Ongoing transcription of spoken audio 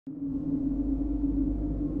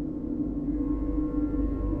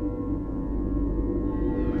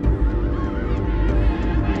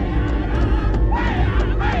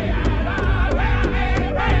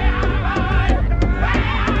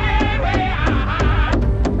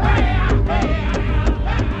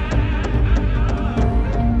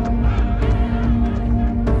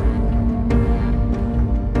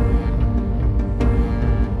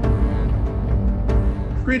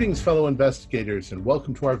Greetings, fellow investigators, and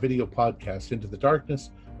welcome to our video podcast, Into the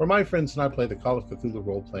Darkness, where my friends and I play the Call of Cthulhu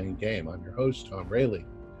role-playing game. I'm your host, Tom Rayleigh.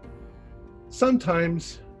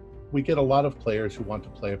 Sometimes we get a lot of players who want to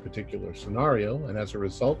play a particular scenario, and as a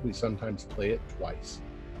result, we sometimes play it twice.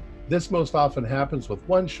 This most often happens with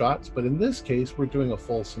one-shots, but in this case, we're doing a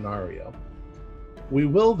full scenario. We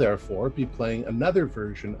will, therefore, be playing another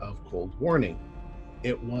version of Cold Warning.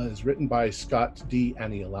 It was written by Scott D.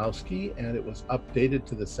 Anielowski, and it was updated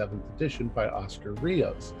to the 7th edition by Oscar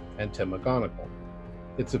Rios and Tim McGonigal.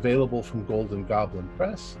 It's available from Golden Goblin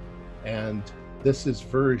Press, and this is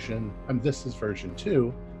version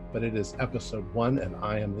 2, but it is episode 1, and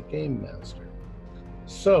I am the Game Master.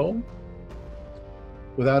 So,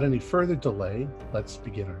 without any further delay, let's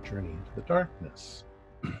begin our journey into the darkness.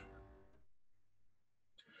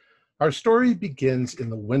 Our story begins in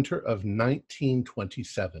the winter of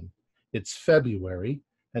 1927. It's February,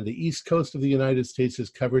 and the east coast of the United States is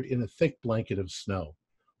covered in a thick blanket of snow,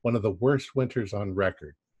 one of the worst winters on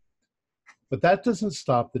record. But that doesn't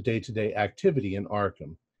stop the day-to-day activity in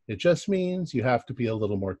Arkham. It just means you have to be a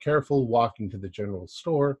little more careful walking to the general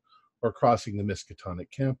store or crossing the Miskatonic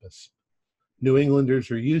campus. New Englanders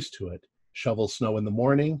are used to it. Shovel snow in the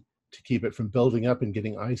morning to keep it from building up and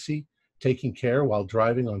getting icy, taking care while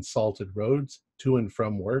driving on salted roads to and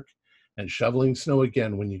from work, and shoveling snow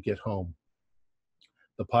again when you get home.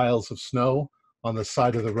 The piles of snow on the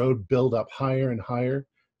side of the road build up higher and higher.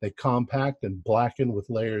 They compact and blacken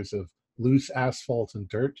with layers of loose asphalt and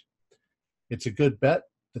dirt. It's a good bet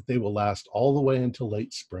that they will last all the way until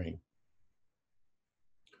late spring.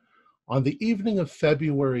 On the evening of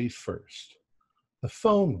February 1st, the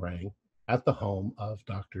phone rang at the home of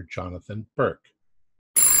Dr. Jonathan Burke.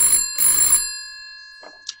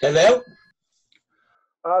 Hello?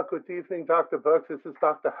 Good evening, Dr. Burke. This is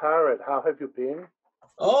Dr. Harrod. How have you been?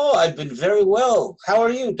 Oh, I've been very well. How are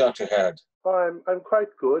you, Dr. Harrod? I'm quite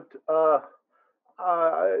good. I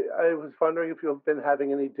was wondering if you've been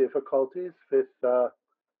having any difficulties with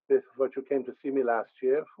what you came to see me last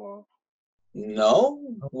year for? No?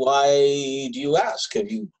 Why do you ask? Have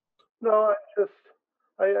you... No,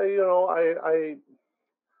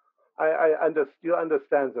 you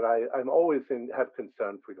understand that I'm always have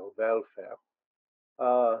concern for your welfare.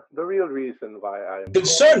 The real reason why I'm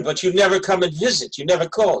concerned, but you never come and visit. You never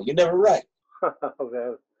call. You never write.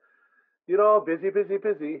 Well, busy.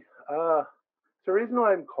 The reason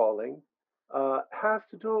why I'm calling has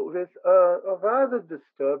to do with a rather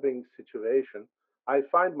disturbing situation I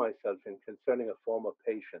find myself in concerning a former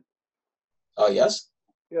patient. Oh, yes?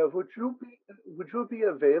 Yeah, would you be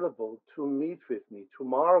available to meet with me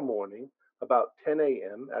tomorrow morning about 10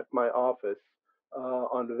 a.m. at my office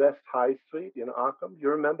on West High Street in Arkham? You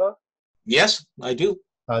remember? Yes, I do.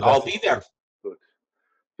 I'll be there. Good.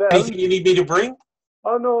 Well, anything you need me to bring?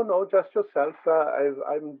 Oh, no, just yourself.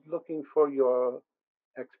 I'm looking for your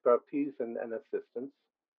expertise and assistance.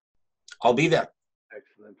 I'll be there.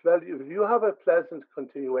 Excellent. Well, you have a pleasant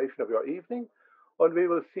continuation of your evening, and we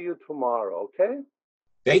will see you tomorrow, okay?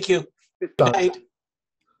 Thank you. Good night.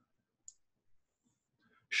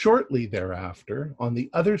 Shortly thereafter, on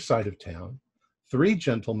the other side of town, 3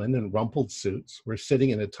 gentlemen in rumpled suits were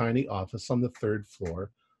sitting in a tiny office on the 3rd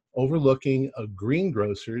floor, overlooking a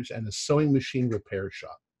greengrocer's and a sewing machine repair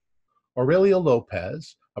shop. Aurelio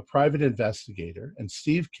Lopez, a private investigator, and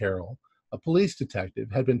Steve Carroll, a police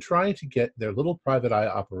detective, had been trying to get their little private eye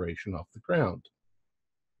operation off the ground.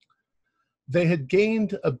 They had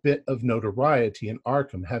gained a bit of notoriety in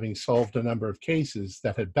Arkham, having solved a number of cases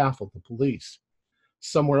that had baffled the police.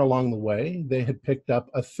 Somewhere along the way, they had picked up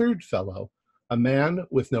a 3rd fellow, a man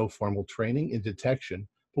with no formal training in detection,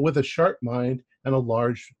 but with a sharp mind and a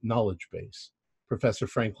large knowledge base. Professor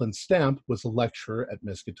Franklin Stamp was a lecturer at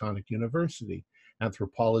Miskatonic University.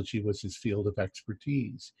 Anthropology was his field of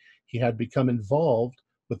expertise. He had become involved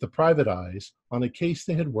with the private eyes on a case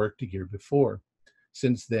they had worked a year before.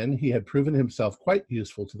 Since then, he had proven himself quite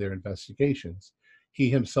useful to their investigations. He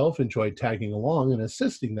himself enjoyed tagging along and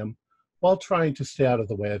assisting them while trying to stay out of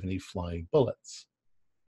the way of any flying bullets.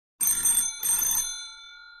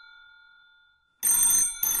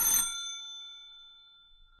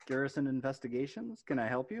 Garrison Investigations, can I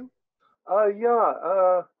help you?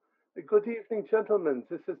 Yeah. Good evening, gentlemen.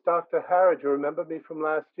 This is Dr. Harrod. You remember me from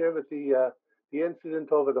last year with the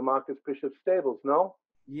incident over the Marcus Bishop stables, no?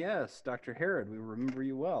 Yes, Dr. Herod, we remember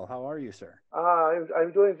you well. How are you, sir?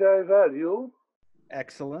 I'm doing very well. You?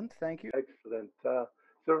 Excellent, thank you. Excellent.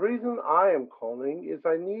 The reason I am calling is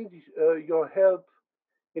I need your help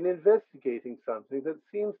in investigating something that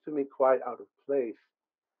seems to me quite out of place.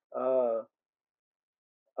 Uh,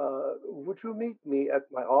 would you meet me at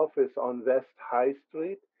my office on West High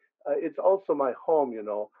Street? It's also my home, you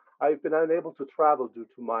know. I've been unable to travel due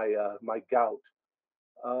to my gout.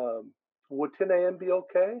 Um, would 10 a.m. be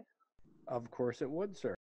okay? Of course it would,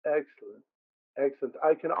 sir. Excellent. Excellent.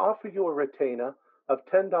 I can offer you a retainer of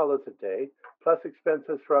 $10 a day, plus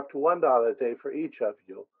expenses for up to $1 a day for each of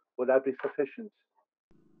you. Would that be sufficient?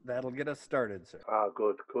 That'll get us started, sir.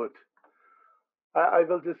 Good, good. I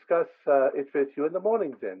will discuss it with you in the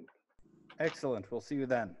morning then. Excellent. We'll see you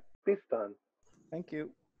then. Peace done. Thank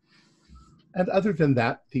you. And other than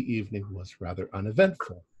that, the evening was rather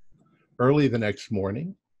uneventful. Early the next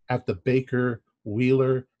morning, at the Baker,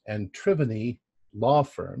 Wheeler, and Triveni law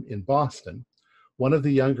firm in Boston, one of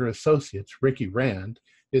the younger associates, Ricky Rand,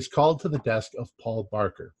 is called to the desk of Paul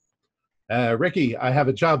Barker. Ricky, I have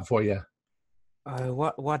a job for you.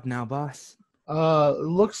 What now, boss?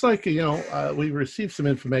 Looks like, we received some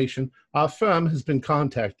information. Our firm has been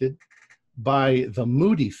contacted by the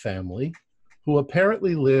Moody family, who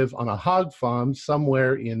apparently live on a hog farm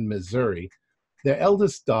somewhere in Missouri. Their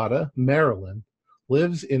eldest daughter, Marilyn,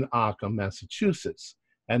 lives in Arkham, Massachusetts,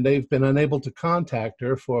 and they've been unable to contact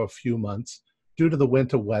her for a few months due to the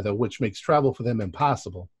winter weather, which makes travel for them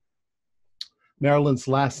impossible. Marilyn's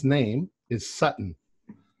last name is Sutton.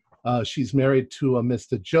 She's married to a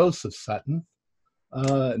Mr. Joseph Sutton.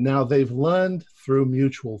 Now, they've learned through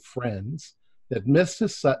mutual friends that Mr.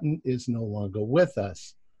 Sutton is no longer with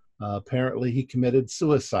us. Apparently, he committed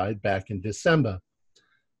suicide back in December.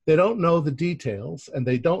 They don't know the details, and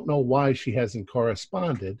they don't know why she hasn't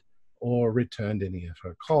corresponded or returned any of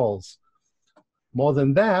her calls. More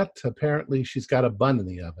than that, apparently she's got a bun in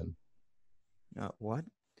the oven. What?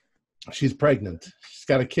 She's pregnant. She's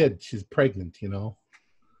got a kid. She's pregnant, you know.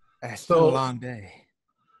 It's been a long day.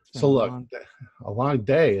 So look, a long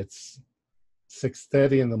day. It's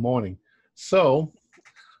 6:30 in the morning. So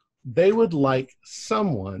they would like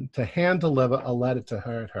someone to hand deliver a letter to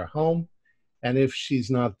her at her home, and if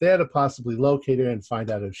she's not there, to possibly locate her and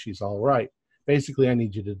find out if she's all right. Basically, I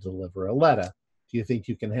need you to deliver a letter. Do you think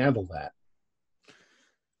you can handle that?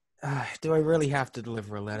 Do I really have to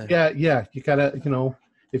deliver a letter? Yeah. You gotta,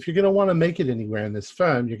 if you're gonna want to make it anywhere in this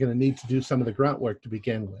firm, you're gonna need to do some of the grunt work to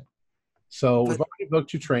begin with. So we've already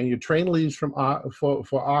booked your train. Your train leaves for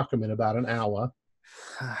Arkham in about an hour.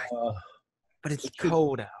 But it's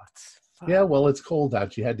cold out. Fuck. Yeah, well, it's cold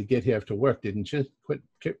out. You had to get here after work, didn't you?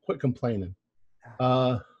 Quit complaining.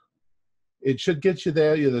 It should get you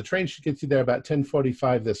there. The train should get you there about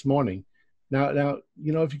 10:45 this morning. Now,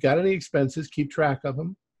 if you got any expenses, keep track of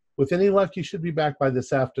them. With any luck, you should be back by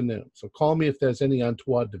this afternoon. So call me if there's any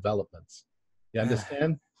untoward developments. You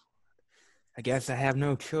understand? I guess I have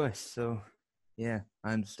no choice. So, yeah,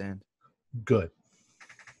 I understand. Good.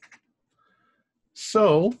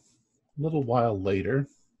 So, a little while later,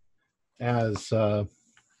 as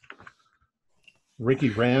Ricky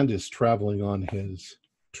Rand is traveling on his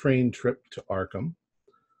train trip to Arkham,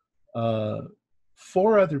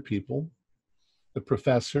 4 other people, the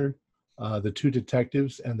professor, the 2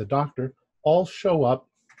 detectives, and the doctor, all show up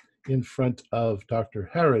in front of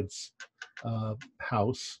Dr. Harrod's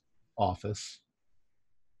office,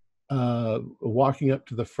 walking up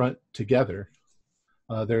to the front together.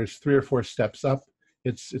 There's 3 or 4 steps up.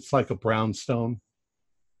 It's like a brownstone.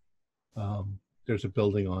 There's a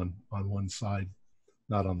building on one side,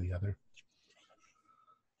 not on the other.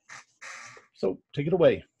 So take it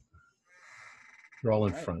away. You're all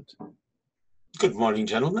in front. Good morning,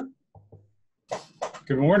 gentlemen.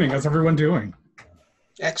 Good morning. How's everyone doing?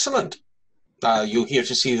 Excellent. You here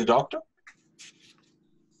to see the doctor?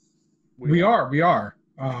 We are.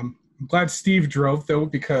 I'm glad Steve drove, though,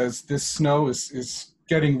 because this snow is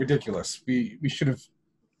getting ridiculous. We should have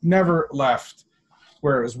never left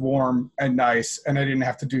where it was warm and nice, and I didn't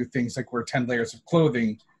have to do things like wear 10 layers of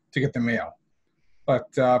clothing to get the mail.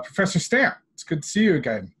 But Professor Stamp, it's good to see you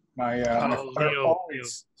again. My father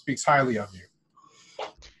always speaks highly of you.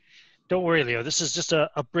 Don't worry, Leo. This is just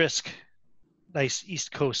a brisk, nice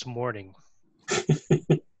East Coast morning.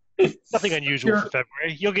 Nothing unusual for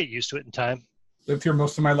February. You'll get used to it in time. Lived here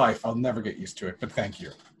most of my life. I'll never get used to it, but thank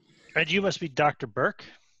you. And you must be Dr. Burke?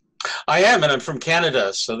 I am, and I'm from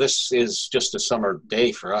Canada, so this is just a summer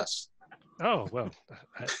day for us. Oh, well,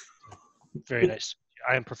 very nice.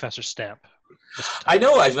 I am Professor Stamp. I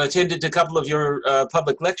know. I've attended a couple of your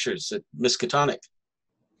public lectures at Miskatonic.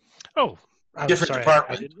 Oh, I'm Different sorry.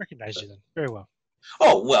 department. I didn't recognize you then. Very well.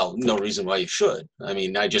 Oh, well, no reason why you should. I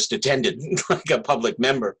mean, I just attended like a public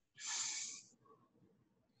member.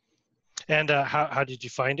 And how did you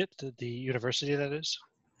find it? The university, that is.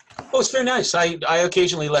 Oh, it's very nice. I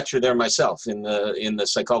occasionally lecture there myself in the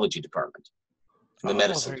psychology department, in the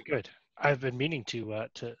medicine. Very good. I've been meaning to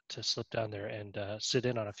slip down there and sit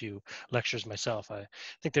in on a few lectures myself. I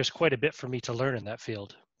think there's quite a bit for me to learn in that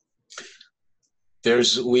field.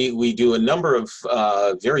 We do a number of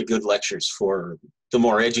very good lectures for the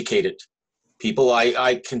more educated people.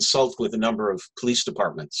 I consult with a number of police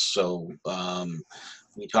departments, so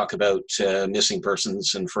we talk about missing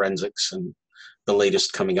persons and forensics and the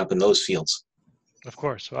latest coming up in those fields. Of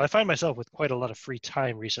course. Well, I find myself with quite a lot of free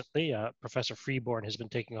time recently. Professor Freeborn has been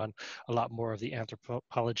taking on a lot more of the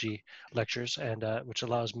anthropology lectures, and which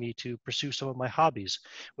allows me to pursue some of my hobbies,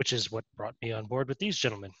 which is what brought me on board with these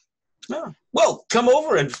gentlemen. Oh, well, come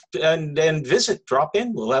over and visit. Drop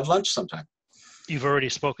in. We'll have lunch sometime. You've already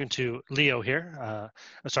spoken to Leo here.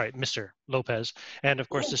 Sorry, Mr. Lopez. And of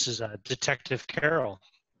course, this is Detective Carroll.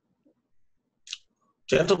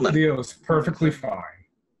 Gentlemen. Leo's perfectly fine.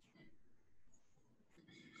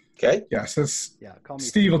 Okay. Yes, Yeah, call me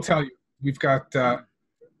Steve will tell you. We've got.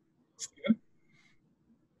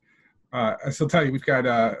 As he'll tell you, we've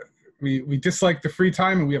got. We dislike the free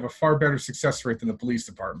time, and we have a far better success rate than the police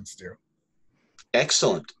departments do.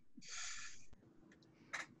 Excellent.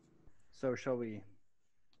 So shall we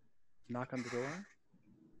knock on the door?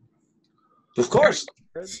 Of course.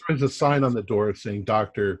 There's a sign on the door saying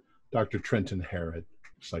Dr. Trenton Harrod,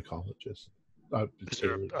 psychologist. Is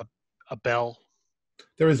there a bell?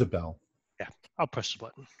 There is a bell. Yeah, I'll push the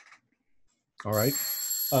button. All right.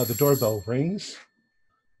 The doorbell rings,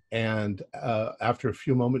 and after a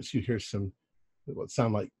few moments, you hear what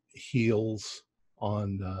sound like heels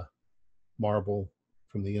on marble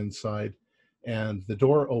from the inside, and the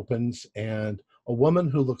door opens, and a woman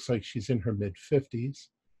who looks like she's in her mid-50s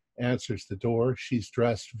answers the door. She's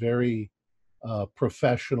dressed very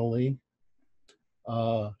professionally.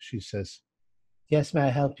 She says, "Yes, may I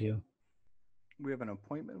help you?" We have an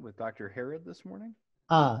appointment with Dr. Herod this morning.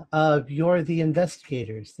 You're the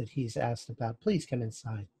investigators that he's asked about. Please come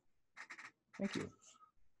inside. Thank you.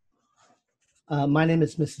 My name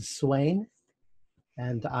is Mrs. Swain,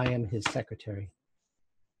 and I am his secretary.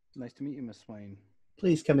 Nice to meet you, Miss Swain.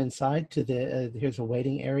 Please come inside to here's a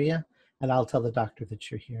waiting area, and I'll tell the doctor that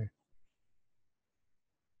you're here.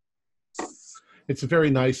 it's a very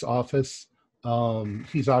nice office.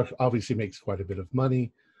 He's obviously makes quite a bit of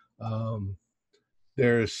money.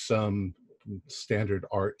 There's some standard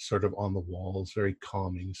art sort of on the walls, very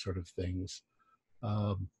calming sort of things.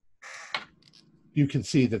 You can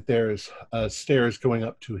see that there's stairs going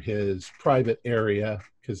up to his private area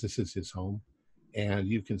because this is his home. And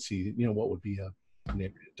you can see, what would be a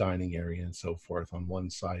dining area and so forth on one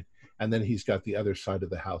side. And then he's got the other side of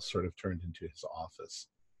the house sort of turned into his office.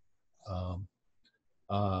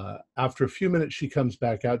 After a few minutes, she comes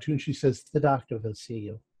back out to you and she says, "The doctor will see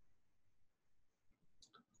you."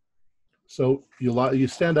 So you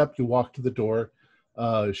stand up, you walk to the door.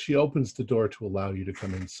 She opens the door to allow you to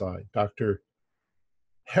come inside. Dr.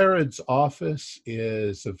 Herod's office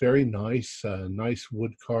is a very nice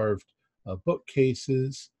wood-carved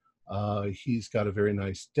bookcases. He's got a very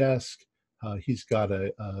nice desk. He's got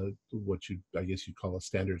what I guess you'd call a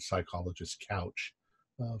standard psychologist couch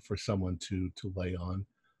for someone to lay on.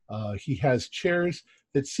 He has chairs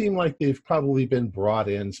that seem like they've probably been brought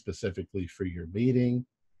in specifically for your meeting.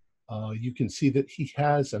 You can see that he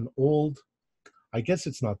has an old, I guess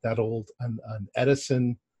it's not that old, an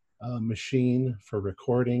Edison machine for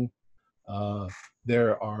recording.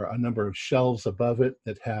 There are a number of shelves above it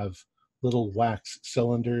that have little wax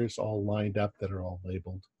cylinders all lined up that are all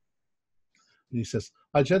labeled. And he says,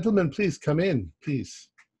 "Gentlemen, please come in, please.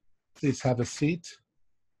 Please have a seat.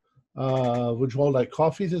 Would you all like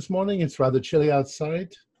coffee this morning? It's rather chilly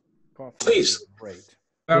outside." Coffee Please. is great.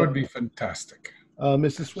 That would be fantastic.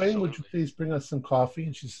 Mrs. Swain, would you please bring us some coffee?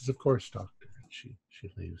 And she says, "Of course, doctor." And she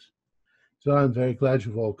leaves. So I'm very glad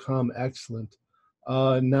you've all come. Excellent.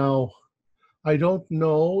 Now, I don't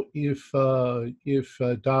know if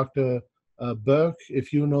Dr. Burke,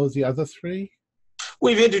 if you know the other three?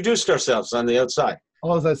 We've introduced ourselves on the outside.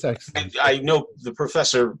 Oh, that's excellent. I know the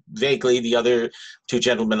professor vaguely. The other two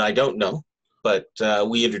gentlemen I don't know, but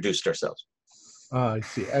we introduced ourselves. I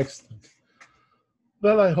see. Excellent.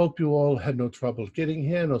 Well, I hope you all had no trouble getting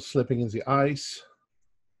here, no slipping in the ice.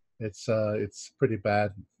 It's pretty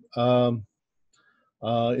bad.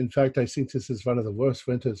 In fact, I think this is one of the worst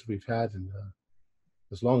winters we've had in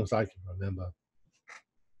as long as I can remember.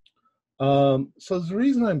 So the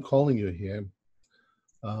reason I'm calling you here,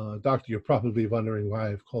 Doctor, you're probably wondering why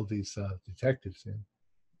I've called these detectives in.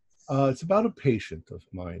 It's about a patient of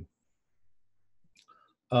mine,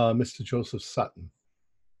 Mr. Joseph Sutton.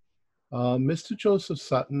 Mr. Joseph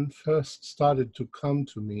Sutton first started to come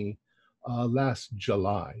to me last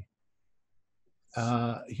July.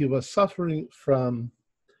 He was suffering from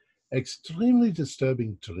extremely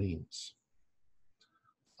disturbing dreams.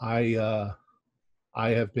 I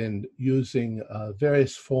have been using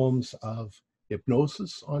various forms of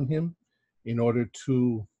hypnosis on him in order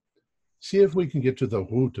to see if we can get to the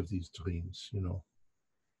root of these dreams, you know.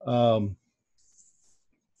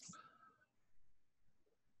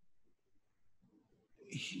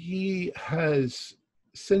 He has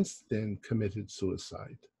since then committed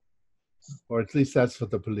suicide, or at least that's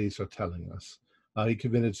what the police are telling us. He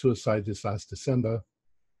committed suicide this last December,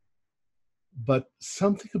 but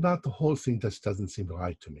something about the whole thing just doesn't seem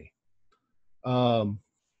right to me.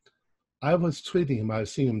 I was treating him, I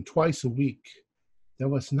was seeing him twice a week. There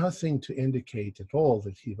was nothing to indicate at all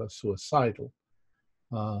that he was suicidal.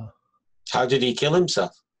 How did he kill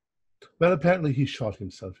himself? Well, apparently he shot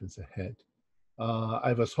himself in the head.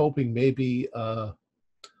 I was hoping maybe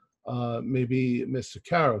Mr.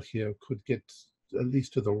 Carroll here could get at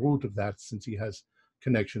least to the root of that, since he has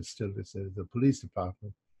connections still with the police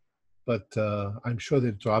department. But I'm sure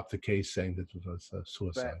they've dropped the case saying that it was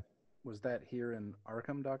suicide. Was that here in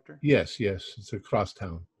Arkham, Doctor? Yes, it's across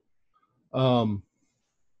town.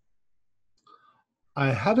 I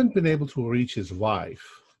haven't been able to reach his wife,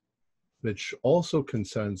 which also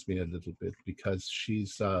concerns me a little bit because she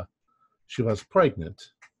was pregnant.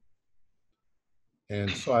 And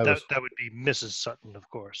so that would be Mrs. Sutton, of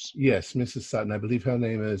course. Yes, Mrs. Sutton. I believe her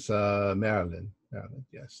name is Marilyn. Marilyn,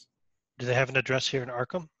 yes. Do they have an address here in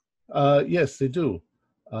Arkham? Yes, they do,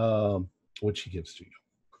 which he gives to you.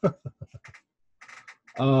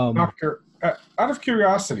 Doctor, out of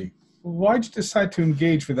curiosity, why'd you decide to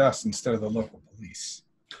engage with us instead of the local police?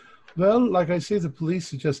 Well, like I say, the police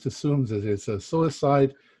just assume that it's a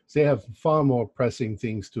suicide. They have far more pressing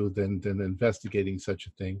things to than investigating such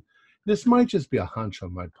a thing. This might just be a hunch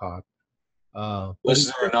on my part. Was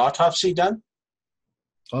there an autopsy done?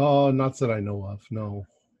 Oh, not that I know of, no.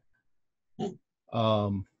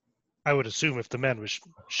 I would assume if the man was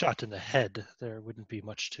shot in the head, there wouldn't be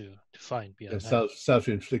much to find beyond that.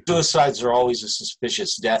 Self-inflicted. Suicides are always a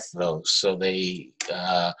suspicious death, though, so they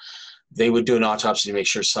would do an autopsy to make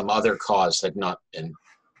sure some other cause had not been.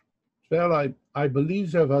 Well, I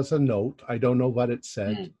believe there was a note. I don't know what it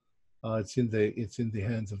said. It's in the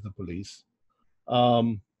hands of the police.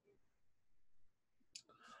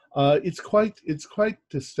 It's quite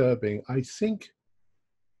disturbing. I think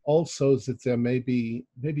also that there may be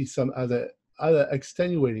some other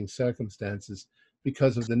extenuating circumstances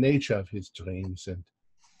because of the nature of his dreams,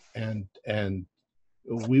 and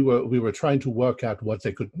we were trying to work out what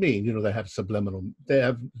they could mean. You know, they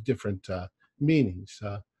have different meanings.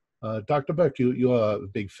 Dr. Burke, you're a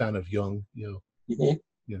big fan of Jung.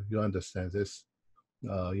 You understand this.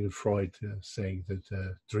 Even Freud saying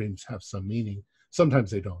that dreams have some meaning. Sometimes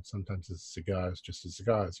they don't. Sometimes a cigar is just a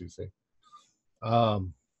cigar, as you say.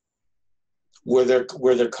 Were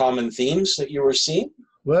there common themes that you were seeing?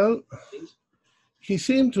 Well, he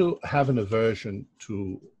seemed to have an aversion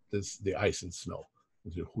to the ice and snow.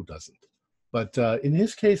 Who doesn't? But in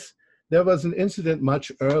his case, there was an incident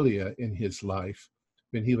much earlier in his life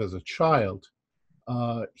when he was a child.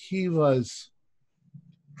 He was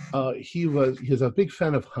a big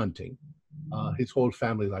fan of hunting. His whole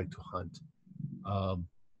family liked to hunt.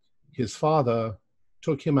 His father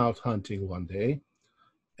took him out hunting one day,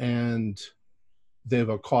 and they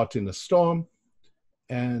were caught in a storm,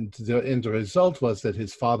 and the result was that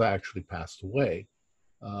his father actually passed away,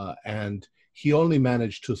 and he only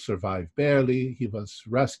managed to survive barely. He was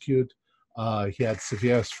rescued. He had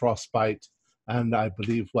severe frostbite, and I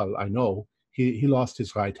know he lost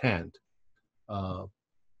his right hand.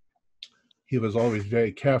 He was always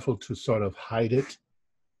very careful to sort of hide it,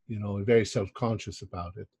 very self-conscious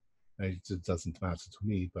about it. It doesn't matter to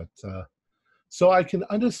me, but so I can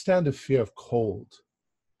understand the fear of cold.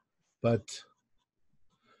 But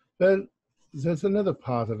there's another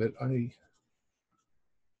part of it.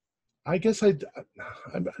 I guess I'd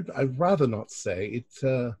rather not say. It's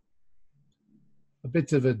a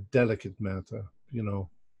bit of a delicate matter,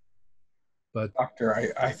 But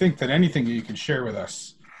Doctor, I think that anything you can share with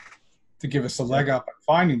us to give us a leg up on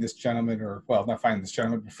finding this gentleman, or, well, not finding this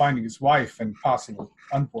gentleman, but finding his wife and possible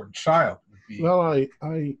unborn child would be... Well,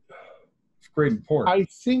 great import. I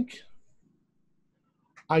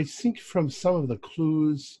think from some of the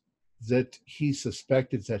clues that he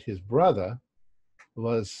suspected that his brother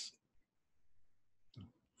was,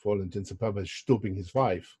 for all intents and purposes, stooping his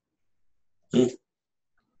wife.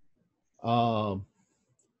 I'm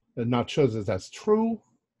not sure that that's true,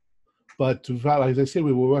 but as I say,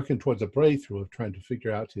 we were working towards a breakthrough of trying to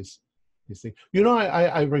figure out his thing. You know,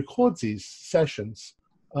 I record these sessions.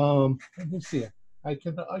 Let me see. I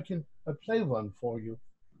can play one for you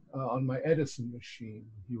on my Edison machine.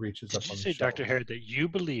 He reaches up Did you on the say, shelf. Dr. Harrod, that you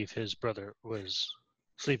believe his brother was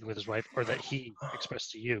sleeping with his wife, or that he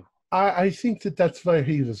expressed to you? I think that's where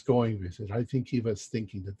he was going with it. I think he was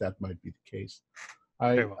thinking that might be the case.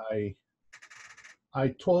 Very well. I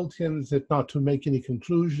told him that not to make any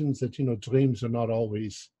conclusions, that, you know, dreams are not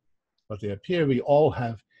always what they appear. We all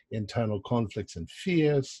have internal conflicts and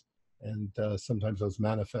fears, and sometimes those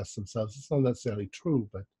manifest themselves. It's not necessarily true,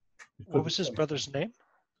 but What was his brother's name?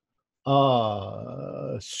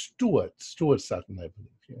 Stuart Sutton, I believe.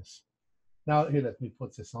 Yes. Now here, let me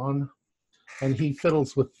put this on, and he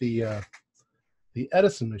fiddles with the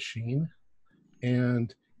Edison machine,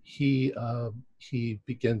 and he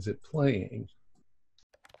begins it playing.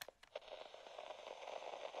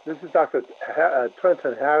 This is Dr.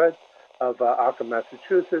 Trenton Harrod of Arkham,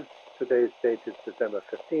 Massachusetts. Today's date is December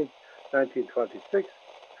 15th, 1926.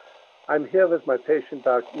 I'm here with my patient,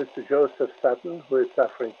 Mr. Joseph Sutton, who is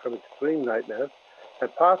suffering from extreme nightmares and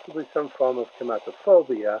possibly some form of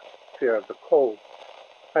chamatophobia, fear of the cold.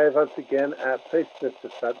 I have once again placed Mr.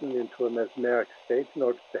 Sutton into a mesmeric state in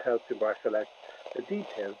order to help him recollect the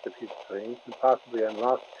details of his dreams and possibly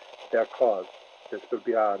unlock their cause. This will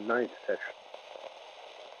be our 9th session.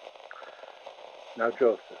 Now,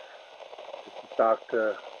 Joseph, this is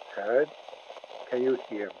Dr. Harrod. Can you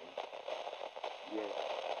hear me? Yes.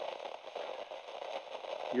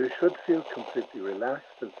 You should feel completely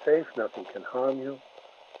relaxed and safe. Nothing can harm you.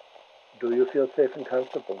 Do you feel safe and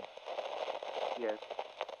comfortable? Yes.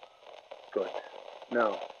 Good.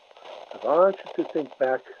 Now, I want you to think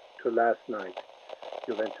back to last night.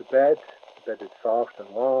 You went to bed. The bed is soft and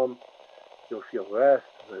warm. You'll feel rest,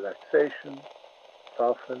 relaxation,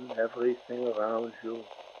 soften everything around you,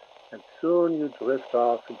 and soon you drift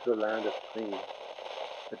off into the land of dreams.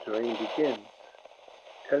 The dream begins.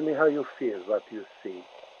 Tell me how you feel. What do you see?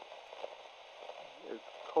 It's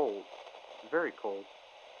cold. Very cold.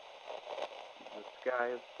 The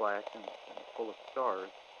sky is black and full of stars.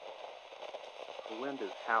 The wind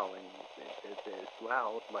is howling. It's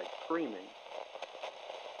loud, like screaming.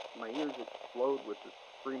 My ears explode with the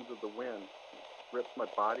screams of the wind. It rips my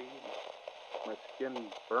body. My skin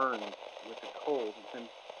burns with the cold, and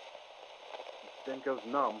then goes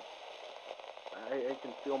numb. I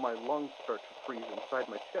can feel my lungs start to freeze inside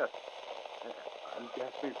my chest. I'm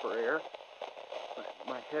gasping for air.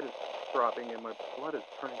 My head is throbbing, and my blood is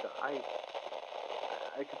turning to ice.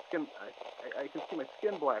 I can see my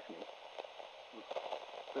skin blackening.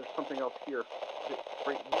 There's something else here.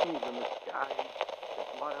 Great wings in the sky that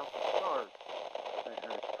blot out the stars. I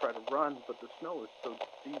try to run, but the snow is so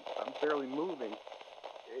deep, I'm barely moving.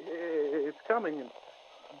 It's coming, and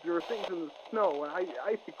there are things in the snow, and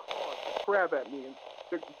icy claws that grab at me, and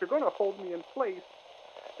they're going to hold me in place.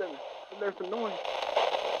 Then there's a noise.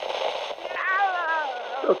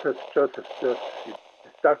 Joseph,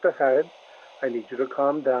 it's Dr. Harrod. I need you to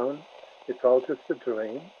calm down. It's all just a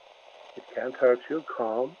dream. It can't hurt you.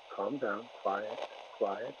 Calm down,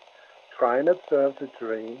 quiet. Try and observe the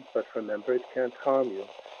dream, but remember it can't harm you.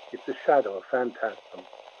 It's a shadow, a phantasm.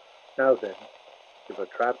 Now then, you were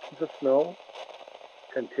trapped in the snow.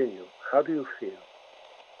 Continue. How do you feel?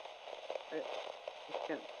 I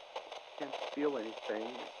can't feel anything.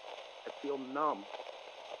 I feel numb.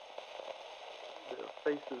 There are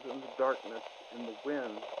faces in the darkness, in the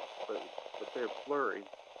wind, but they're blurry.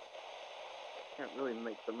 I can't really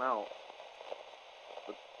make them out,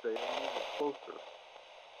 but they are moving closer.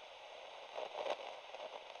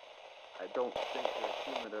 I don't think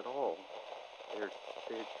they're human at all. They're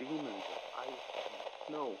demons of ice and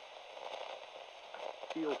snow.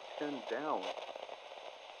 I feel pinned down.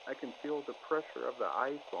 I can feel the pressure of the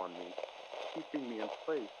ice on me, keeping me in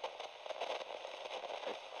place. I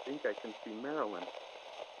think I can see Marilyn.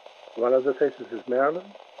 One of the faces is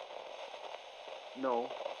Marilyn? No.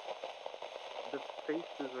 The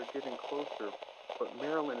faces are getting closer, but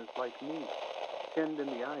Marilyn is like me, pinned in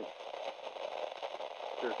the ice.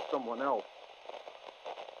 There's someone else.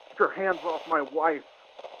 Get your hands off my wife.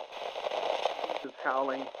 The wind is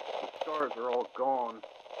howling. The stars are all gone.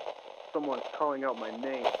 Someone's calling out my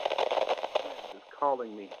name. The wind is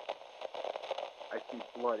calling me. I see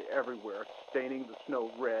blood everywhere, staining the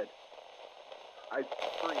snow red. I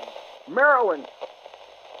scream, Marilyn!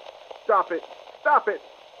 Stop it! Stop it!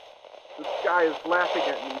 The sky is laughing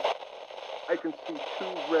at me. I can see 2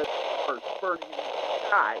 red stars burning in the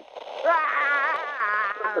sky.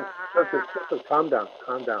 Listen, calm down,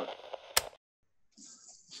 calm down.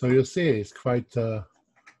 So you see, it's quite an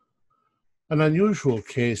unusual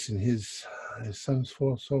case in his some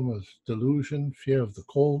form of delusion, fear of the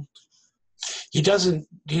cold. He doesn't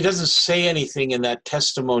say anything in that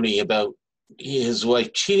testimony about his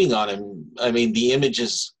wife cheating on him. I mean, the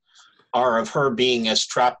images are of her being as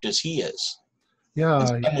trapped as he is. Yeah,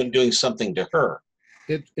 and someone doing something to her.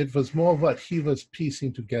 It was more what he was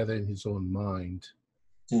piecing together in his own mind.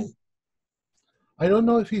 I don't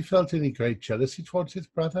know if he felt any great jealousy towards his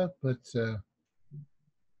brother, but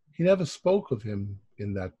he never spoke of him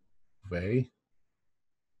in that way.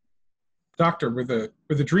 Doctor, were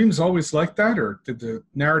the dreams always like that, or did the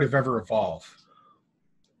narrative ever evolve?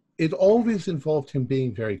 It always involved him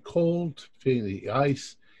being very cold, feeling the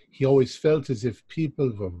ice. He always felt as if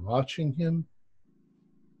people were watching him.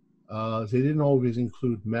 They didn't always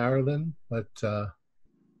include Marilyn, but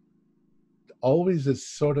always a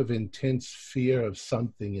sort of intense fear of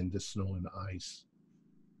something in the snow and ice.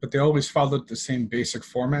 But they always followed the same basic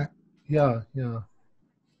format? Yeah. It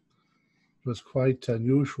was quite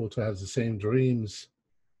unusual to have the same dreams.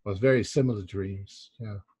 It was very similar dreams,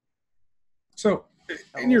 yeah. So,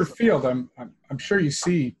 in your field, I'm sure you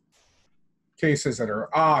see cases that are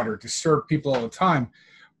odd or disturb people all the time.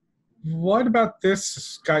 What about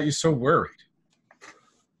this got you so worried?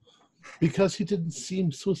 Because he didn't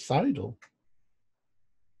seem suicidal.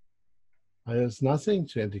 There's nothing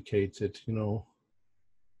to indicate it, you know.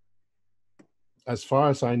 As far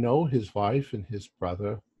as I know, his wife and his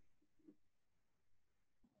brother,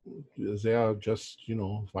 they are just, you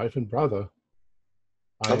know, wife and brother.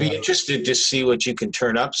 I'll be interested to see what you can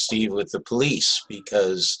turn up, Steve, with the police,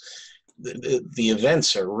 because the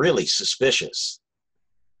events are really suspicious.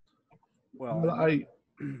 Well,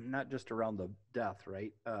 not just around the death,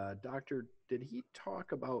 right? Doctor, did he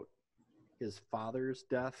talk about his father's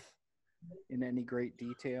death in any great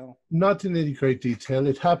detail? Not in any great detail.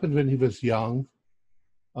 It happened when he was young.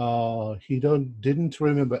 He didn't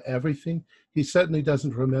remember everything. He certainly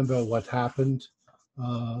doesn't remember what happened.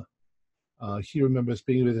 He remembers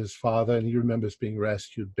being with his father, and he remembers being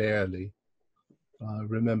rescued barely.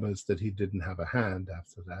 Remembers that he didn't have a hand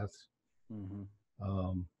after that,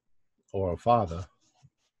 or a father.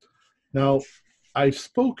 Now, I've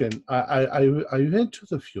spoken. I went to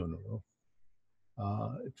the funeral.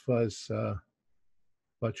 It was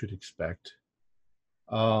what you'd expect.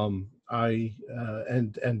 And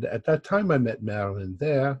at that time I met Marilyn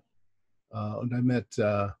there, and I met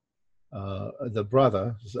the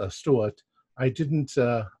brother Stuart. I didn't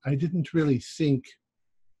really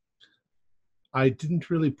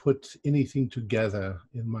put anything together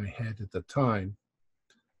in my head at the time.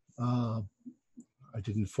 I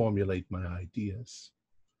didn't formulate my ideas.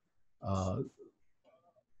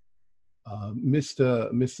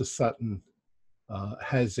 Mr. Sutton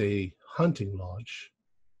has a hunting lodge,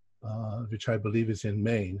 which I believe is in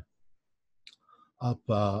Maine, up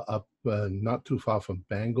not too far from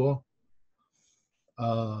Bangor.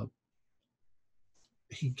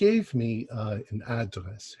 He gave me an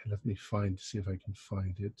address. Let me see if I can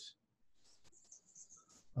find it.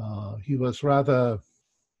 He was rather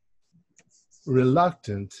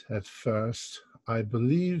reluctant at first. I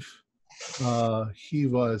believe he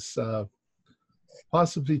was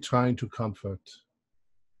possibly trying to comfort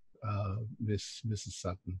Mrs.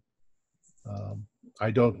 Sutton.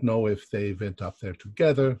 I don't know if they went up there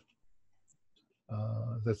together.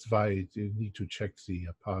 That's why you need to check the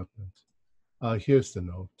apartment. Here's the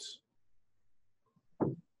note.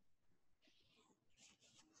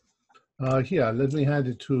 Here, let me hand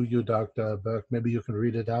it to you, Dr. Burke. Maybe you can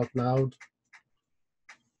read it out loud.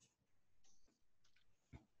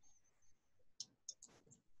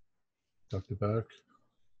 Dr. Burke?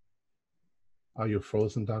 Are you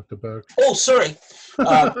frozen, Dr. Burke? Oh, sorry.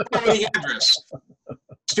 The address.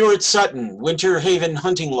 Stuart Sutton, Winter Haven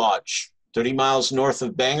Hunting Lodge, 30 miles north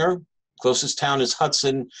of Bangor. Closest town is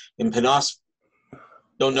Hudson in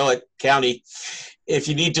don't know it, county. If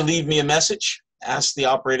you need to leave me a message, ask the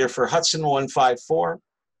operator for Hudson 154.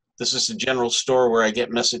 This is the general store where I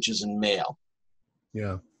get messages in mail.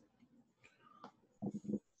 Yeah.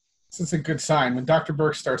 This is a good sign. When Dr.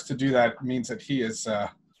 Burke starts to do that, it means that he is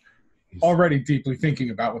already deeply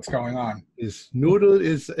thinking about what's going on. His noodle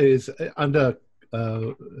is under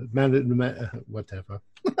whatever.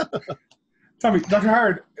 Tell me, Dr.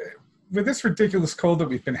 Howard, with this ridiculous cold that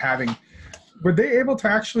we've been having, were they able to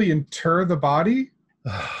actually inter the body?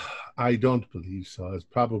 I don't believe so. It's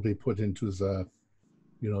probably put into the,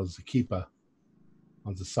 the keeper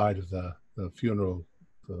on the side of the funeral.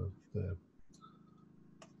 The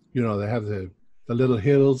they have the little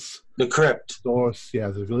hills, The crypt. doors. Yeah,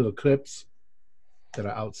 the little crypts that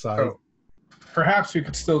are outside. So perhaps we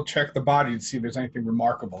could still check the body to see if there's anything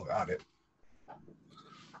remarkable about it.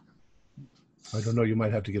 I don't know. You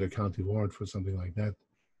might have to get a county warrant for something like that.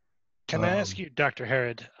 Can I ask you, Dr.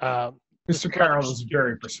 Herod? Mr. Carroll is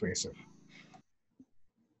very persuasive.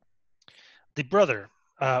 The brother,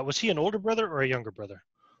 was he an older brother or a younger brother?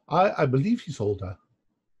 I believe he's older.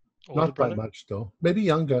 Older Not brother? by much, though. Maybe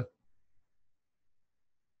younger.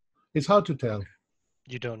 It's hard to tell.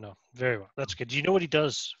 You don't know. Very well. That's good. Do you know what he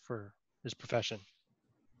does for his profession?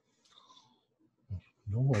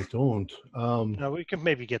 No, I don't. No, we can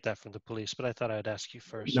maybe get that from the police, but I thought I'd ask you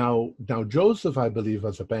first. Now, Joseph, I believe,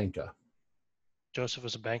 was a banker. Joseph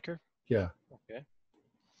was a banker? Yeah. Okay.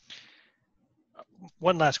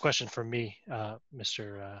 One last question from me,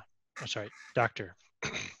 Dr.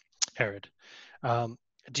 Herod.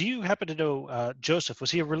 Do you happen to know Joseph?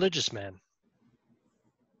 Was he a religious man?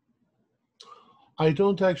 I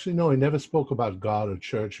don't actually know. I never spoke about God or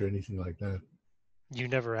church or anything like that. You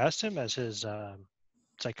never asked him as his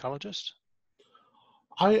psychologist?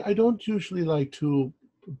 I don't usually like to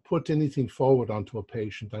put anything forward onto a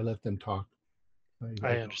patient. I let them talk.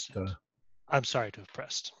 I understand. I'm sorry to have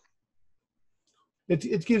pressed.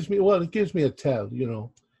 It gives me a tell,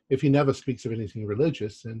 if he never speaks of anything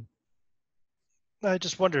religious. And I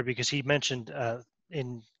just wondered because he mentioned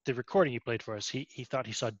in the recording you played for us, he thought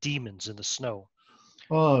he saw demons in the snow.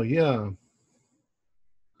 Oh, yeah.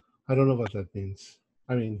 I don't know what that means.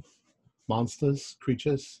 I mean, monsters,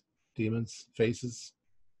 creatures, demons, faces.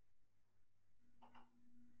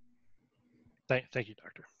 Thank you,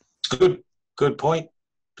 Doctor. Good point,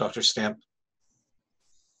 Dr. Stamp.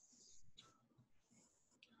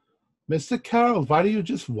 Mr. Carroll, why are you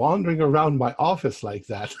just wandering around my office like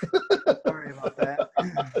that? Sorry about that.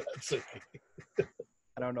 It's okay.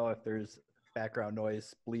 I don't know if there's background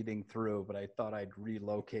noise bleeding through, but I thought I'd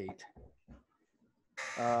relocate.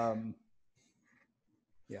 Yeah.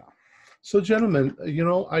 So, gentlemen,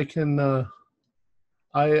 I can.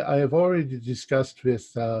 I have already discussed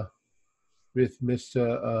with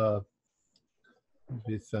Mr.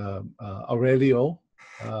 With Aurelio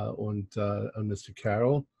and Mr.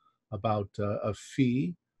 Carroll about a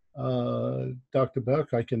fee. Dr.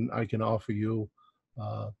 Burke, I can offer you,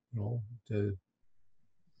 the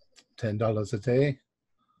 $10 a day.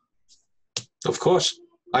 Of course.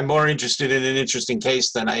 I'm more interested in an interesting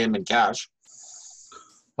case than I am in cash.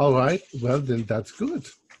 All right. Well, then that's good.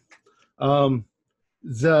 The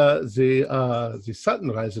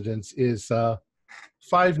Sutton residence is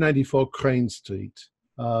 594 Crane Street.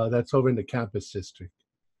 That's over in the campus district.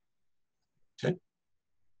 Okay.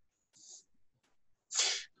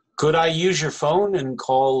 Could I use your phone and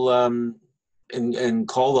call and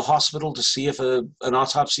call the hospital to see if an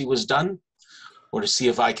autopsy was done, or to see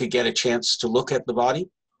if I could get a chance to look at the body?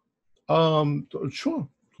 Sure.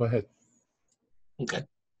 Go ahead. Okay.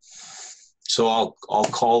 So I'll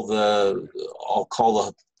call the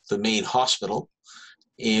main hospital,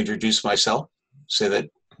 introduce myself, say that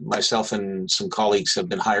myself and some colleagues have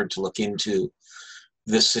been hired to look into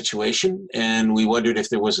this situation, and we wondered if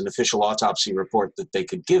there was an official autopsy report that they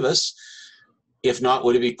could give us. If not,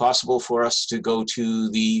 would it be possible for us to go to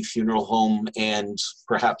the funeral home and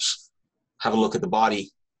perhaps have a look at the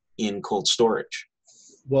body in cold storage?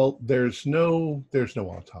 Well, there's no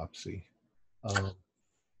autopsy.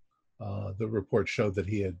 The report showed that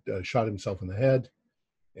he had shot himself in the head,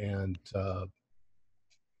 and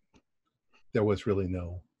there was really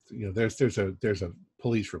no, there's a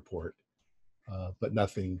police report, but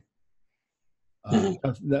nothing,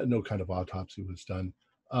 no kind of autopsy was done.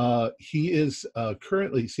 He is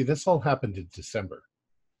currently, this all happened in December,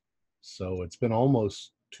 so it's been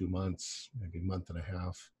almost 2 months, maybe a month and a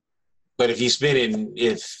half. But if he's been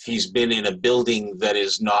in a building that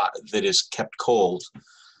is kept cold,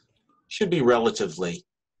 should be relatively.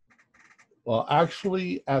 Well,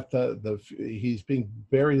 actually, at he's being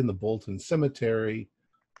buried in the Bolton Cemetery.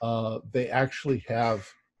 They actually have,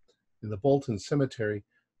 in the Bolton Cemetery,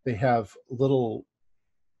 they have little,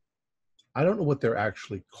 I don't know what they're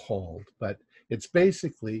actually called, but it's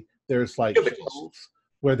basically, there's like hills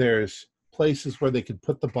where there's places where they could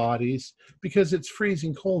put the bodies, because it's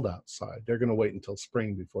freezing cold outside. They're going to wait until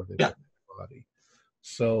spring before they put the body.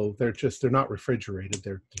 So they're not refrigerated.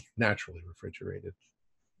 They're naturally refrigerated.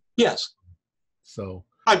 Yes. So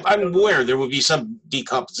I'm aware there would be some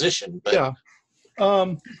decomposition, but yeah.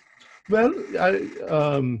 Well,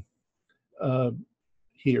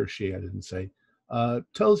 he or she, I didn't say,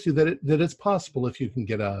 tells you that it's possible if you can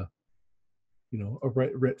get a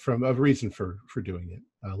reason for doing it,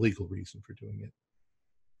 a legal reason for doing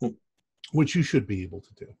it, which you should be able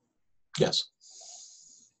to do. Yes.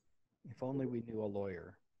 If only we knew a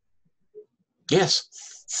lawyer.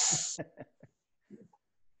 Yes.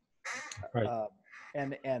 Right.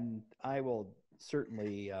 And I will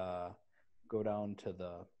certainly go down to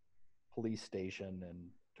the police station and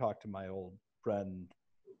talk to my old friend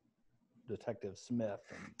Detective Smith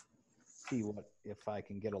and see if I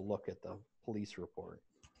can get a look at the police report.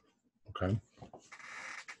 Okay.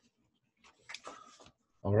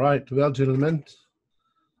 All right. Well, gentlemen,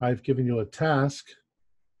 I've given you a task.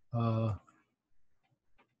 I'm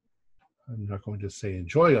not going to say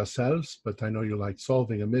enjoy yourselves, but I know you like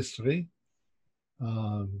solving a mystery.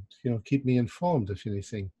 Keep me informed if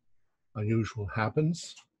anything unusual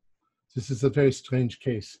happens. This is a very strange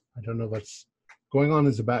case. I don't know what's going on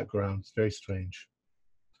in the background. It's very strange.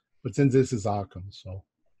 But since this is Arkham, so.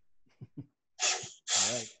 All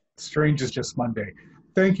right. Strange is just Monday.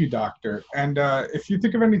 Thank you, Doctor. And if you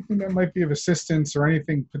think of anything that might be of assistance or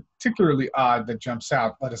anything particularly odd that jumps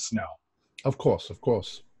out, let us know. Of course, of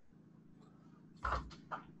course.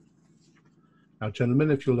 Now,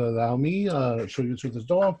 gentlemen, if you'll allow me, show you through the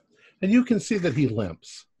door. And you can see that he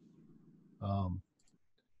limps.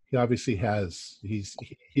 He obviously has,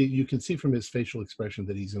 you can see from his facial expression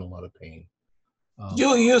that he's in a lot of pain.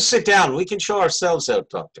 You sit down. We can show ourselves out,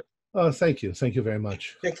 Doctor. Oh, thank you. Thank you very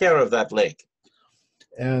much. Take care of that leg.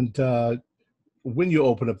 And when you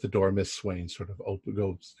open up the door, Miss Swain sort of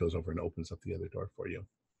goes over and opens up the other door for you.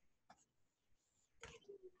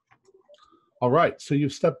 All right, so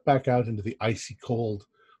you've stepped back out into the icy cold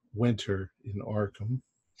winter in Arkham.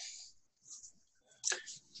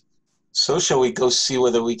 So shall we go see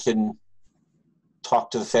whether we can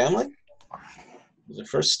talk to the family? The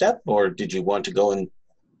first step, or did you want to go and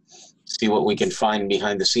see what we can find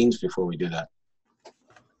behind the scenes before we do that?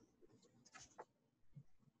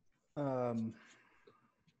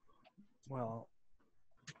 Well,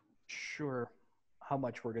 sure. How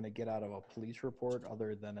much we're going to get out of a police report,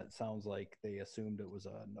 other than it sounds like they assumed it was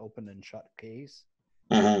an open and shut case.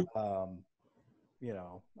 Mm-hmm.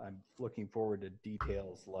 I'm looking forward to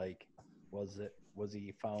details like was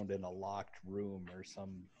he found in a locked room or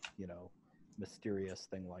some mysterious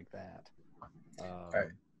thing like that.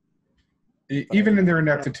 Even in their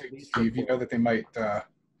ineptitude, Steve, you know that they might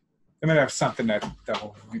have something that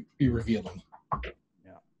will be revealing.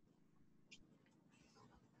 Yeah.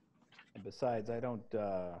 And besides, I don't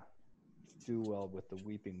do well with the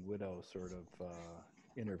weeping widow sort of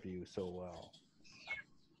interview so well.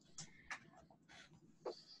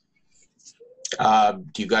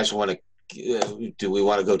 Do you guys want to? Do we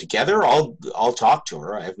want to go together? I'll talk to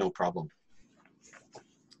her. I have no problem.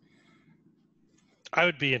 I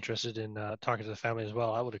would be interested in talking to the family as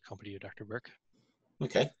well. I would accompany you, Dr. Burke.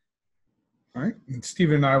 Okay. All right. And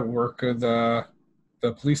Stephen and I will work with the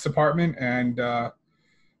police department, and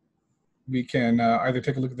we can either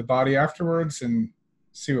take a look at the body afterwards and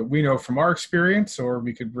see what we know from our experience, or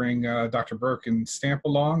we could bring Dr. Burke and Stamp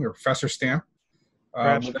along, or Professor Stamp.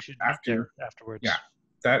 Perhaps we should meet there afterwards. Yeah,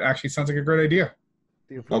 that actually sounds like a great idea.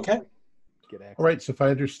 Okay. All right, so if I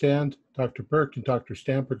understand, Dr. Burke and Dr.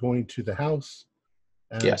 Stamp are going to the house.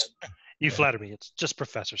 Yes. You flatter me. It's just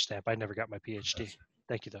Professor Stamp. I never got my PhD.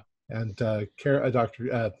 Thank you, though. And Dr. Carroll,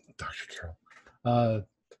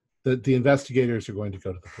 the investigators are going to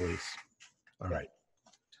go to the police. All right.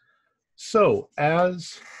 So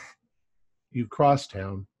as you cross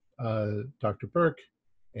town, Dr. Burke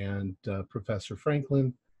and Professor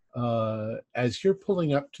Franklin, as you're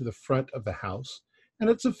pulling up to the front of the house, and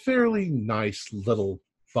it's a fairly nice little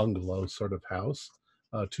bungalow sort of house,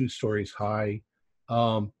 2 stories high.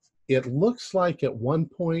 It looks like at one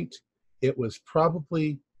point it was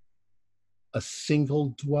probably a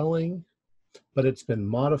single dwelling, but it's been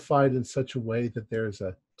modified in such a way that there's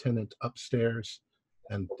a tenant upstairs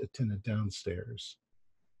and a tenant downstairs.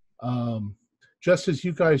 Just as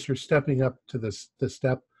you guys are stepping up to the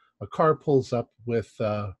step, a car pulls up with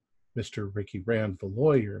Mr. Ricky Rand, the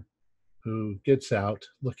lawyer, who gets out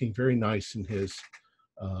looking very nice in his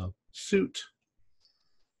suit.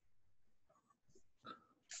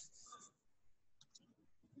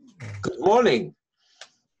 Good morning.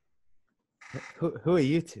 Who are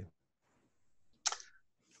you two?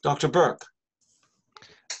 Dr. Burke.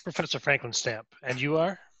 Professor Franklin Stamp. And you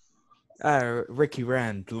are? Ricky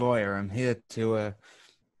Rand, lawyer. I'm here to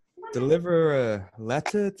deliver a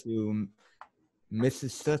letter to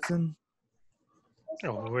Mrs. Sutton.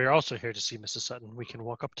 Oh, we're also here to see Mrs. Sutton. We can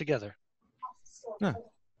walk up together. Oh,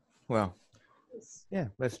 well, Yeah,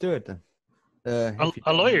 let's do it then.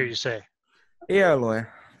 A lawyer, you say? Yeah, a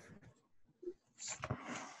lawyer.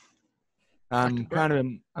 I'm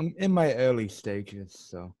in my early stages,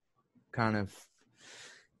 so kind of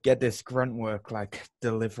get this grunt work like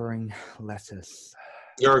delivering letters.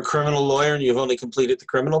 You're a criminal lawyer and you've only completed the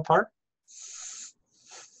criminal part?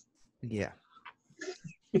 Yeah.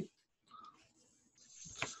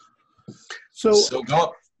 So go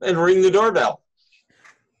up and ring the doorbell.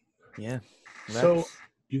 Yeah. So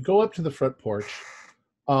you go up to the front porch.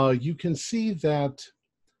 You can see that,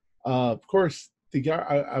 of course, the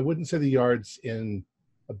yard. I wouldn't say the yard's in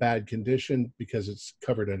a bad condition because it's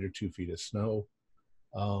covered under 2 feet of snow.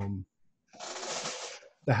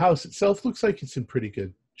 The house itself looks like it's in pretty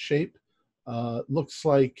good shape. Looks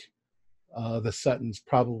like the Suttons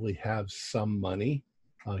probably have some money.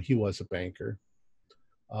 He was a banker.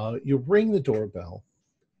 You ring the doorbell,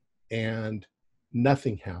 and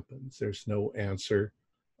nothing happens. There's no answer.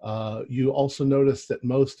 You also notice that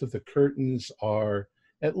most of the curtains are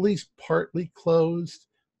at least partly closed.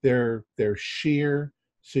 They're sheer,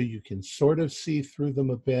 so you can sort of see through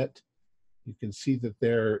them a bit. You can see that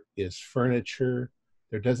there is furniture.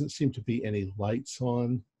 There doesn't seem to be any lights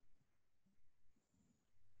on.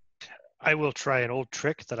 I will try an old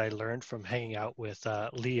trick that I learned from hanging out with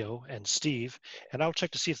Leo and Steve, and I'll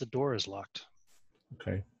check to see if the door is locked.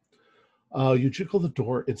 Okay. You jiggle the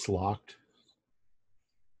door. It's locked.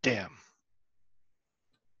 Damn.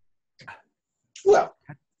 Well,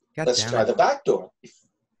 God let's damn try it. the back door.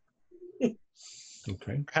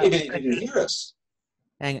 Okay. Maybe they didn't hear us.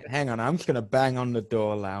 Hang on. I'm just going to bang on the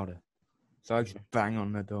door louder. So I just bang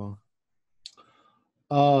on the door.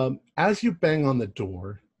 As you bang on the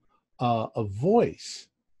door, a voice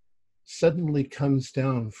suddenly comes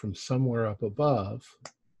down from somewhere up above,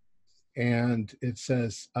 and it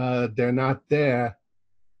says, "They're not there."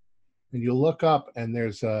 And you look up, and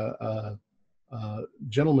there's a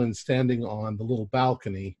gentleman standing on the little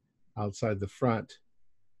balcony outside the front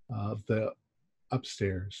of the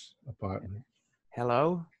upstairs apartment.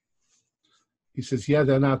 Hello? He says, "Yeah,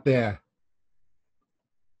 they're not there."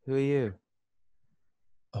 Who are you?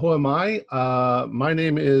 Who am I? My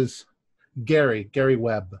name is Gary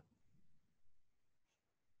Webb.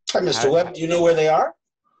 Hi, Mr. Webb. Do you know where they are?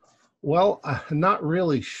 Well, I'm not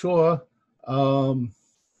really sure.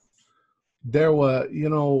 There were,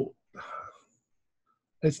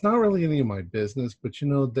 it's not really any of my business, but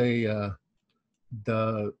they,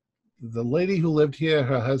 the lady who lived here,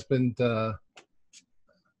 her husband,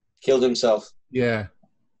 Killed himself. yeah.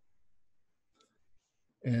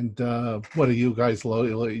 And what are you guys,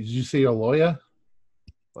 did you see a lawyer?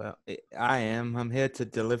 Well, I am. I'm here to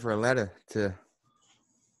deliver a letter to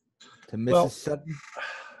Mrs. Well, Sutton.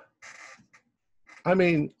 I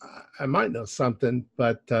mean, I might know something,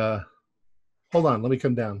 but hold on, let me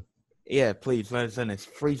come down. Yeah, please, let us in. It's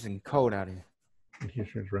freezing cold out here. And he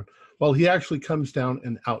turns around. Well, he actually comes down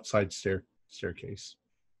an outside staircase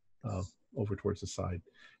over towards the side.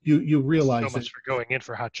 You realize So much for going in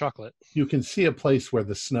for hot chocolate. You can see a place where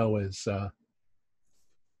the snow is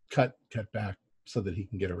cut back so that he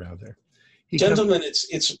can get around there. Gentlemen,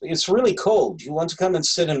 it's really cold. Do you want to come and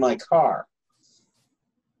sit in my car?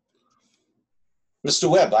 Mr.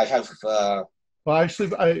 Webb, I have... Well, actually,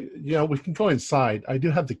 we can go inside. I do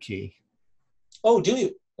have the key. Oh, do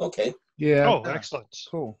you? Okay. Yeah. Oh, excellent.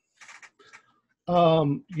 Cool.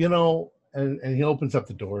 And he opens up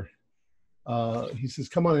the door. He says,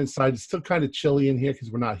 "Come on inside. It's still kind of chilly in here because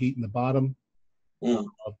we're not heating the bottom." Mm.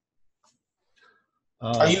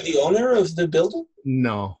 Are you the owner of the building?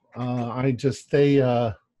 No.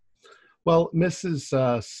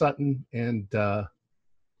 Mrs. Sutton and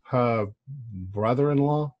her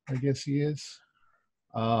brother-in-law, I guess he is.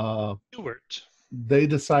 Stewart. They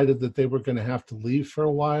decided that they were going to have to leave for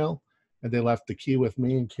a while, and they left the key with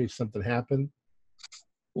me in case something happened.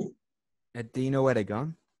 Do you know where they're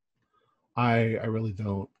gone? I really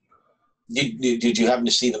don't. Did you happen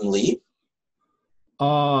to see them leave?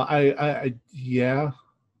 Yeah.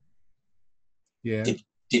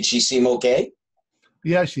 Did she seem okay?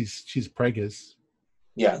 Yeah, she's preggers.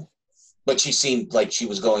 Yeah, but she seemed like she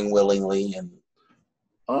was going willingly and.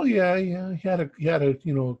 Oh yeah. He had a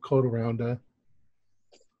coat around her.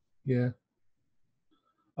 Yeah.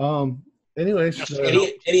 Anyways.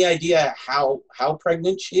 Any idea how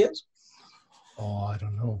pregnant she is? Oh, I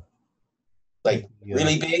don't know. Like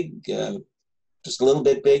really big, just a little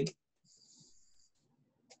bit big.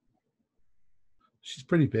 She's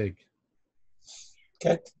pretty big.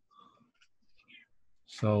 Okay.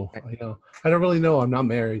 So I don't really know. I'm not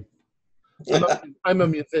married. I'm a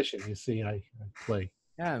musician. You see, I play.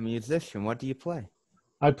 Yeah, a musician. What do you play?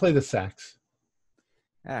 I play the sax.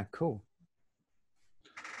 Ah, cool.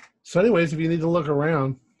 So, anyways, if you need to look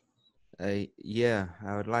around, Yeah,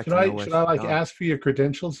 I would like should to know I where should she's I like gone. ask for your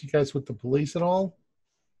credentials? You guys with the police at all?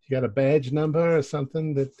 You got a badge number or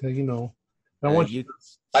something that you know? I want you.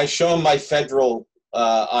 I show him my federal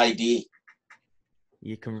ID.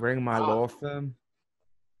 You can ring my law firm.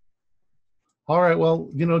 All right. Well,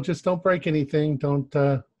 you know, just don't break anything. Don't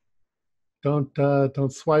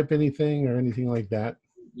swipe anything or anything like that.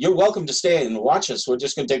 You're welcome to stay and watch us. We're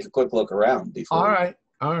just going to take a quick look around before. All right.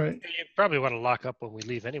 All right. You probably want to lock up when we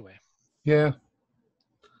leave anyway. Yeah.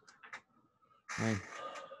 Hey,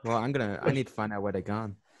 well, I need to find out where they're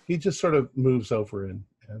gone. He just sort of moves over and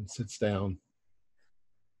sits down.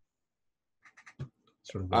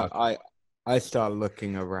 Sort of watch. I start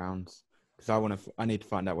looking around because I need to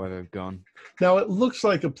find out where they've gone. Now it looks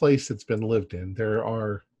like a place that's been lived in. There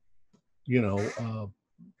are, you know,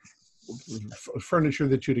 furniture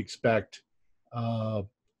that you'd expect.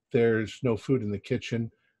 There's no food in the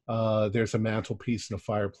kitchen. There's a mantelpiece and a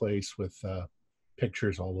fireplace with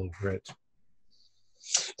pictures all over it.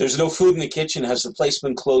 There's no food in the kitchen. Has the place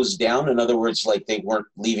been closed down? In other words, like they weren't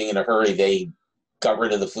leaving in a hurry. They got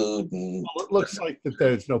rid of the food. And well, it looks like that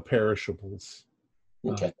there's no perishables.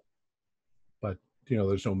 Okay. But, you know,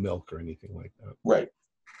 there's no milk or anything like that. Right.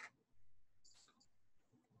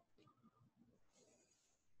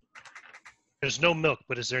 There's no milk,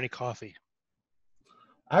 but is there any coffee?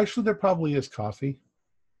 Actually, there probably is coffee.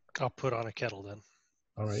 I'll put on a kettle then.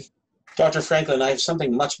 All right. Dr. Franklin, I have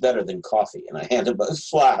something much better than coffee, and I hand him a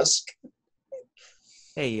flask.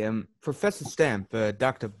 Hey, Professor Stamp,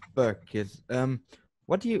 Dr. Burke is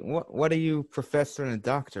what are you professor and a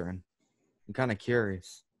doctor in? I'm kind of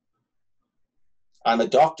curious. I'm a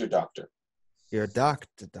doctor. You're a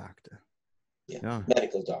doctor. Yeah, Oh.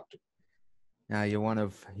 medical doctor. Now you're one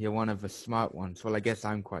of the smart ones. Well, I guess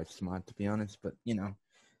I'm quite smart to be honest, but you know,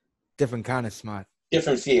 different kind of smart.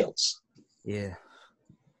 Different fields. Yeah.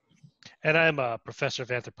 And I'm a professor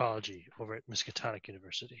of anthropology over at Miskatonic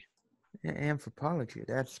University. Anthropology.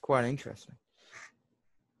 That's quite interesting.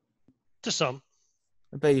 To some.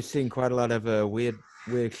 I bet you've seen quite a lot of weird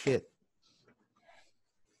shit.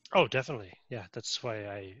 Oh, definitely. Yeah, that's why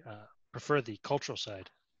I prefer the cultural side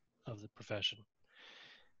of the profession.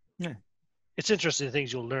 Yeah. It's interesting the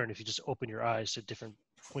things you'll learn if you just open your eyes to different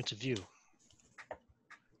points of view.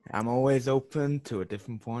 I'm always open to a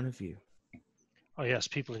different point of view. Oh, yes,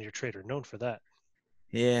 people in your trade are known for that.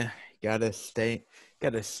 Yeah, gotta stay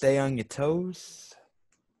on your toes.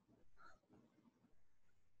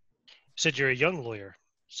 You said you're a young lawyer,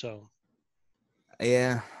 so.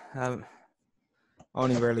 Yeah, I've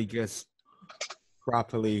only really just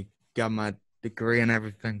properly got my degree and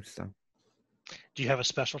everything, so. Do you have a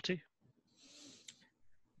specialty?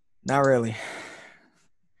 Not really.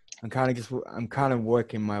 I'm kind of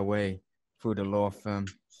working my way through the law firm.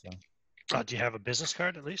 So. Do you have a business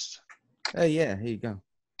card at least? Yeah, here you go.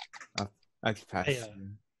 I can pass. Hey,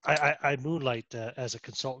 I moonlight as a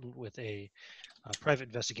consultant with a private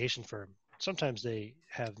investigation firm. Sometimes they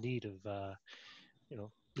have need of,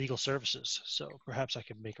 legal services. So perhaps I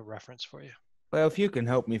could make a reference for you. Well, if you can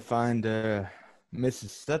help me find Mrs.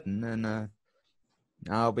 Sutton, then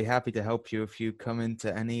I'll be happy to help you if you come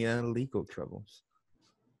into any legal troubles.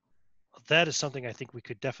 That is something I think we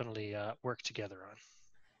could definitely work together on.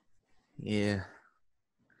 Yeah.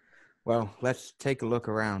 Well, let's take a look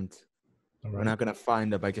around. All right. We're not going to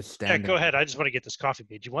find her by just standing. Yeah, go ahead. I just want to get this coffee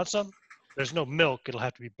made. Do you want some? There's no milk. It'll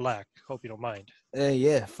have to be black. Hope you don't mind.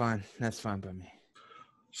 Yeah, fine. That's fine by me.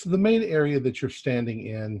 So the main area that you're standing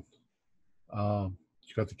in,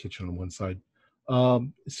 you got the kitchen on one side.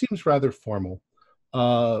 It seems rather formal.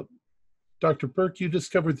 Dr. Burke, you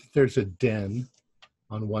discovered that there's a den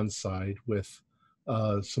on one side with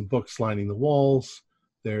some books lining the walls.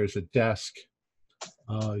 There's a desk.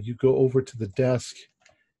 You go over to the desk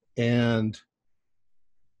and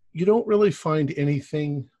you don't really find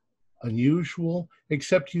anything unusual,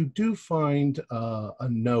 except you do find a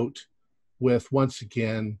note with, once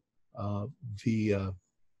again, the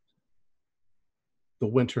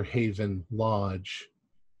Winter Haven Lodge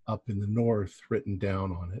up in the north written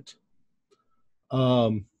down on it.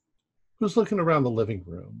 Who's looking around the living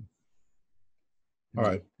room? All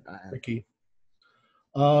right, Ricky.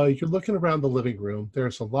 You're looking around the living room.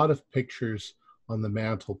 There's a lot of pictures on the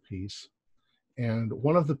mantelpiece. And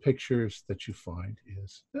one of the pictures that you find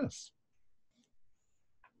is this.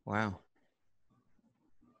 Wow.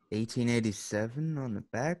 1887 on the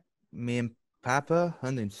back. Me and Papa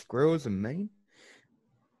hunting squirrels in Maine.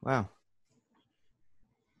 Wow.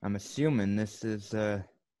 I'm assuming this is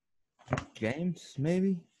James,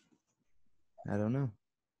 maybe? I don't know.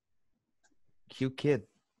 Cute kid.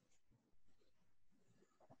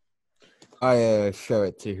 I show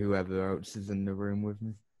it to whoever else is in the room with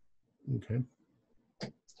me. Okay.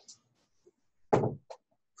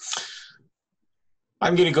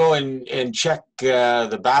 I'm going to go and check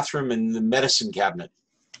the bathroom and the medicine cabinet.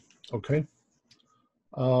 Okay.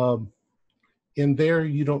 In there,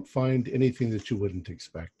 you don't find anything that you wouldn't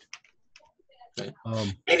expect. Okay.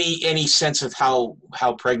 Um, Any sense of how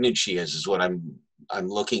pregnant she is what I'm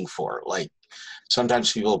looking for. Like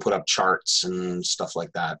sometimes people put up charts and stuff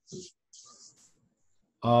like that.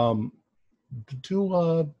 do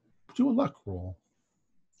a luck roll.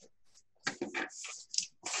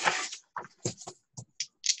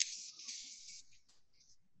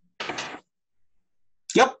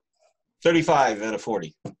 Yep, 35 out of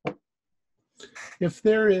 40. If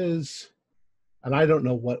there is, and I don't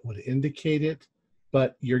know what would indicate it,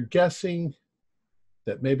 but you're guessing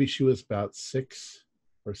that maybe she was about 6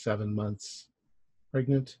 or 7 months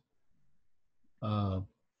pregnant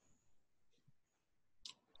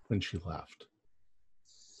when she left.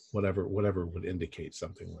 Whatever would indicate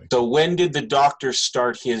something like So when did the doctor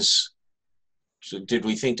start his, did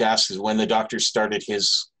we think to ask is when the doctor started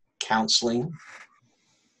his counseling?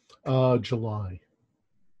 July.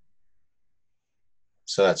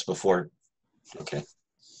 So that's before, okay.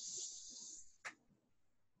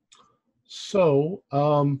 So,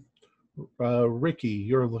 Ricky,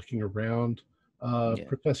 you're looking around. Yeah.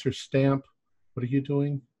 Professor Stamp, what are you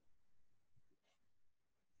doing?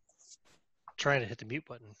 Trying to hit the mute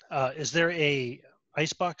button. Is there an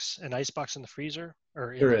ice box in the freezer,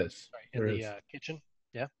 or in There the, is. sorry, in the kitchen?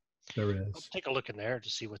 Yeah. There I'll is. take a look in there to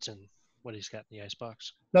see what he's got in the ice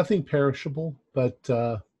box. Nothing perishable, but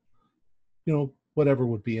whatever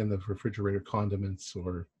would be in the refrigerator, condiments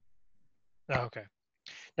or. Oh, okay.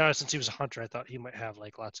 Now, since he was a hunter, I thought he might have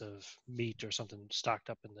like lots of meat or something stocked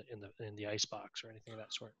up in the ice box or anything of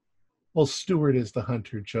that sort. Well, Stewart is the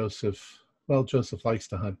hunter. Joseph likes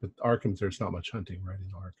to hunt, but Arkham's there's not much hunting right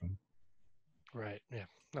in Arkham. Right. Yeah.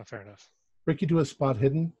 No, fair enough. Ricky, do a spot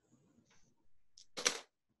hidden.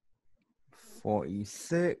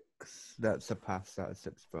 46. That's a pass out of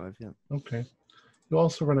 65. Yeah. Okay. You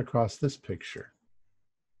also run across this picture.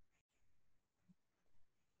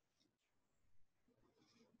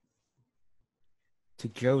 To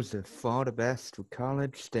Joseph, all the best with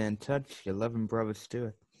college. Stay in touch. Your loving brother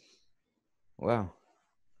Stuart. Wow.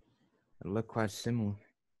 They look quite similar.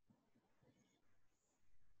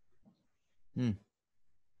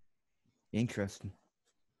 Interesting.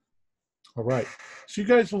 All right. So you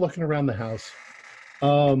guys are looking around the house.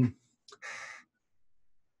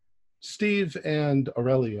 Steve and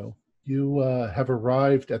Aurelio, you have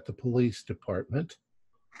arrived at the police department.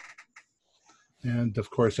 And of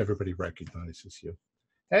course, everybody recognizes you.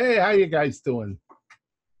 Hey, how you guys doing?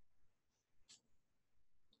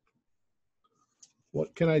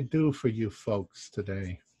 What can I do for you folks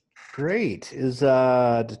today? Great. Is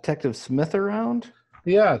Detective Smith around?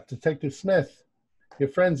 Yeah, Detective Smith. Your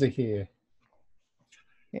friends are here.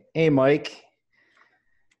 Hey, Mike.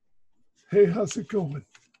 Hey, how's it going?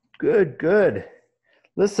 Good, good.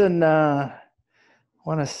 Listen, want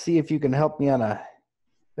to see if you can help me on a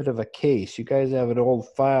bit of a case. You guys have an old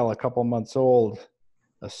file, a couple months old,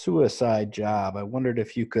 a suicide job. I wondered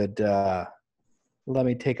if you could let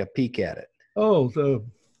me take a peek at it. Oh,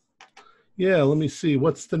 yeah, let me see.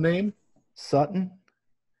 What's the name? Sutton?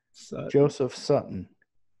 Joseph Sutton.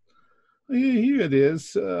 Yeah, here it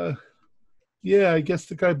is. Yeah, I guess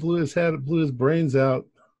the guy blew his brains out.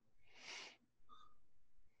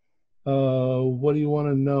 What do you want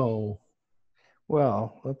to know?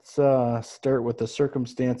 Well, let's start with the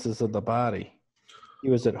circumstances of the body. He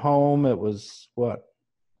was at home. It was what?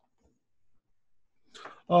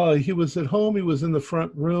 He was at home. He was in the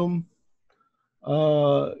front room.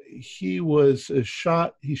 He was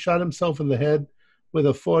shot. He shot himself in the head with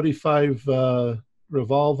a .45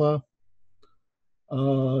 revolver.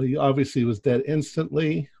 He obviously was dead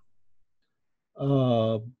instantly.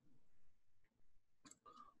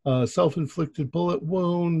 Self-inflicted bullet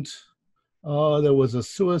wound. There was a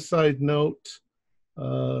suicide note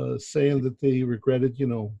saying that they regretted,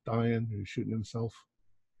 dying or shooting himself.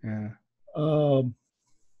 Yeah.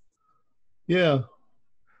 Yeah.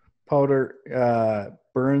 Powder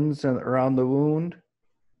burns around the wound.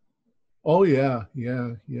 Oh yeah,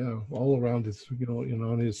 all around his,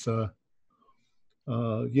 on his,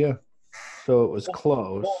 yeah. So it was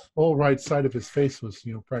close. Whole right side of his face was,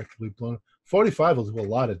 practically blown. 45 will do a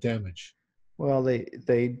lot of damage. Well,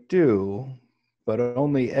 they do, but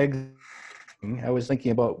only exiting. I was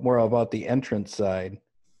thinking more about the entrance side.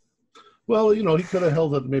 Well, he could have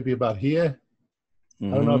held it maybe about here. I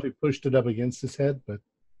don't know if he pushed it up against his head, but,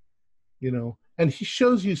 and he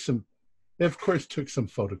shows you some, They, of course, took some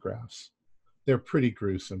photographs. They're pretty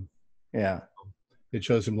gruesome. Yeah. It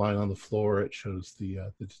shows him lying on the floor. It shows the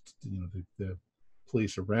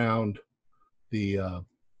police around. But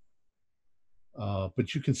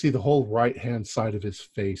you can see the whole right-hand side of his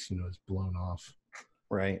face, is blown off.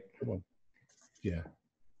 Right. Yeah.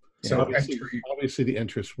 So obviously the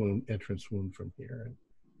entrance wound from here and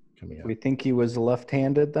coming out. We think he was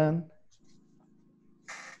left-handed then?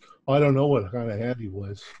 I don't know what kind of hand he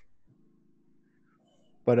was.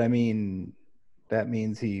 But I mean, that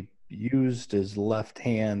means he used his left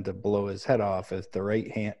hand to blow his head off if the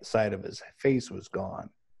right hand side of his face was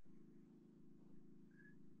gone.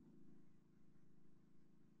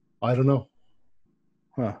 I don't know.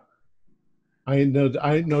 Huh. I ain't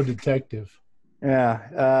no detective.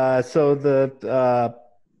 Yeah. So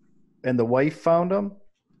and the wife found him?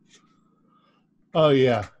 Oh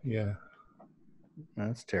yeah.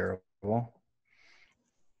 That's terrible.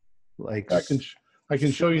 Like, I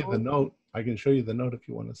can show you the note. I can show you the note if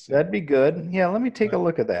you want to see. That'd be good. Yeah, let me take a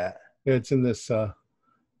look at that. Yeah, it's in this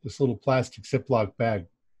little plastic Ziploc bag.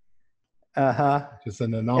 Uh-huh. It's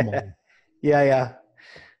an anomaly. Yeah.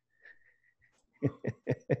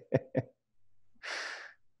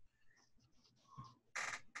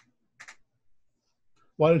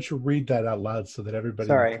 Why don't you read that out loud so that everybody...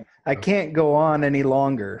 Sorry, I can't go on any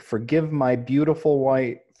longer. Forgive me, my beautiful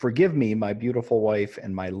wife,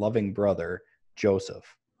 and my loving brother,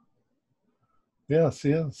 Joseph. Yeah,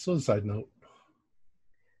 see, a suicide note.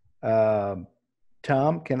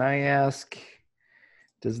 Tom, can I ask,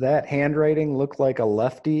 does that handwriting look like a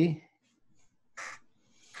lefty?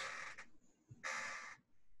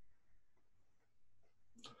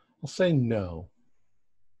 I'll say no.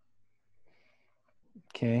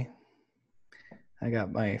 Okay. I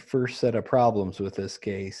got my first set of problems with this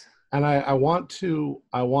case. And I want to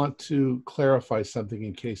clarify something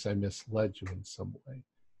in case I misled you in some way.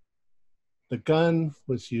 The gun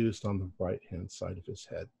was used on the right-hand side of his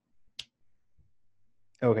head.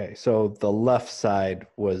 Okay, so the left side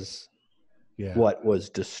was what was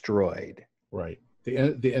destroyed. Right.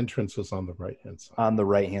 The entrance was on the right-hand side. On the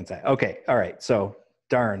right-hand side. Okay, all right. So,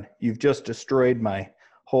 darn, you've just destroyed my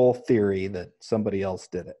whole theory that somebody else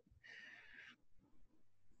did it.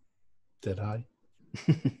 Did I?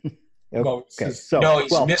 Okay. So, no,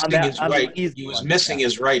 he's missing his right. He was missing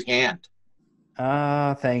his right hand.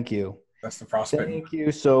 Thank you. That's the frostbite. Thank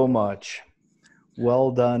you so much.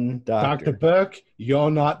 Well done, Doctor. Dr. Burke,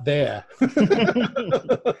 you're not there.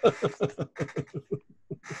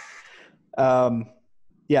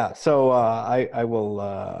 Yeah, so I will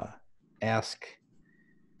ask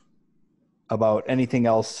about anything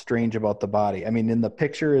else strange about the body. I mean, in the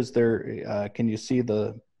picture, is there? Can you see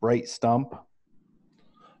the right stump?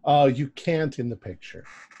 You can't in the picture.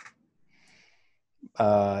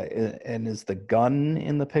 And is the gun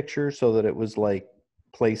in the picture so that it was like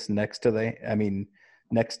placed next to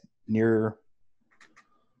near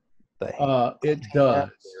the it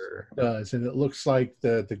does, and it looks like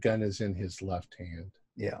the gun is in his left hand.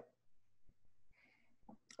 Yeah.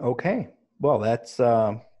 Okay. Well, that's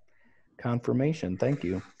confirmation. Thank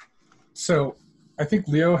you. So I think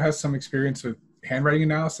Leo has some experience with handwriting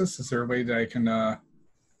analysis. Is there a way that I can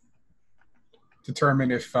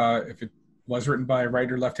determine if it was written by a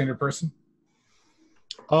right or left-handed person?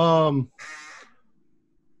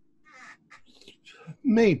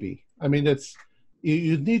 Maybe. I mean,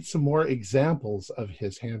 you need some more examples of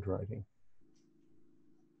his handwriting.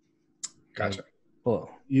 Gotcha.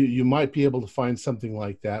 Well, you might be able to find something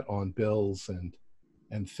like that on bills and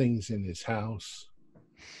things in his house.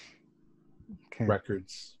 Okay.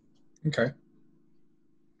 Records. Okay.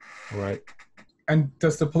 All right. And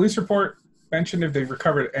does the police report mention if they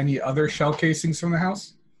recovered any other shell casings from the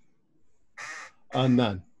house?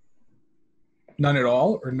 None. None at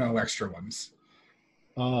all, or no extra ones?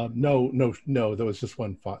 No. There was just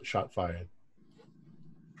one shot fired.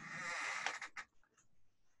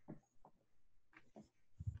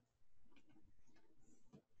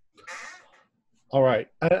 All right.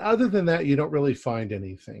 Other than that, you don't really find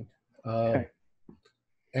anything. Okay.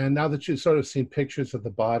 And now that you've sort of seen pictures of the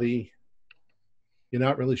body, you're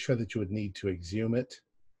not really sure that you would need to exhume it.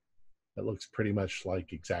 It looks pretty much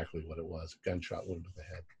like exactly what it was, a gunshot wound to the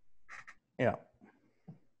head. Yeah.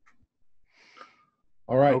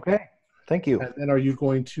 All right. Okay. Thank you. And then are you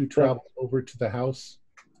going to travel over to the house?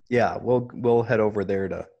 Yeah, we'll head over there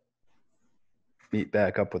to meet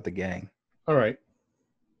back up with the gang. All right.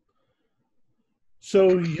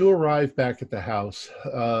 So you arrive back at the house.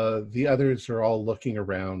 The others are all looking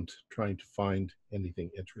around, trying to find anything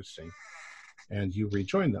interesting. And you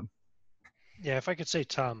rejoin them. Yeah, if I could say,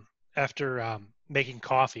 Tom, after making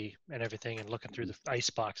coffee and everything and looking through the ice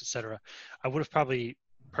box, etc., I would have probably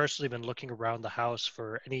personally been looking around the house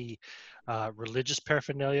for any religious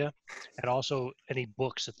paraphernalia and also any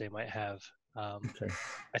books that they might have. Okay.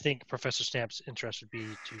 I think Professor Stamp's interest would be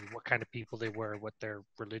to what kind of people they were, what their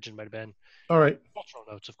religion might have been. All right. Cultural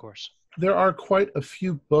notes, of course. There are quite a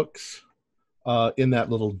few books in that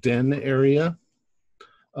little den area,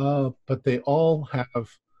 but they all have.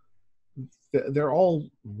 They're all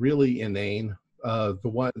really inane.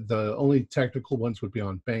 The only technical ones would be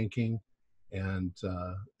on banking, and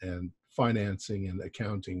financing and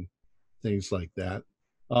accounting, things like that.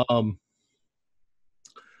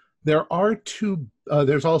 There are two.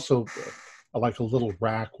 There's also like a little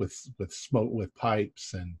rack with smoke, with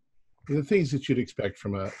pipes, and the things that you'd expect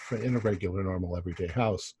from in a regular, normal, everyday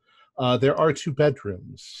house. There are 2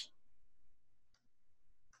 bedrooms,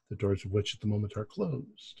 the doors of which at the moment are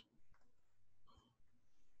closed.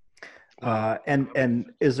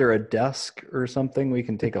 And is there a desk or something we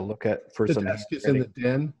can take a look at for The some? desk is in the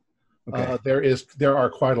den. Okay. There are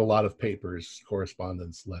quite a lot of papers,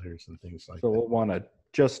 correspondence, letters, and things like So that. we'll want to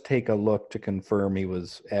just take a look to confirm he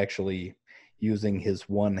was actually using his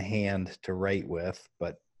one hand to write with,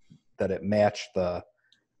 but that it matched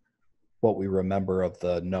what we remember of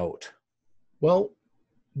the note. Well,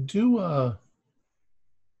 do a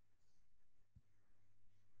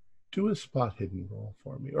spot hidden roll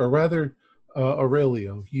for me, or rather,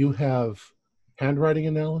 Aurelio, you have handwriting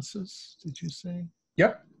analysis. Did you say?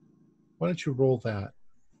 Yep. Why don't you roll that?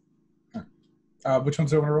 Which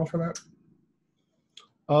ones do I want to roll for that?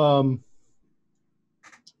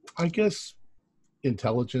 I guess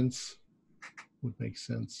intelligence would make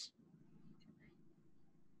sense.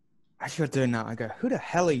 I should do now. I go, who the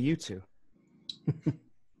hell are you two?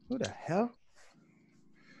 Who the hell?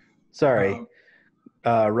 Sorry.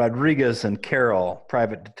 Rodriguez and Carroll,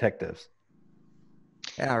 private detectives.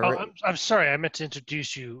 Yeah, Oh, right. I'm sorry. I meant to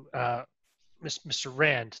introduce you, Mr.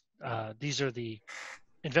 Rand. These are the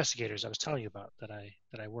investigators I was telling you about that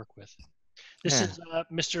I work with. This Yeah. is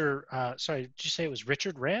Mr. Sorry, did you say it was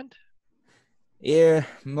Richard Rand? Yeah,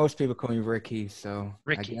 most people call me Ricky, so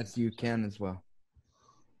Ricky. I guess you can as well.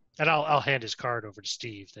 And I'll hand his card over to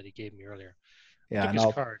Steve that he gave me earlier. Yeah, Took and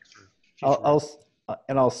his card for future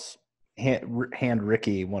I'll hand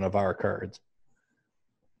Ricky one of our cards.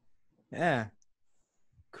 Yeah.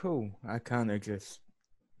 Cool. I kind of just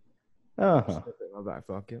Uh-huh. slip it in my back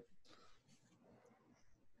pocket.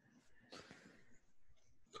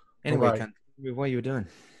 Anyway, All right. what are you doing?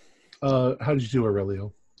 How did you do,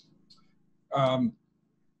 Aurelio?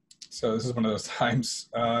 So this is one of those times.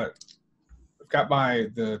 I've got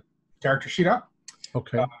the character sheet up.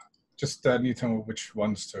 Okay. Just need to know which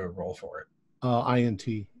ones to roll for it.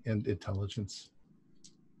 INT and intelligence at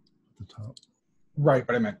the top. Right,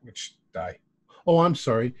 but I meant which die. Oh, I'm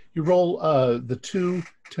sorry. You roll the 2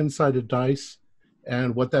 10-sided dice,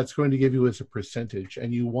 and what that's going to give you is a percentage,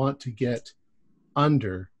 and you want to get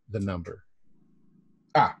under the number.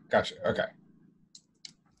 Ah, gotcha. Okay.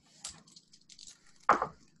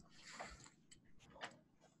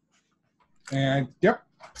 And yep,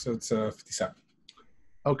 so it's 57.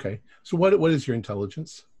 Okay. So what is your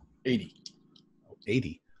intelligence? 80.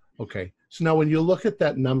 80. Okay. So now when you look at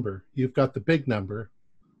that number, you've got the big number,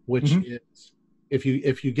 which is if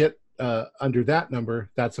you get under that number,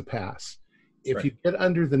 that's a pass. If Right. you get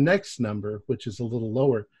under the next number, which is a little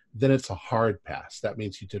lower, then it's a hard pass. That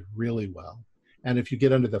means you did really well. And if you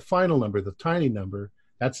get under the final number, the tiny number,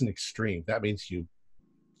 that's an extreme. That means you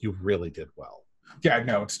really did well. Yeah,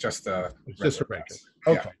 no, it's just It's just a regular. pass.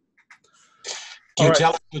 Okay. Can you All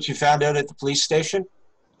tell us what you found out at the police station?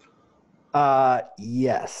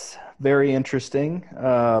 Yes, very interesting.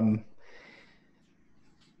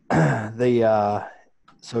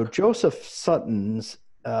 So Joseph Sutton's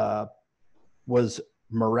was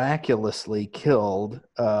miraculously killed,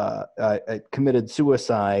 committed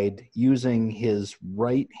suicide using his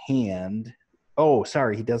right hand. Oh,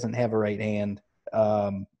 sorry, he doesn't have a right hand.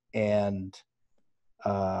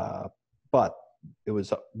 But it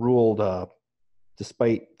was ruled,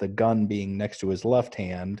 despite the gun being next to his left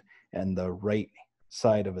hand and the right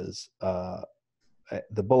side of his,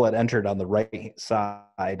 the bullet entered on the right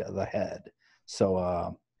side of the head.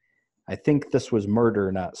 So I think this was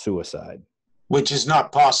murder, not suicide. Which is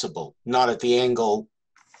not possible, not at the angle.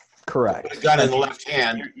 Correct. The gun in the left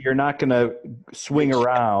hand. You're not going to swing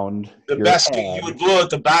around. The your best head. you would blow at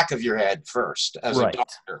the back of your head first as Right. a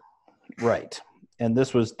doctor. Right. And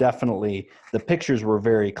this was definitely, the pictures were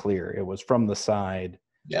very clear. It was from the side.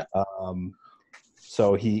 Yeah.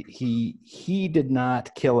 So he did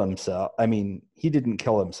not kill himself. I mean, he didn't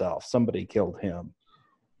kill himself. Somebody killed him.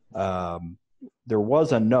 there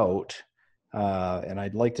was a note, and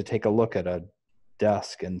I'd like to take a look at a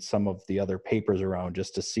desk and some of the other papers around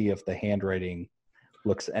just to see if the handwriting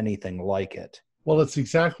looks anything like it. Well, it's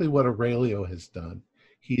exactly what Aurelio has done.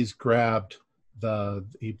 He's grabbed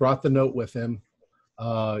he brought the note with him.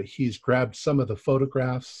 He's grabbed some of the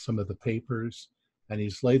photographs, some of the papers, and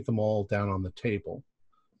he's laid them all down on the table.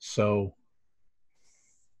 So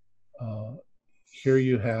here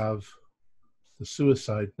you have the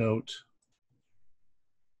suicide note,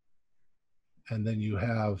 and then you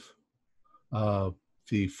have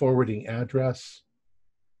the forwarding address,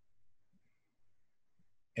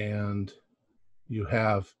 and you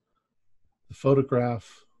have the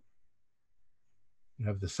photograph, you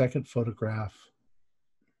have the second photograph,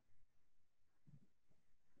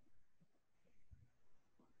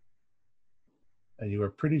 and you are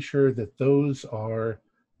pretty sure that those are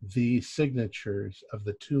the signatures of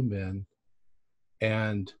the two men.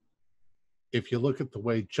 And if you look at the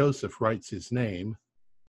way Joseph writes his name.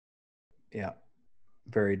 Yeah,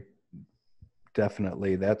 very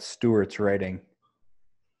definitely. That's Stuart's writing.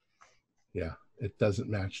 Yeah, it doesn't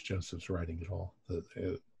match Joseph's writing at all.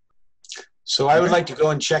 So I would like to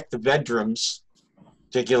go and check the bedrooms,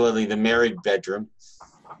 particularly the married bedroom.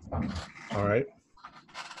 All right.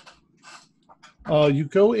 You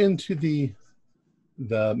go into the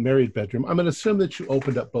married bedroom. I'm going to assume that you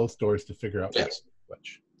opened up both doors to figure out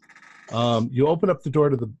which. You open up the door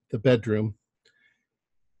to the bedroom,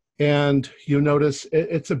 and you notice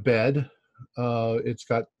it's a bed. It's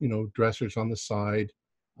got, dressers on the side.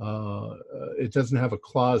 It doesn't have a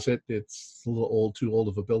closet. It's a little too old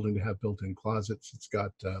of a building to have built-in closets. It's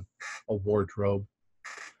got a wardrobe.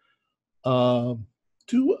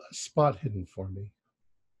 Do a spot hidden for me.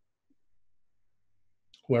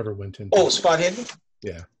 Whoever went in. Oh, spot hidden?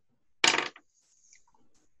 Yeah.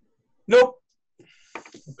 Nope.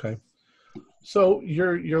 Okay. So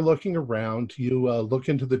you're looking around. You look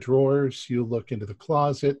into the drawers. You look into the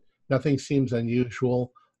closet. Nothing seems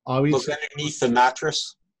unusual. Obviously, look underneath the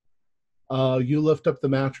mattress. You lift up the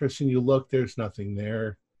mattress and you look. There's nothing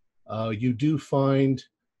there. You do find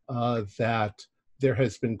that there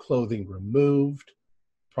has been clothing removed,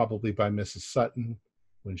 probably by Mrs. Sutton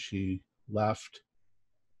when she left.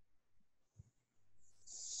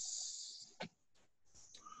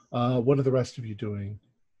 What are the rest of you doing?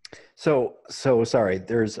 So sorry.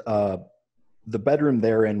 There's the bedroom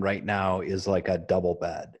they're in right now is like a double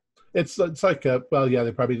bed. It's like they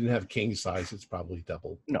probably didn't have king size. It's probably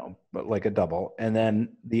double. No, but like a double. And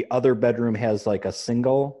then the other bedroom has like a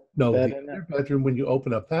single bed in other bedroom, when you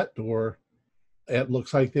open up that door, it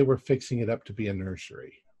looks like they were fixing it up to be a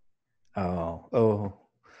nursery. Oh,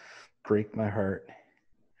 break my heart.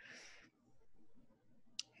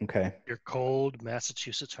 Okay. Your cold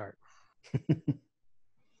Massachusetts heart.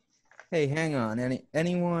 Hey, hang on.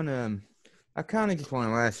 Anyone? I kind of just want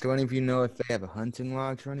to ask. Do any of you know if they have a hunting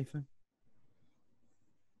lodge or anything?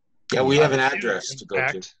 Yeah, we have an address to go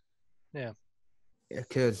to. Yeah.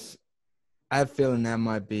 Because I have a feeling that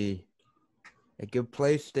might be a good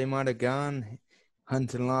place they might have gone.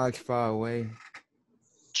 Hunting lodge far away.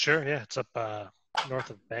 Sure. Yeah, it's up north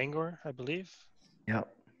of Bangor, I believe.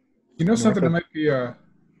 Yep. You know something that might be a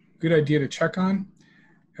good idea to check on?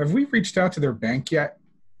 Have we reached out to their bank yet?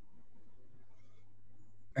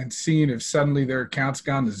 And seen if suddenly their account's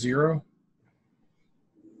gone to zero?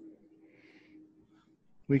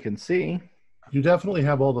 We can see. You definitely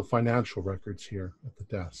have all the financial records here at the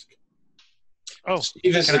desk. Oh,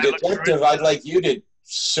 Steve, as a detective, I'd like you to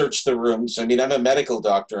search the rooms. I mean, I'm a medical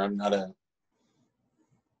doctor. I'm not a...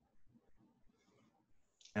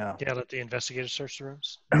 Yeah. Yeah, let the investigator search the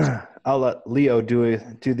rooms. I'll let Leo do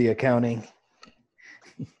the accounting.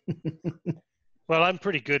 Well, I'm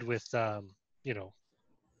pretty good with,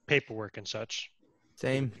 paperwork and such.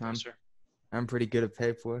 Same. I'm pretty good at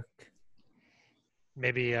paperwork.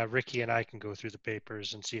 Maybe Ricky and I can go through the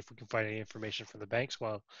papers and see if we can find any information from the banks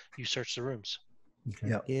while you search the rooms.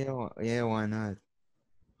 Okay. Yeah, why not?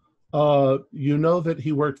 You know that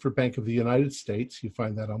he worked for Bank of the United States. You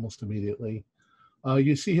find that almost immediately.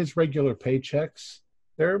 You see his regular paychecks.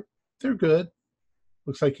 They're good.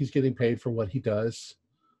 Looks like he's getting paid for what he does.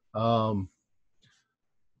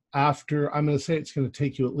 After, I'm going to say it's going to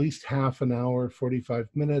take you at least half an hour, 45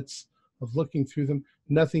 minutes of looking through them.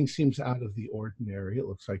 Nothing seems out of the ordinary. It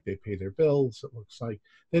looks like they pay their bills. It looks like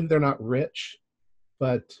they're not rich,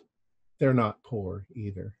 but they're not poor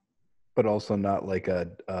either. But also not like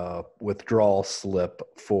a withdrawal slip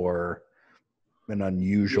for an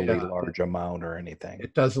unusually large amount or anything.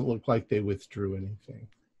 It doesn't look like they withdrew anything.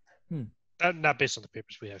 Not based on the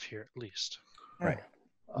papers we have here, at least. Right.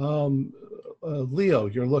 Leo,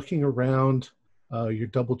 you're looking around. You're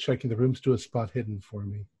double checking the rooms. Do a spot hidden for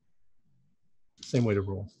me. Same way to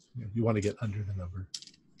roll. You want to get under the number.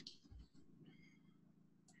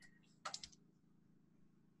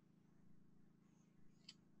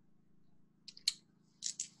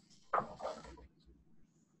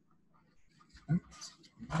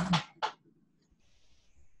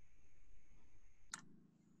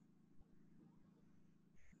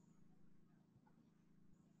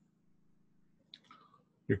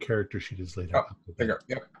 Your character sheet is laid out. There you go.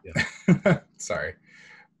 Yep. Yeah. Sorry.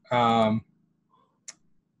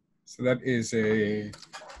 So that is a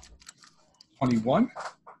 21.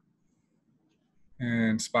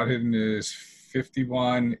 And spot hidden is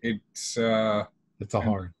 51. It's a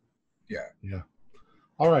hard. Yeah. Yeah.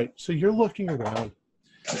 All right. So you're looking around.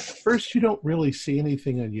 First, you don't really see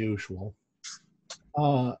anything unusual.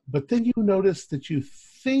 But then you notice that you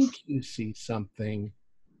think you see something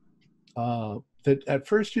that at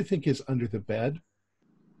first you think is under the bed,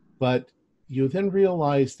 but you then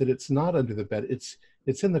realize that it's not under the bed. It's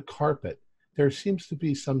in the carpet. There seems to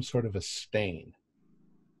be some sort of a stain,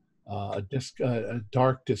 a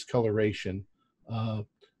dark discoloration,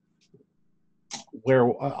 where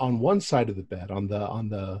on one side of the bed, on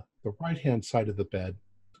the right-hand side of the bed,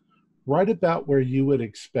 right about where you would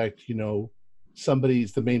expect, the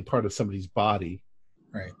main part of somebody's body,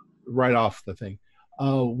 right off the thing.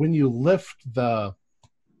 When you lift the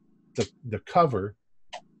cover,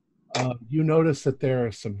 you notice that there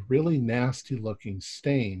are some really nasty looking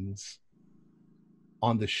stains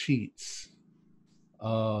on the sheets.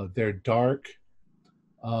 They're dark.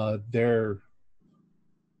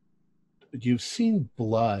 You've seen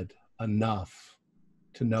blood enough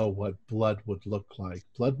to know what blood would look like.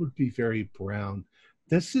 Blood would be very brown.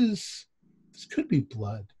 This could be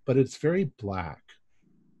blood, but it's very black.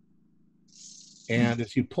 And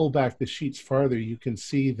as you pull back the sheets farther, you can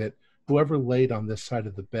see that whoever laid on this side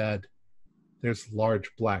of the bed, there's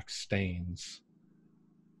large black stains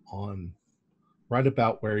on right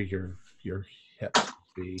about where your hip would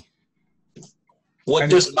be. What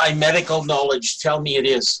does my medical knowledge tell me it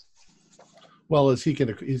is? Well,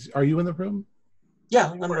 are you in the room?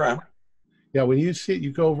 Yeah, I'm around. Yeah, when you see it,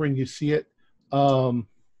 you go over and you see it.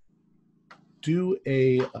 Do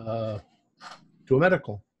a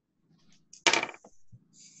medical.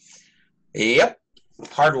 Yep,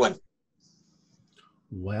 hard one.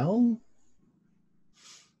 Well,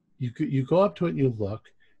 you go up to it and you look.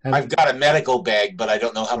 And I've got a medical bag, but I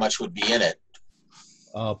don't know how much would be in it.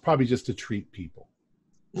 Probably just to treat people.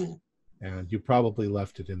 Mm. And you probably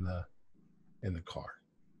left it in the car.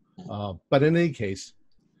 But in any case,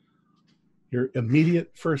 your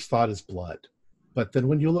immediate first thought is blood. But then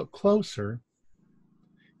when you look closer,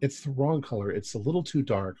 it's the wrong color. It's a little too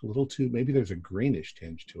dark, maybe there's a greenish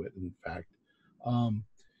tinge to it, in fact.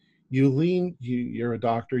 You're a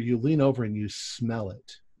doctor, you lean over and you smell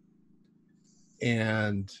it.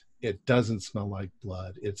 And it doesn't smell like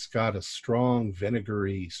blood. It's got a strong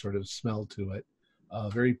vinegary sort of smell to it,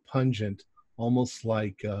 very pungent, almost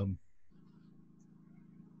like,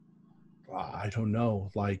 I don't know,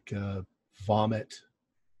 like vomit,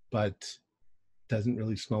 but doesn't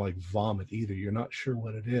really smell like vomit either. You're not sure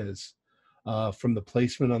what it is. From the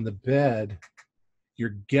placement on the bed,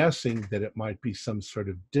 you're guessing that it might be some sort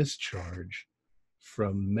of discharge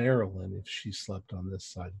from Marilyn if she slept on this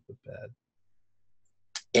side of the bed.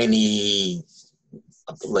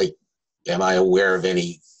 Am I aware of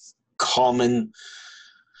any common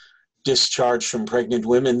discharge from pregnant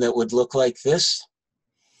women that would look like this?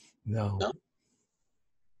 No.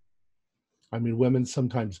 I mean, women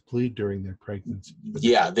sometimes bleed during their pregnancy.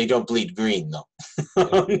 Yeah, they don't bleed green, though.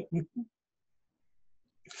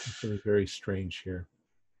 It's really very strange here.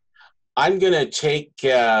 I'm going to take,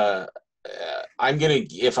 if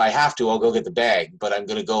I have to, I'll go get the bag, but I'm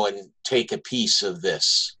going to go and take a piece of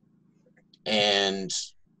this. And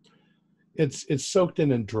it's soaked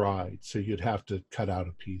in and dried, so you'd have to cut out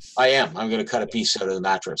a piece. I'm going to cut a piece out of the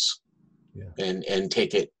mattress. Yeah. And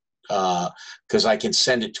take it, because I can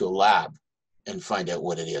send it to a lab and find out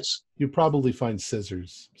what it is. You probably find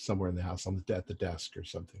scissors somewhere in the house at the desk or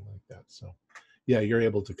something like that. So, yeah, you're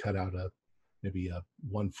able to cut out maybe a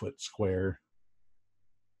 1 foot square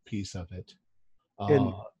piece of it.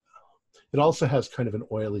 It also has kind of an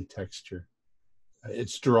oily texture.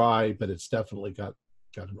 It's dry, but it's definitely got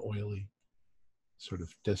an oily sort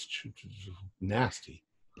of nasty.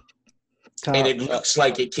 And it looks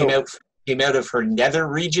like it came out of her nether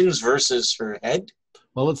regions versus her head.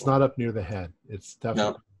 Well, it's not up near the head. It's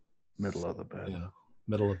definitely middle of the bed. Yeah,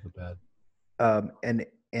 middle of the bed.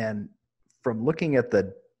 And from looking at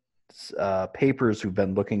the papers we've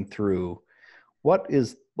been looking through, what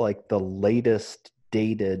is like the latest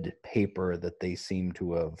dated paper that they seem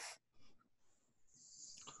to have?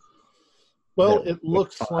 Well, it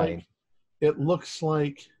looks like that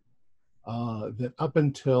up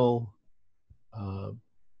until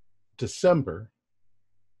December,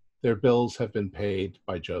 their bills have been paid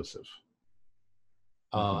by Joseph.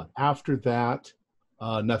 After that,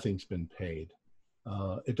 nothing's been paid.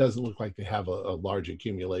 It doesn't look like they have a large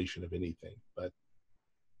accumulation of anything, but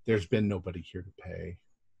there's been nobody here to pay.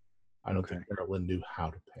 I don't think Marilyn knew how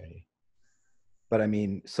to pay. But I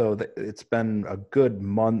mean, so it's been a good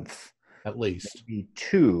month, at least, maybe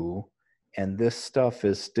 2, and this stuff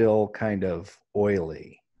is still kind of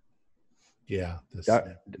oily. Yeah.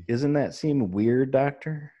 Isn't that seem weird,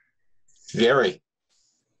 Doctor? Very.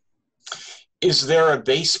 Is there a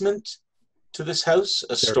basement to this house?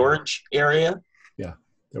 A storage area? Yeah,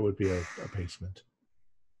 there would be a basement.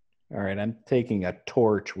 All right, I'm taking a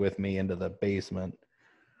torch with me into the basement.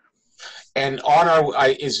 And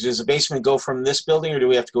does the basement go from this building, or do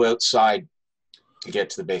we have to go outside to get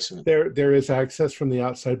to the basement? There is access from the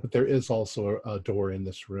outside, but there is also a door in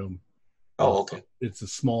this room. Oh, okay. It's a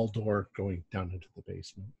small door going down into the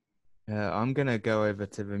basement. I'm gonna go over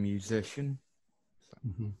to the musician.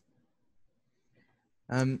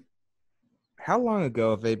 How long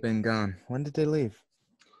ago have they been gone? When did they leave?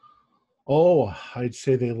 Oh, I'd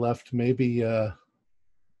say they left maybe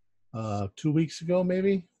 2 weeks ago,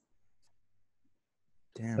 maybe.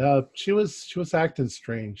 Damn. She was acting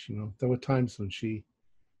strange. There were times when she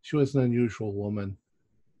was an unusual woman.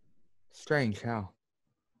 Strange how?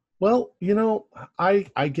 Well,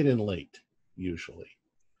 I get in late usually,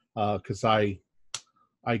 because I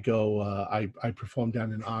go I perform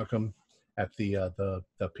down in Arkham at the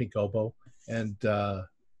Pink Oboe, and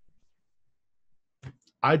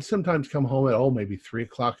I'd sometimes come home at maybe 3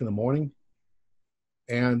 o'clock in the morning,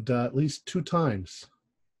 and at least 2 times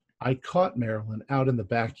I caught Marilyn out in the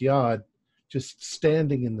backyard, just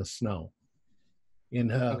standing in the snow, in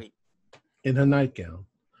her nightgown.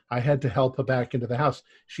 I had to help her back into the house.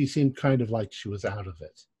 She seemed kind of like she was out of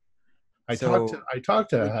it. I talked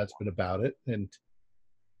to her husband about it, and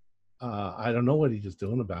I don't know what he was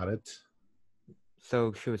doing about it.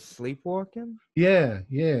 So she was sleepwalking? Yeah,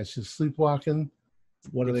 she's sleepwalking.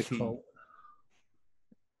 What do they call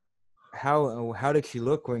it? How did she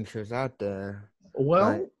look when she was out there?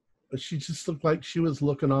 Well, she just looked like she was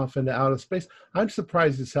looking off into outer space. I'm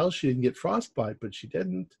surprised as hell she didn't get frostbite, but she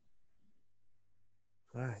didn't.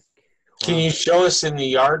 Wow. Can you show us in the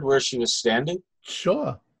yard where she was standing?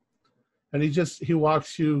 Sure. And he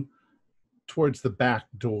walks you towards the back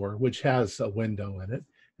door, which has a window in it.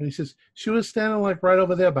 And he says, she was standing like right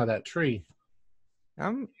over there by that tree.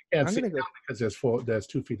 I'm see gonna go because there's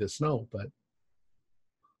 2 feet of snow, but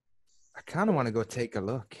I kind of want to go take a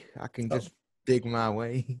look. I can just dig my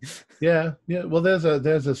way. Yeah. Well, there's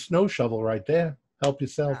a snow shovel right there. Help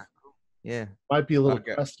yourself. Yeah. Might be a little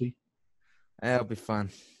crusty. That'll be fun.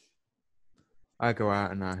 I go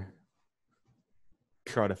out and I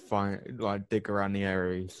try to dig around the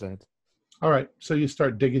area you said. All right. So you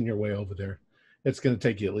start digging your way over there. It's going to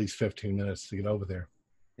take you at least 15 minutes to get over there.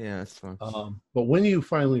 Yeah, that's fine. But when you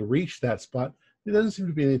finally reach that spot, it doesn't seem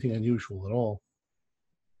to be anything unusual at all.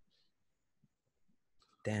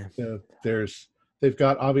 Damn. They've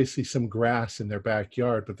got obviously some grass in their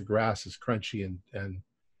backyard, but the grass is crunchy and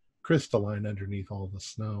crystalline underneath all the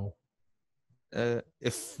snow.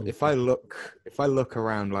 If I look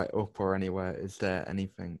around like up or anywhere, is there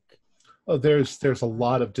anything? Oh, there's a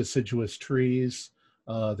lot of deciduous trees.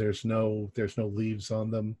 There's no leaves on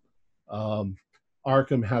them.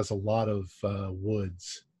 Arkham has a lot of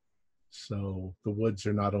woods, so the woods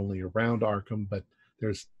are not only around Arkham, but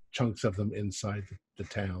there's chunks of them inside the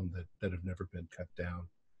town that have never been cut down.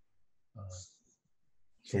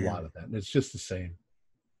 It's a lot of that, and it's just the same.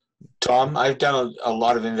 Tom, I've done a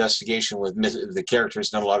lot of investigation with the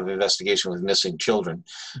characters. Done a lot of investigation with missing children.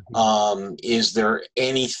 Is there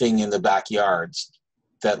anything in the backyards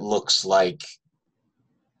that looks like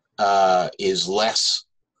is less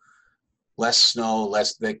snow,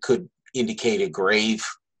 that could indicate a grave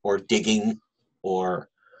or digging or?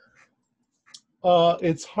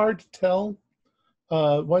 It's hard to tell.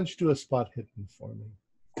 Why don't you do a spot hidden for me?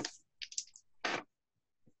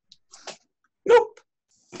 Nope.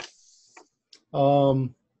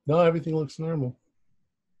 No, everything looks normal.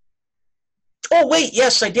 Oh, wait,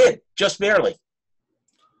 yes, I did. Just barely.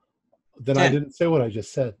 Then 10. I didn't say what I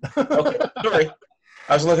just said. Okay, sorry.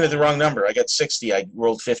 I was looking at the wrong number. I got 60. I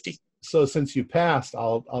rolled 50. So since you passed,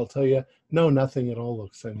 I'll tell you, no, nothing at all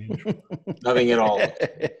looks unusual. Nothing at all.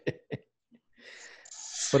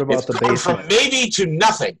 What about It's the gone from basement? maybe to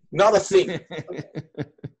nothing, not a thing.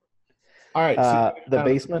 All right. So The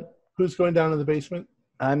basement. who's going down in the basement?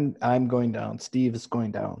 I'm going down. Steve is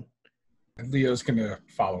going down. And Leo's gonna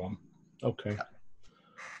follow him. Okay.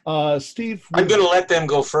 Steve, I'm going to let them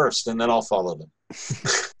go first, and then I'll follow them.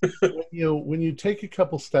 when you take a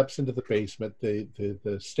couple steps into the basement,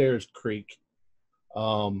 the stairs creak.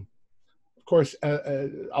 Of course,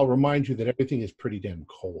 I'll remind you that everything is pretty damn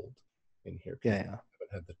cold in here. Yeah. I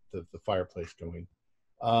haven't had the fireplace going.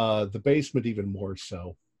 The basement even more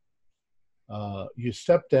so. You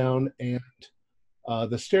step down, and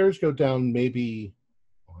the stairs go down maybe,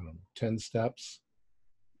 I don't know, 10 steps.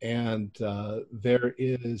 And there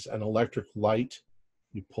is an electric light.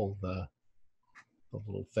 You pull the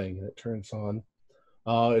little thing and it turns on.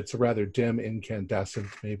 It's a rather dim incandescent,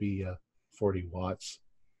 maybe 40 watts.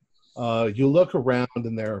 You look around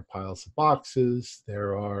and there are piles of boxes.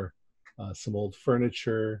 There are some old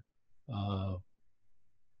furniture.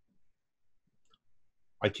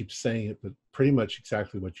 I keep saying it, but pretty much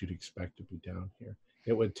exactly what you'd expect to be down here.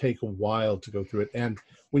 It would take a while to go through it. And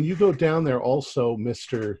when you go down there, also,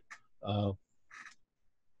 Mr.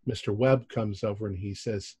 Webb comes over and he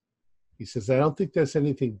says, I don't think there's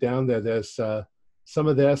anything down there. There's some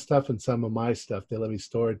of their stuff and some of my stuff. They let me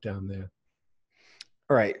store it down there.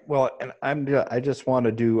 All right. Well, and I just want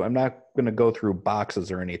to do. I'm not going to go through boxes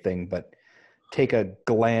or anything, but take a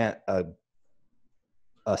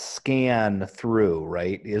scan through.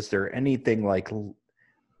 Right? Is there anything like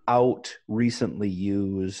out recently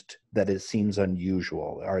used that it seems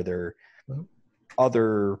unusual? Are there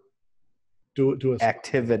other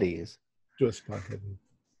activities? Do a spot hidden.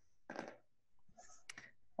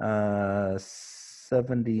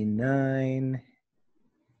 79.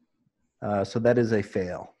 So that is a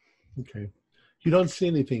fail. Okay. You don't see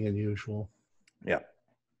anything unusual. Yeah.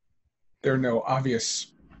 There are no obvious.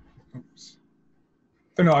 Oops.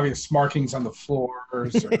 There are no obvious markings on the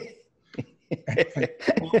floors. Or,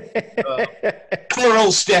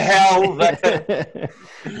 Portals to hell.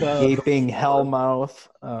 Gaping hell mouth.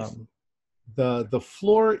 The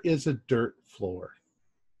floor is a dirt floor.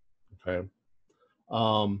 Okay.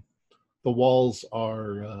 The walls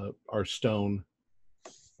are stone,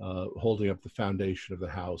 holding up the foundation of the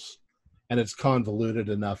house, and it's convoluted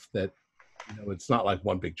enough that it's not like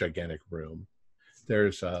one big gigantic room.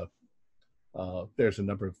 There's a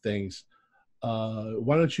number of things.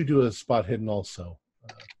 Why don't you do a spot hidden also,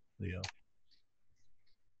 Leo?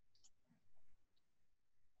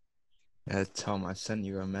 Tom, I sent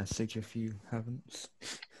you a message if you haven't.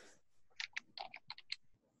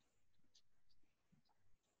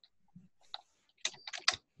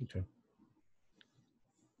 Okay.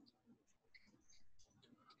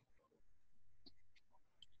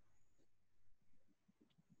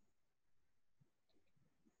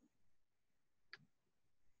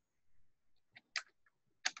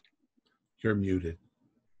 You're muted.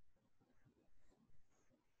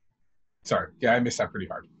 sorry. Yeah, I missed that pretty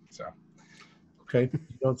hard. So. Okay.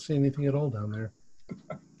 You don't see anything at all down there.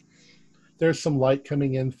 There's some light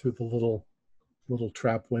coming in through the little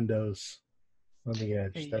trap windows on the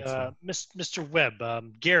edge. Hey, That's all. Mr. Webb,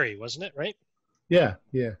 Gary, wasn't it, right? Yeah.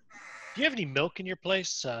 Do you have any milk in your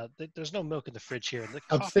place? There's no milk in the fridge here. The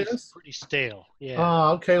coffee's Upstairs? pretty stale.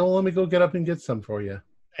 Yeah. Okay. Well, let me go get up and get some for you.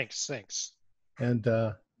 Thanks. And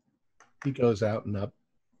he goes out and up.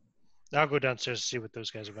 I'll go downstairs to see what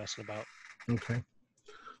those guys are messing about. Okay.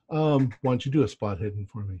 Why don't you do a spot hidden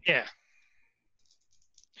for me? Yeah.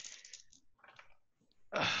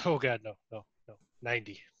 Oh God, no.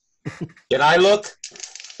 90. Can I look?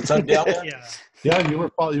 It's on down there? Yeah. Yeah,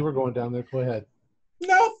 you were going down there. Go ahead.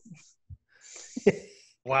 No.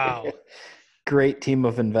 Wow. Great team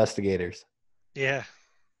of investigators. Yeah.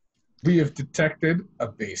 We have detected a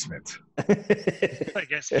basement. I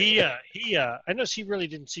guess he I noticed he really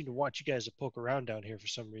didn't seem to want you guys to poke around down here for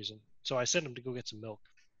some reason. So I sent him to go get some milk.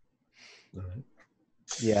 All right.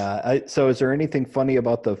 Yeah. So is there anything funny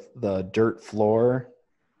about the dirt floor?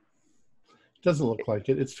 Doesn't look like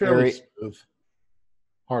it. It's fairly smooth,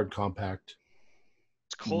 hard, compact.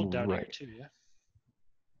 It's cold down here Right. too, yeah.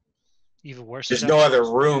 Even worse. There's is no outdoors.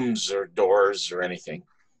 other rooms or doors or anything.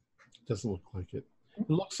 Doesn't look like it. It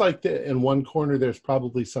looks like in one corner there's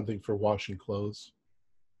probably something for washing clothes.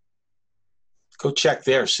 Go check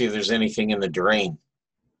there, see if there's anything in the drain.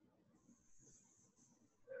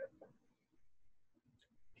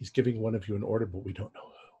 He's giving one of you an order, but we don't know who.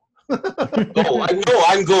 Oh, I know.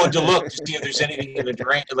 I'm going to look to see if there's anything in the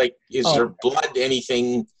drain. Like, is there blood,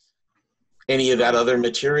 anything, any of that other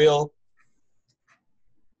material?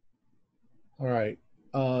 All right.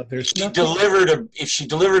 There's She nothing. if she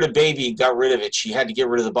delivered a baby and got rid of it, she had to get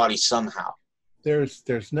rid of the body somehow.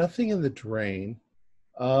 There's nothing in the drain.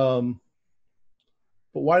 But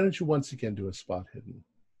why don't you once again do a spot hidden?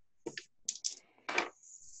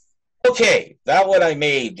 Okay, that one I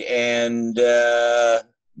made, and the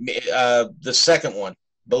second one,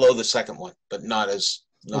 below the second one, but not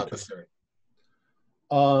the third.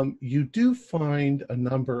 You do find a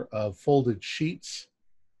number of folded sheets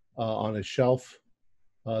on a shelf.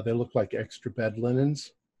 They look like extra bed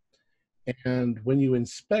linens. And when you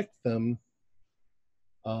inspect them,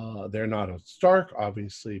 they're not as dark,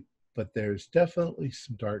 obviously, but there's definitely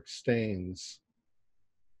some dark stains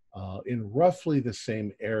in roughly the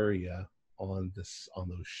same area on those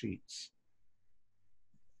sheets.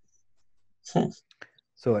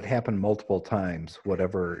 So it happened multiple times,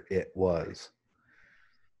 whatever it was.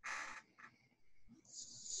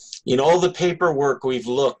 In all the paperwork we've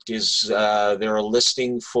looked, is there a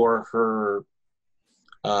listing for her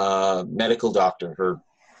medical doctor, her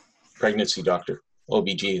pregnancy doctor,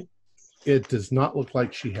 OBG? It does not look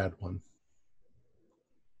like she had one.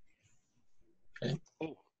 Okay.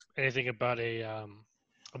 Oh, anything about a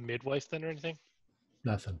midwife then or anything?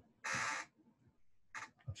 Nothing.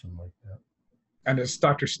 Nothing like that. And as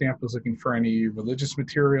Dr. Stamp was looking for any religious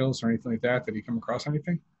materials or anything like that, did he come across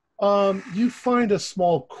anything? You find a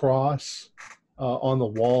small cross on the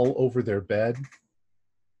wall over their bed,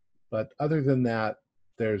 but other than that,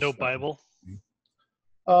 there's no Bible.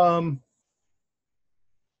 Yeah,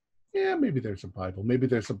 maybe there's a Bible. Maybe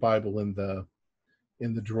there's a Bible in the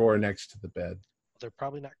drawer next to the bed. They're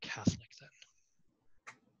probably not Catholic then.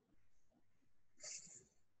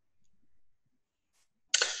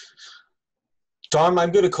 Tom,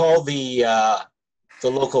 I'm going to call the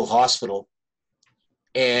local hospital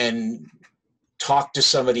and talk to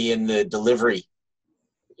somebody in the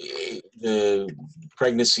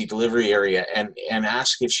pregnancy delivery area, and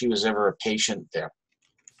ask if she was ever a patient there.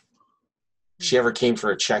 She ever came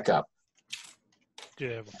for a checkup. Do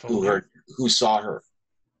you have a phone? Who saw her?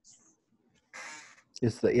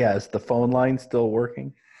 Is the phone line still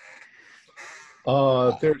working?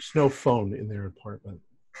 There's no phone in their apartment.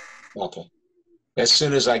 Okay. As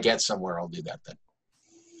soon as I get somewhere, I'll do that then.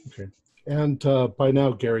 Okay. And by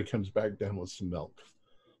now, Gary comes back down with some milk,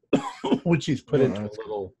 which he's put into a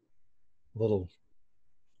little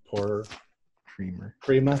pourer. Creamer.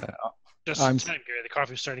 Just in time, Gary. The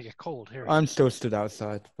coffee's starting to get cold. Here. I'm still stood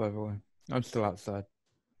outside, by the way. I'm still outside.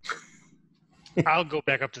 I'll go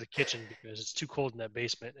back up to the kitchen because it's too cold in that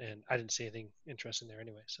basement, and I didn't see anything interesting there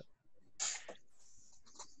anyway. So,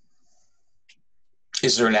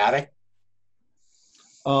 is there an attic?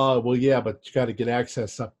 Well, yeah, but you got to get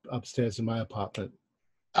access upstairs in my apartment.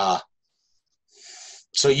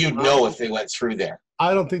 So you'd know if they went through there.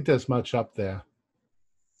 I don't think there's much up there,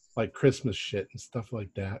 like Christmas shit and stuff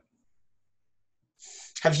like that.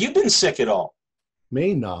 Have you been sick at all?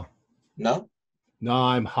 Me, no. No? No,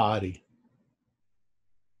 I'm hardy.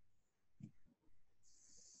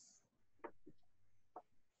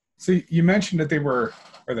 So you mentioned that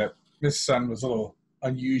that this son was a little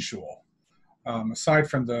unusual. Aside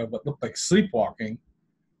from what looked like sleepwalking,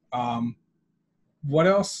 what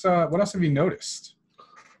else have you noticed?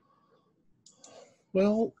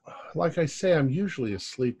 Well, like I say, I'm usually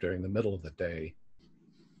asleep during the middle of the day.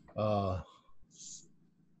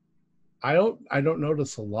 I don't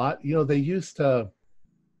notice a lot. You know, they used to,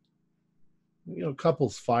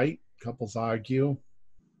 couples fight, couples argue.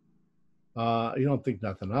 You don't think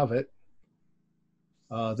nothing of it.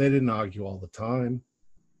 They didn't argue all the time.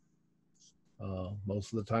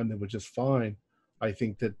 Most of the time they were just fine. I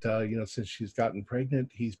think that, since she's gotten pregnant,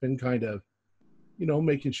 he's been kind of,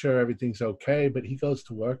 making sure everything's okay, but he goes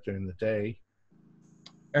to work during the day.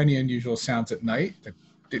 Any unusual sounds at night that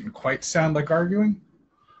didn't quite sound like arguing?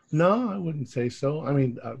 No, I wouldn't say so. I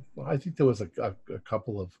mean, I think there was a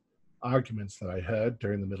couple of arguments that I heard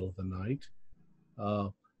during the middle of the night.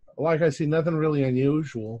 Like I see, nothing really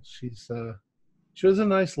unusual. She was a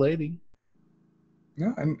nice lady.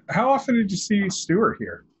 Yeah. And how often did you see Stuart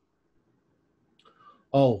here?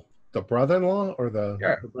 Oh, the brother-in-law or the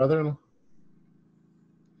brother-in-law?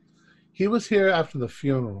 He was here after the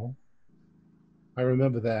funeral. I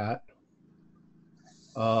remember that.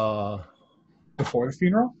 Before the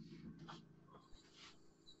funeral?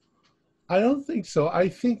 I don't think so. I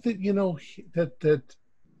think that,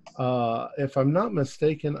 if I'm not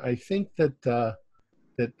mistaken, I think that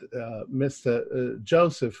Mr.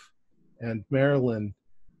 Joseph and Marilyn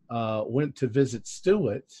went to visit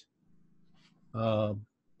Stuart,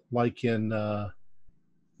 like in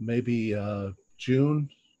maybe June.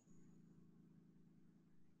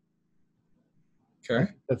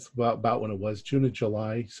 Okay. That's about when it was, June or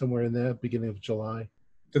July, somewhere in there, beginning of July.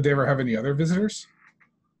 Did they ever have any other visitors?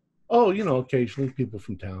 Oh, occasionally people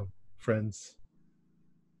from town, friends.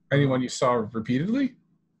 Anyone you saw repeatedly?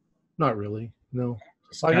 Not really, no.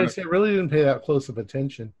 Just Like kind I of- said, really didn't pay that close of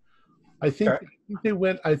attention. I think they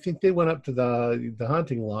went up to the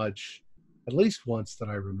hunting lodge at least once that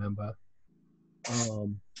I remember.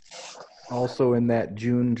 Also in that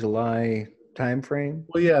June, July time frame?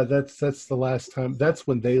 Well, yeah, that's the last time. That's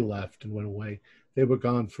when they left and went away. They were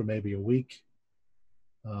gone for maybe a week.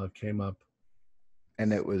 Came up.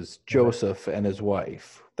 And it was Joseph and his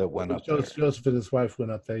wife that went up there. Joseph and his wife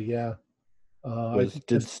went up there, yeah.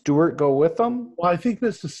 Did Stuart go with them? Well, I think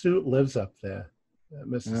Mr. Stewart lives up there.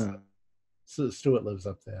 Mrs. Stewart lives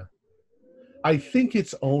up there. I think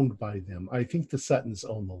it's owned by them. I think the Suttons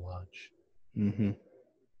own the lodge. Mm-hmm.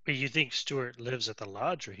 But you think Stuart lives at the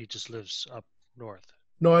lodge, or he just lives up north?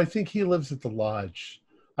 No, I think he lives at the lodge.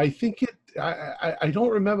 I think I don't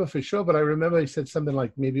remember for sure, but I remember he said something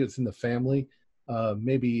like maybe it's in the family.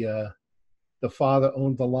 Maybe the father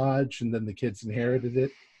owned the lodge and then the kids inherited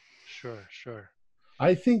it. Sure.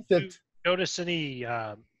 I think that. Did you notice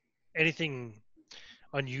anything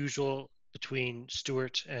unusual between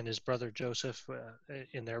Stuart and his brother Joseph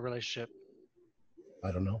in their relationship?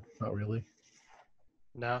 I don't know. Not really.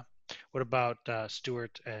 No. What about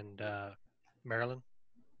Stuart and Marilyn?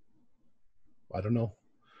 I don't know.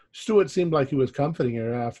 Stuart seemed like he was comforting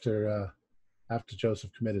her after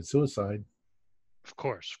Joseph committed suicide. Of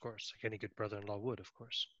course, like any good brother-in-law would, of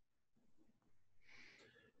course.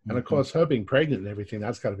 And of course, her being pregnant and everything,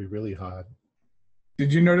 that's got to be really hard.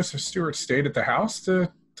 Did you notice if Stuart stayed at the house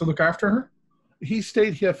to look after her? He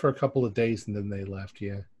stayed here for a couple of days and then they left,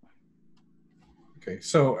 yeah. Okay,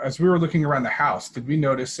 so as we were looking around the house, did we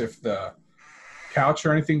notice if the couch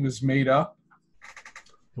or anything was made up?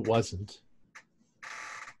 It wasn't.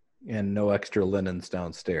 And no extra linens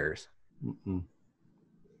downstairs. Mm-mm.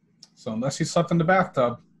 So unless he slept in the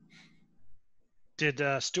bathtub. Did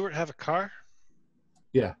Stuart have a car?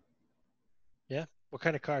 Yeah. Yeah? What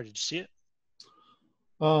kind of car? Did you see it?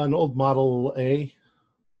 An old Model A.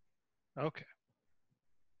 Okay.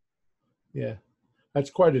 Yeah. That's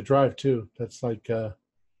quite a drive, too. That's like,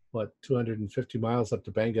 250 miles up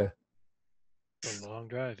to Bangor. A long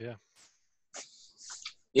drive, yeah.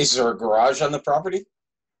 Is there a garage on the property?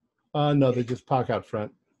 No, they just park out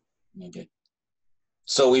front. Okay.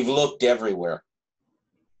 So we've looked everywhere.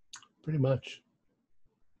 Pretty much.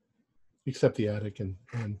 Except the attic and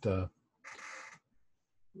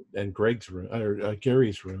Greg's room, or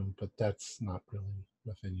Gary's room, but that's not really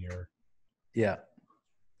within your... Yeah.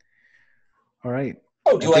 All right.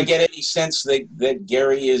 Oh, do I get any sense that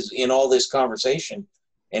Gary is in all this conversation?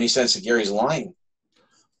 Any sense that Gary's lying?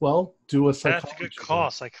 Well, do a psychology. That's a good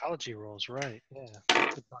call. Psychology rolls, right? Yeah.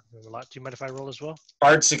 Good talking to him a lot. Do you mind if I roll as well?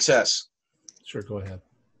 Hard success. Sure, go ahead.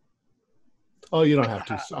 Oh, you don't have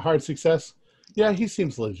to. Hard success? Yeah, he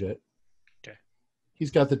seems legit. Okay.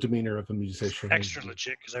 He's got the demeanor of a musician. Extra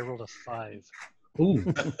legit, because I rolled a 5.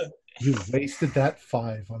 Ooh, you wasted that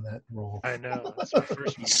 5 on that roll. I know. That's my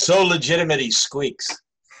first one. He's so legitimate he squeaks.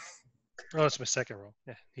 Oh, it's my second roll.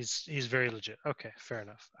 Yeah, he's very legit. Okay, fair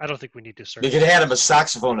enough. I don't think we need to search. You could hand him a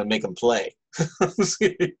saxophone and make him play.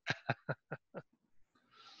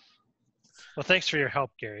 Well, thanks for your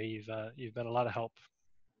help, Gary. You've been a lot of help.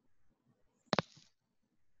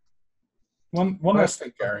 One last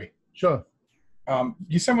thing, Gary. Sure.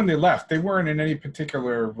 You said when they left, they weren't in any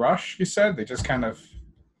particular rush, you said? They just kind of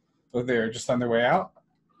were there just on their way out?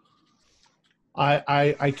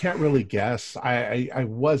 I can't really guess. I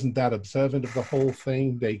wasn't that observant of the whole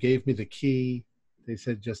thing. They gave me the key. They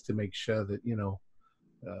said just to make sure that,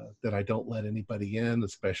 that I don't let anybody in,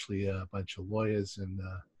 especially a bunch of lawyers and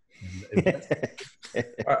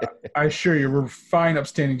I assure you, we're fine,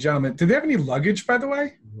 upstanding gentlemen. Did they have any luggage, by the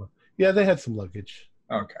way? Yeah, they had some luggage.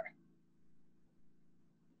 Okay.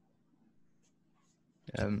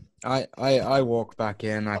 I walk back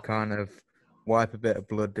in. I kind of wipe a bit of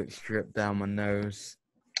blood that's dripped down my nose,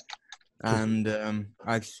 and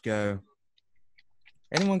I just go,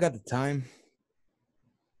 anyone got the time?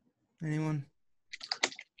 Anyone?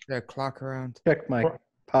 Is there a clock around? Check my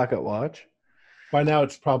pocket watch. By now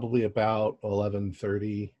it's probably about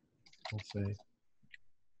 11:30, I'll say.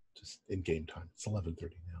 Just in game time. It's 11:30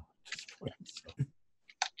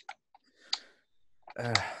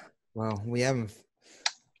 now. Well, we haven't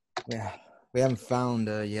found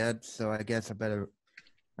her yet, so I guess I'm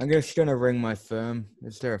just gonna ring my firm.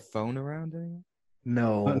 Is there a phone around anywhere?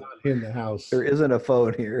 No, Not in the house. there isn't a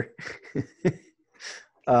phone here.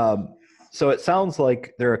 So it sounds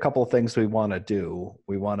like there are a couple of things we want to do.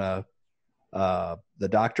 We want to The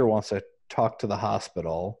doctor wants to talk to the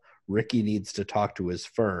hospital. Ricky needs to talk to his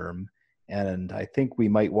firm. And I think we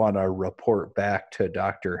might want to report back to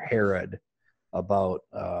Dr. Harrod about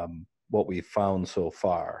what we've found so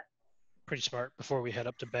far. Pretty smart before we head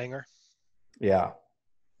up to Bangor. Yeah.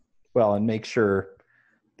 Well, and make sure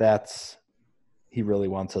he really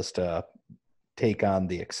wants us to take on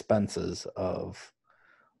the expenses of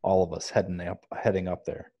all of us heading up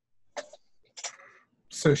there.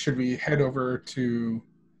 So should we head over to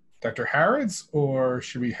Dr. Harrod's, or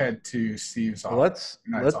should we head to Steve's office?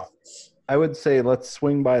 Office? I would say let's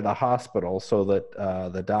swing by the hospital so that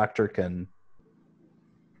the doctor can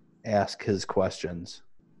ask his questions.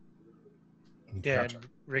 Yeah, Gotcha. and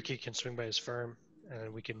Ricky can swing by his firm,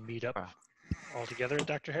 and we can meet up all together at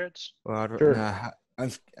Dr. Harrod's. Well, Sure.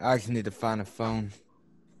 I just need to find a phone.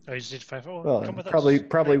 Oh, you just need to find a phone? Well, Come with us.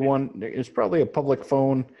 probably one. There's probably a public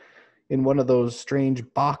phone in one of those strange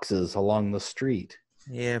boxes along the street.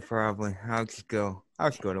 Yeah, probably. I'll just go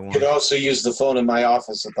to You one. could also use the phone in my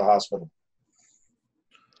office at the hospital.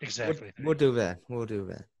 Exactly. We'll do that.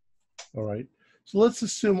 All right. So let's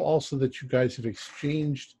assume also that you guys have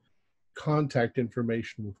exchanged contact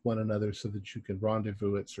information with one another so that you can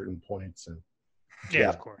rendezvous at certain points. And Yeah,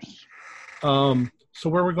 of course. so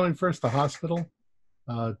where we're going first? The hospital,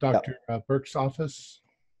 Dr. Burke's office.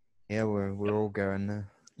 Yeah, we're all going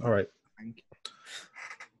there. All right.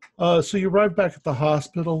 So you arrive back at the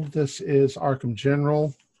hospital. This is Arkham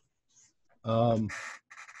General.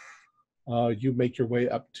 You make your way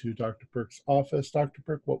up to Dr. Burke's office. Dr.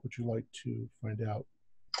 Burke, what would you like to find out?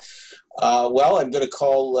 Well, I'm going to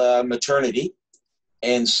call maternity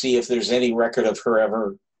and see if there's any record of her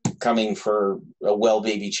ever coming for a well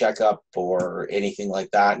baby checkup or anything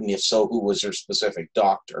like that. And if so, who was her specific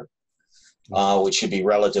doctor, which should be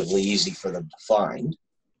relatively easy for them to find.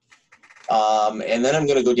 And then I'm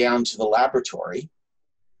going to go down to the laboratory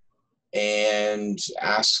and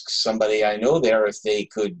ask somebody I know there if they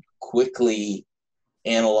could quickly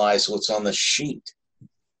analyze what's on the sheet.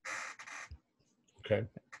 Okay.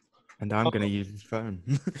 And I'm going to use his phone.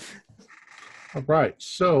 All right.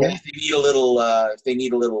 So And if they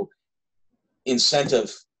need a little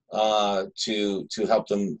incentive to help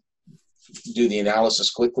them do the analysis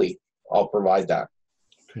quickly, I'll provide that.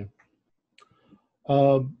 Okay.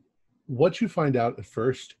 What you find out at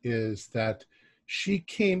first is that she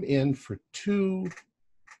came in for 2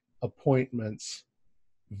 appointments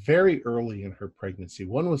very early in her pregnancy.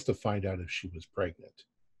 One was to find out if she was pregnant,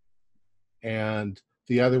 and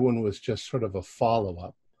the other one was just sort of a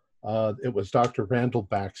follow-up. It was Dr. Randall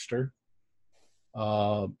Baxter.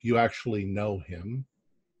 You actually know him.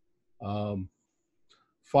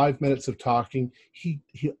 5 minutes of talking. He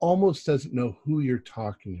almost doesn't know who you're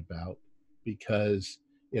talking about because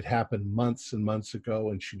it happened months and months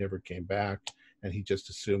ago and she never came back, and he just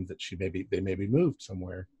assumed that they maybe moved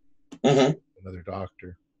somewhere. Mm-hmm. Another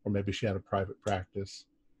doctor, or maybe she had a private practice.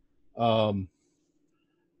 The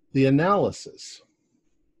analysis.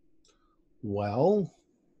 Well,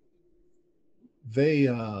 they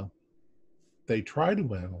try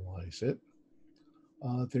to analyze it.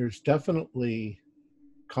 There's definitely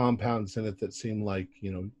compounds in it that seem like,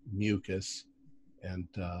 mucus, and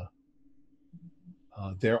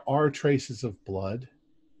there are traces of blood,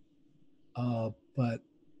 but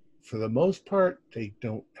for the most part, they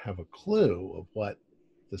don't have a clue of what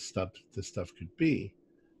this stuff could be.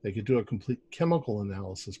 They could do a complete chemical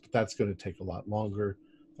analysis, but that's going to take a lot longer.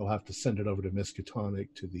 They'll have to send it over to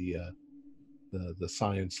Miskatonic to the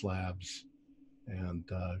science labs, and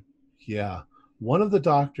one of the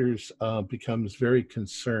doctors becomes very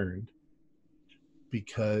concerned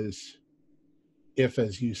because if,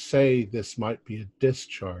 as you say, this might be a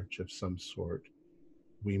discharge of some sort,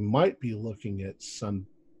 we might be looking at some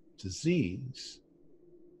disease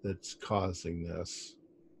that's causing this,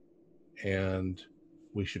 and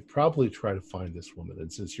we should probably try to find this woman.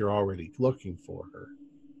 And since you're already looking for her,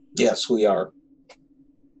 Yes, we are.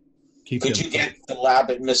 Could you get the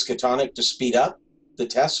lab at Miskatonic to speed up the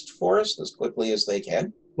test for us as quickly as they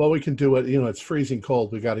can? Well, we can do it. It's freezing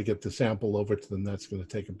cold. We got to get the sample over to them. That's going to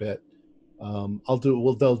take a bit. They'll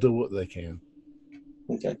do what they can.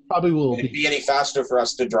 Okay. Probably will Would it be any faster for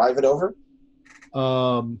us to drive it over?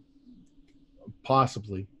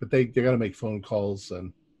 Possibly, but they got to make phone calls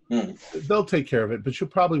and they'll take care of it. But you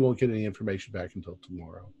probably won't get any information back until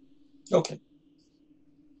tomorrow. Okay.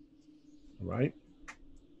 All right.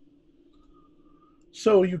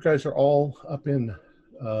 So you guys are all up in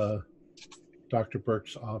Dr.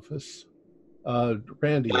 Burke's office.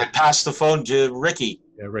 Randy. I passed the phone to Ricky.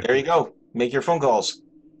 Yeah, Ricky. There you go. Make your phone calls.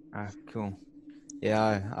 Cool.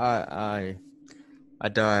 Yeah, I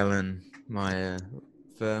dial in my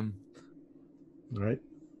firm. All right.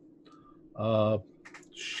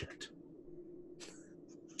 Shit.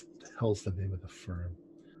 What the hell's the name of the firm?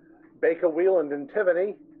 Baker, Wheeland and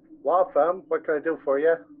Tiffany, law firm. What can I do for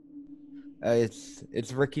you?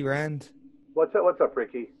 It's Ricky Rand. What's up,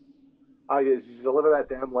 Ricky? Did you deliver that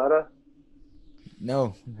damn letter?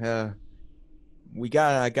 No,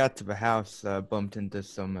 I got to the house, bumped into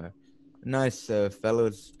some nice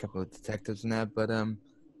fellows, a couple of detectives and that, but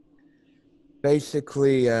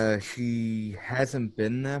basically she hasn't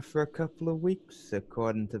been there for a couple of weeks,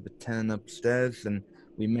 according to the tenant upstairs, and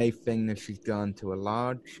we may think that she's gone to a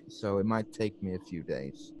lodge, so it might take me a few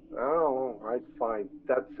days. Oh, all right, fine.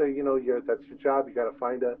 That's that's your job. You got to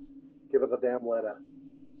find her, give her the damn letter.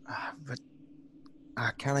 But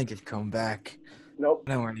can I just come back? Nope.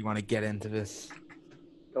 I don't really want to get into this.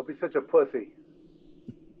 Don't be such a pussy.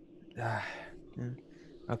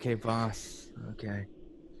 Okay, boss. Okay.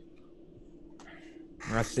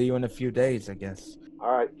 I'll see you in a few days, I guess.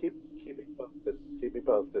 All right, keep me posted. Keep me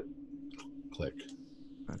posted. Click.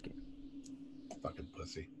 Okay. Fucking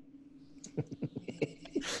pussy.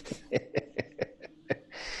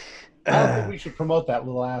 I don't think we should promote that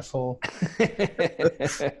little asshole.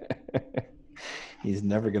 He's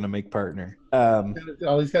never going to make partner.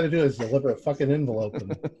 All he's got to do is deliver a fucking envelope.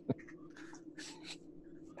 And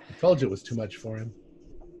I told you it was too much for him.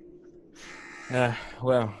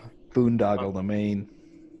 Well, Boondoggle the Maine.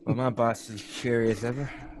 Well, my boss is cheery as ever.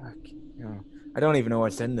 I don't even know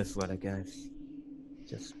what's in this letter, guys.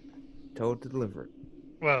 Just told to deliver it.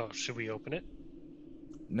 Well, should we open it?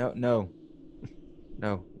 No,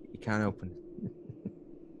 you can't open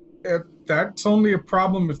it. That's only a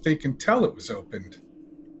problem if they can tell it was opened.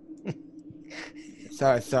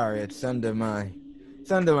 Sorry, it's under my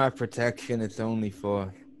protection. It's only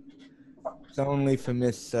for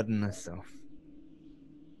Miss Sudden herself.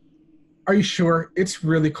 Are you sure? It's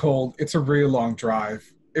really cold. It's a really long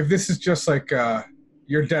drive. If this is just like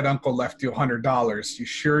your dead uncle left you $100, you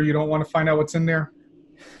sure you don't want to find out what's in there?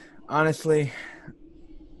 Honestly,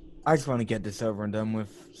 I just want to get this over and done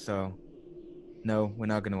with. So, no, we're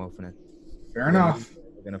not going to open it. Fair enough.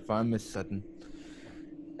 We're going to find Miss Sutton.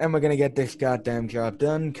 And we're going to get this goddamn job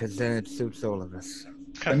done, because then it suits all of us.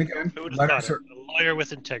 Then again, Who would have letters thought are, it? A lawyer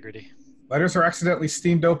with integrity. letters are accidentally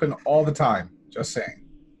steamed open all the time. Just saying.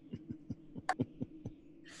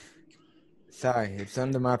 Sorry, it's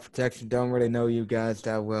under my protection. Don't really know you guys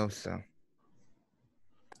that well, so.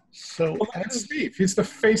 So, Well, that's Steve. He's the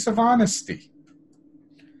face of honesty.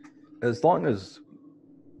 As long as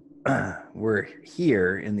we're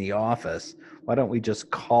here in the office, why don't we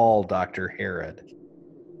just call Dr. Herod?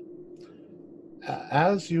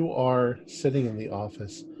 as you are sitting in the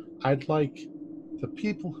office, I'd like the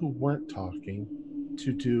people who weren't talking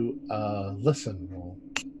to do a listen roll.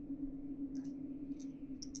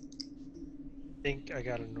 I think I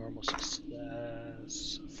got a normal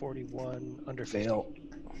success. 41 under 50. Fail.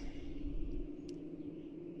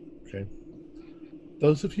 Okay.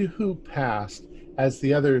 Those of you who passed, as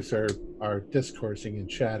the others are discoursing and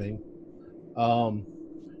chatting,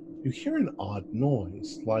 you hear an odd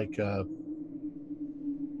noise, like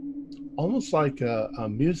almost like a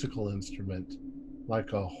musical instrument,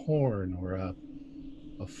 like a horn or a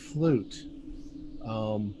flute.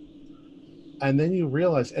 And then you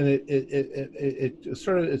realize, and it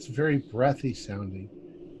sort of, it's very breathy sounding.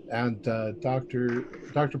 And Dr.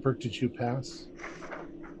 Burke, did you pass?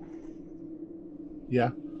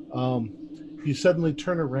 Yeah. You suddenly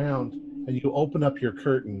turn around and you open up your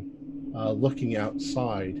curtain, looking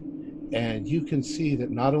outside, and you can see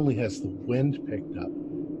that not only has the wind picked up,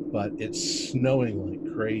 but it's snowing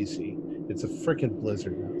like crazy. It's a frickin'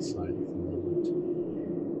 blizzard outside at the moment.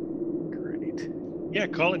 Great. Yeah,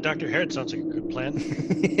 calling Dr. Herod sounds like a good plan.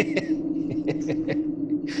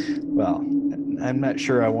 Well, I'm not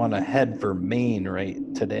sure I want to head for Maine right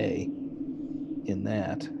today in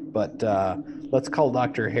that, but let's call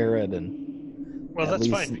Dr. Herod and Well, at that's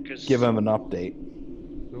least fine, because give him an update.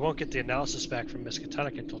 we won't get the analysis back from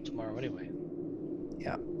Miskatonic until tomorrow anyway.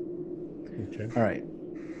 Yeah. Okay. All right.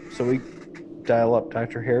 So we dial up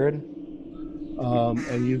Dr. Herod.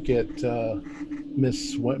 And you get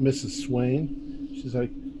Mrs. Swain. She's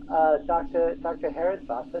like, Dr. Harrod's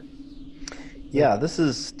office. Yeah, this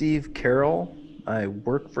is Steve Carroll. I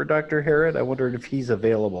work for Dr. Herod. I wondered if he's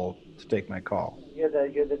available to take my call. You're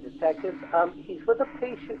the detective. He's with a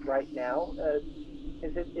patient right now.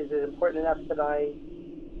 Is it important enough that I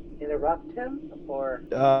interrupt him, or?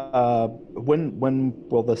 When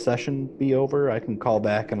will the session be over? I can call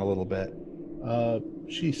back in a little bit.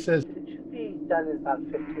 she says, It should be done in about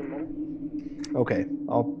 15 minutes. Okay,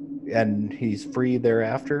 I'll And he's free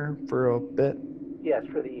thereafter for a bit? Yes,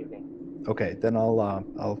 for the evening. Okay, then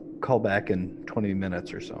I'll call back in 20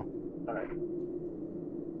 minutes or so. All right.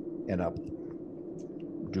 And I'll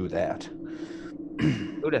do that.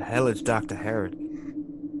 Who the hell is Dr. Herod?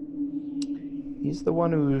 He's the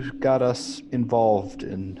one who got us involved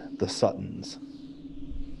in the Suttons.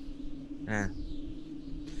 Eh.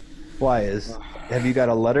 Why have you got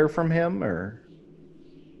a letter from him or?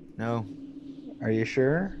 No. Are you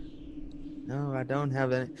sure? No, I don't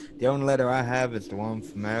have any. The only letter I have is the one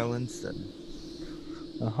from Marilyn Sutton.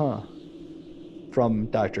 Uh-huh. From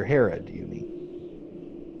Dr. Herod, you mean?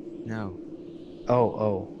 No.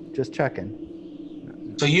 Oh, just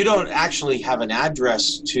checking. So you don't actually have an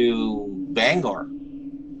address to Bangor?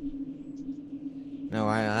 No,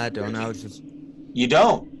 I don't. I was just... You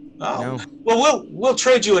don't? Oh. No. Well, we'll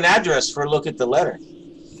trade you an address for a look at the letter.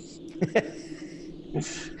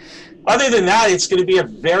 Other than that, it's going to be a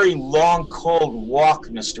very long, cold walk,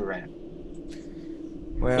 Mr. Rand.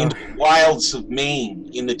 Well... Into the wilds of Maine,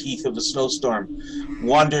 in the teeth of a snowstorm,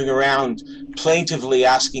 wandering around, plaintively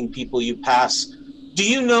asking people you pass, do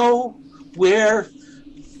you know where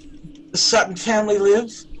the Sutton family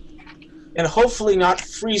live? And hopefully not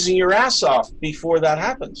freezing your ass off before that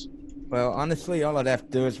happens. Well, honestly, all I'd have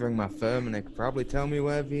to do is ring my firm, and they could probably tell me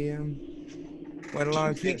where the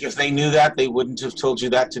lodge is. Think if they knew that, they wouldn't have told you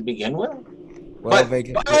that to begin with? Well,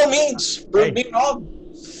 but by all means, prove me wrong.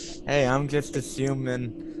 Hey, I'm just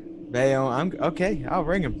assuming they own... Okay, I'll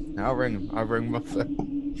ring him. I'll ring my firm.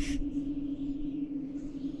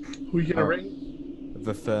 Who you gonna ring?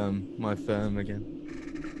 The firm. My firm again.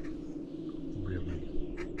 Really?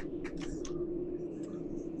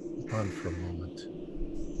 Hold on for a moment.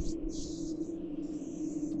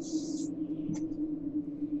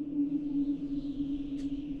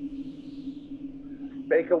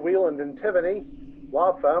 Baker, Wheeland, and Tiffany,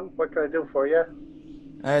 law firm. What can I do for you?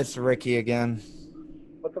 It's Ricky again.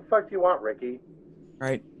 What the fuck do you want, Ricky?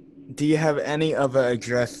 Right. Do you have any other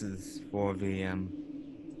addresses for the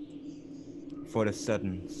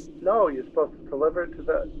Suttons? No, you're supposed to deliver it to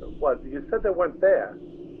the... What? You said they weren't there.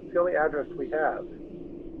 It's the only address we have.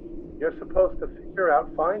 You're supposed to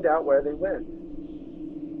find out where they went.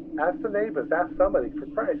 Ask the neighbors, ask somebody, for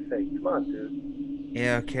Christ's sake. Come on, dude.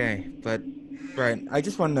 Yeah, okay, but... Right, I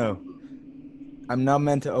just want to know. I'm not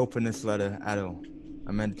meant to open this letter at all.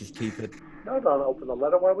 I'm meant to just keep it. No, don't open the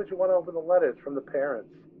letter. Why would you want to open the letter? It's from the parents.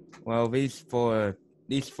 Well, these four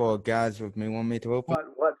guys with me want me to open.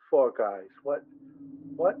 What four guys? What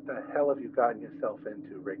the hell have you gotten yourself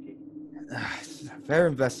into, Ricky? They're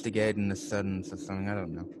investigating the Suttons or something. I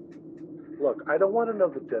don't know. Look, I don't want to know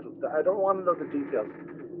the details. I don't want to know the details.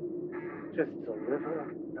 Just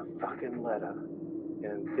deliver the fucking letter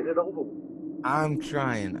and get it over with. I'm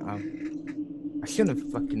trying. I shouldn't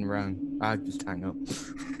have fucking rung. I'll just hang up.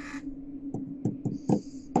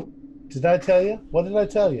 Did I tell you? What did I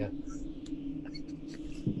tell you?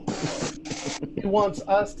 He wants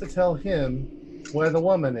us to tell him where the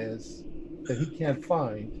woman is that he can't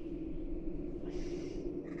find.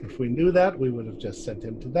 If we knew that, we would have just sent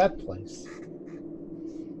him to that place.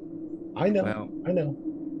 I know.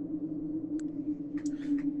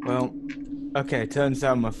 Well, okay, turns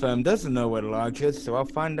out my firm doesn't know where the lodge is, so I'll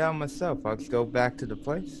find out myself. I'll just go back to the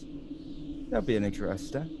place. That'll be an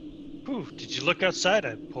interesting. Ooh, did you look outside?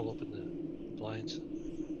 I pull open the blinds.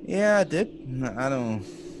 Yeah, I did. I don't...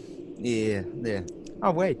 Yeah.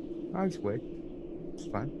 I'll wait. I'll just wait. It's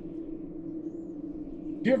fine.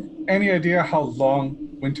 Do you have any idea how long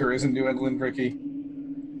winter is in New England, Ricky?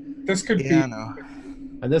 This could be... Yeah, I know.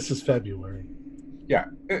 And this is February. Yeah,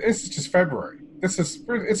 this is just February.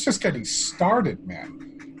 It's just getting started,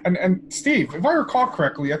 man. And Steve, if I recall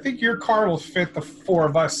correctly, I think your car will fit the four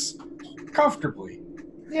of us comfortably.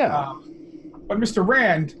 Yeah. But Mr.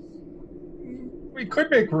 Rand, we could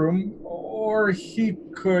make room, or he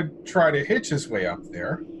could try to hitch his way up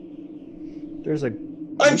there.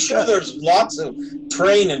 I'm sure there's lots of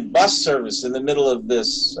train and bus service in the middle of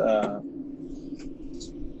this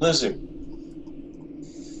blizzard.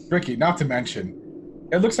 Ricky, not to mention,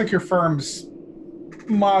 it looks like your firm's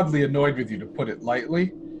mildly annoyed with you, to put it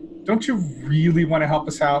lightly. Don't you really want to help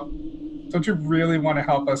us out? Don't you really want to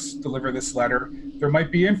help us deliver this letter? There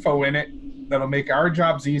might be info in it that'll make our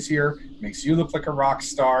jobs easier, makes you look like a rock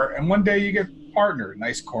star, and one day you get partner,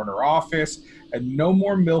 nice corner office, and no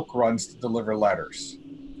more milk runs to deliver letters.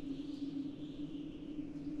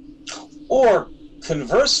 Or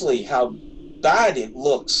conversely, how bad it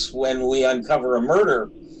looks when we uncover a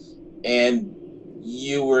murder and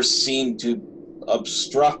you were seen to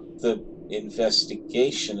obstruct the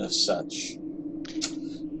investigation of such.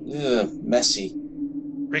 Ugh, messy.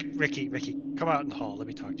 Ricky, come out in the hall. Let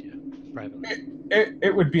me talk to you privately.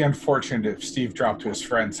 It would be unfortunate if Steve dropped to his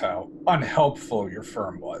friends how unhelpful your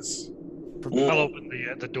firm was. I'll open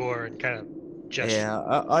the door and kind of gesture. Yeah,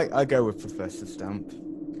 I go with Professor Stamp.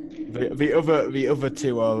 The other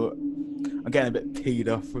two are. I'm getting a bit peed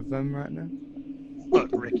off with them right now. Look,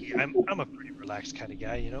 Ricky, I'm a pretty relaxed kind of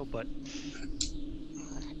guy, you know, but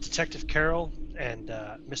Detective Carroll and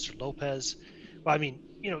Mr. Lopez. Well, I mean,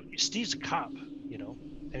 you know, Steve's a cop, you know.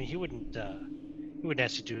 I mean, he wouldn't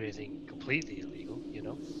ask you to do anything completely illegal, you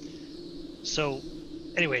know. So,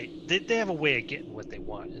 anyway, they have a way of getting what they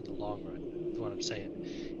want in the long run. Is what I'm saying.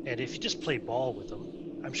 And if you just play ball with them,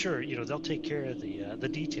 I'm sure you know they'll take care of the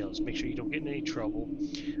details. Make sure you don't get in any trouble.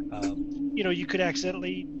 You know, you could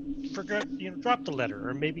accidentally drop the letter,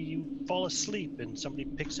 or maybe you fall asleep and somebody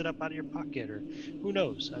picks it up out of your pocket, or who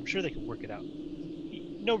knows? I'm sure they can work it out.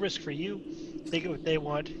 No risk for you. They get what they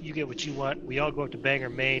want. You get what you want. We all go up to Bangor,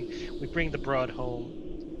 Maine. We bring the broad home.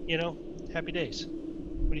 You know, happy days.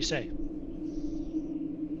 What do you say?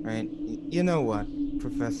 Right. You know what,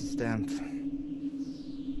 Professor Stamp?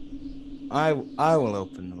 I will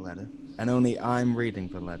open the letter, and only I'm reading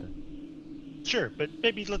the letter. Sure, but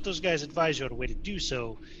maybe let those guys advise you on a way to do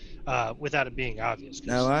so without it being obvious.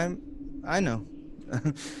 No, I know.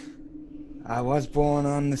 I was born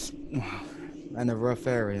on this in a rough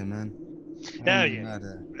area, man. Yeah,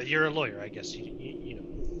 you're a lawyer, I guess. You know.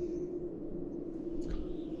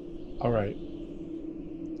 All right.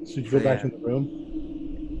 So you go back in the room?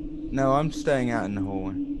 No, I'm staying out in the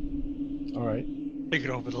hallway. All right. You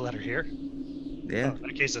can open the letter here? Yeah. Oh, in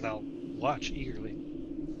that case, then I'll watch eagerly.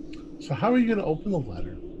 So how are you going to open the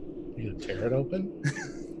letter? Are you going to tear it open?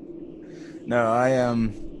 No, I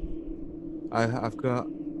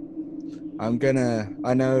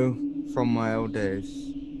know from my old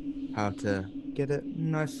days how to get it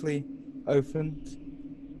nicely opened.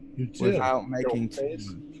 You do? Without making too much.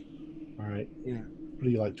 All right. Yeah. What are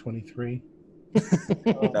you, like 23?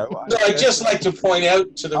 No, I'd just like to point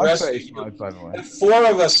out to the rest of you that 4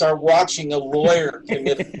 of us are watching a lawyer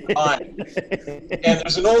commit a crime. And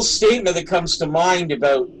there's an old statement that comes to mind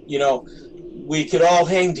about, you know, we could all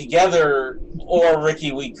hang together, or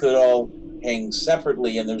Ricky, we could all hang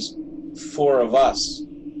separately, and there's 4 of us.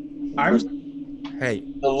 Hey,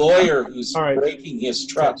 the lawyer who's breaking his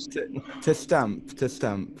trust. To Stamp,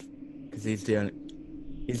 because he's the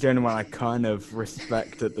only one I kind of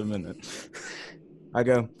respect at the minute. I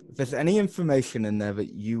go, if there's any information in there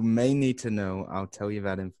that you may need to know, I'll tell you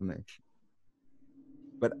that information.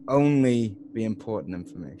 But only the important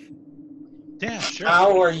information. Yeah, sure.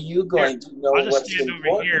 How are you going to know I'll just what's stand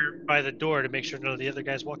important? over here by the door to make sure none of the other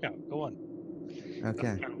guys walk out. Go on. Okay.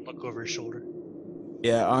 I'll kind of look over his shoulder.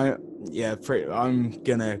 Yeah, I'm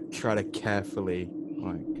gonna try to carefully,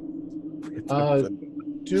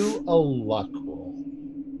 do a luck roll.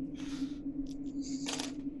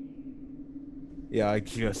 Yeah, I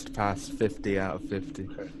just passed 50 out of 50.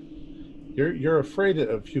 Okay. You're afraid at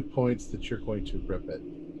a few points that you're going to rip it,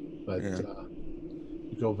 but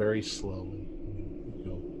you go very slowly.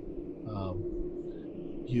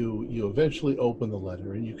 You eventually open the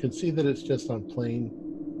letter, and you can see that it's just on plain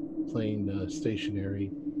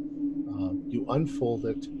stationery. You unfold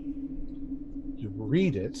it, you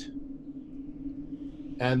read it,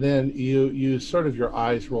 and then you sort of, your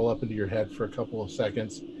eyes roll up into your head for a couple of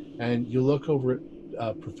seconds, and you look over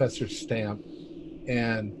at Professor Stamp,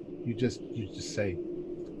 and you just say,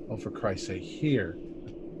 "Oh, for Christ's sake, here!"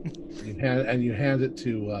 You hand it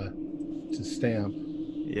to Stamp.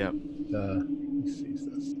 Yep. He sees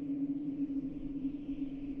this.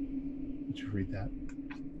 Did you read that?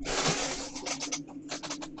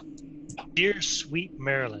 Dear sweet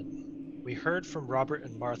Marilyn, we heard from Robert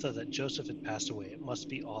and Martha that Joseph had passed away. It must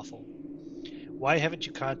be awful. Why haven't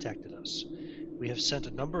you contacted us? We have sent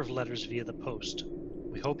a number of letters via the post.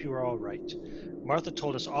 We hope you are all right. Martha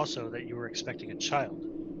told us also that you were expecting a child.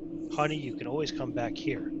 Honey, you can always come back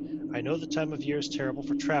here. I know the time of year is terrible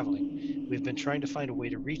for traveling. We've been trying to find a way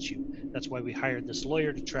to reach you. That's why we hired this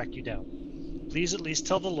lawyer to track you down. Please at least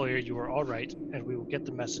tell the lawyer you are all right, and we will get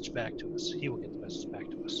the message back to us. He will get the message back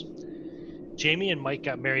to us. Jamie and Mike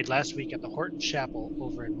got married last week at the Horton Chapel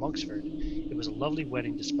over in Monksford. It was a lovely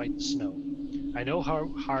wedding despite the snow. I know how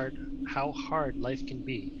hard life can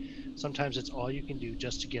be. Sometimes it's all you can do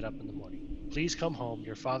just to get up in the morning. Please come home.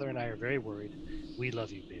 Your father and I are very worried. We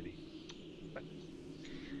love you, baby.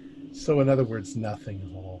 So in other words, nothing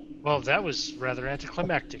at all. Well, that was rather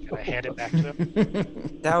anticlimactic, and I hand it back to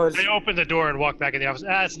him. That was. I opened the door and walked back in the office.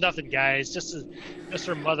 It's nothing, guys. Just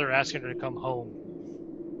her mother asking her to come home.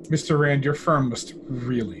 Mr. Rand, your firm must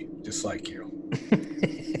really dislike you.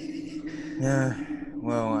 Yeah.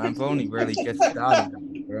 Well, I've only really just started,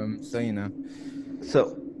 so you know.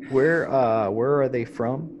 So where are they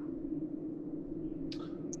from?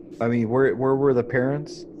 I mean, where were the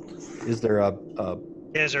parents? Is there a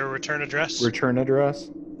Is there a return address? return address?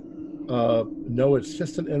 No, it's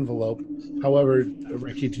just an envelope. However,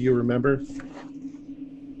 Ricky, do you remember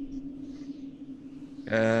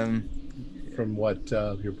from what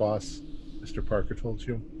your boss, Mr. Parker, told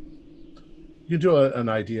you? You do an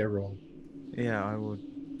idea roll. Yeah, I would.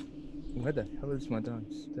 Where the hell is my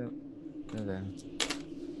dice? There.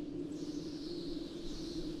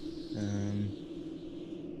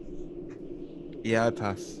 Yeah, I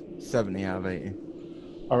pass. 70 out of 80.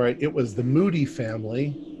 All right, it was the Moody family,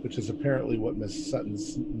 which is apparently what Miss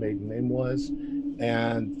Sutton's maiden name was,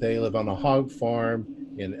 and they live on a hog farm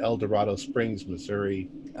in El Dorado Springs, Missouri.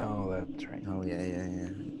 Oh, that's right. Oh, yeah.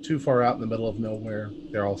 Too far out in the middle of nowhere.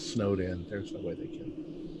 They're all snowed in. There's no way they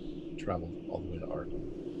can travel all the way to Arkham.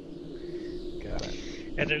 Got it.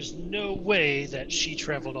 And there's no way that she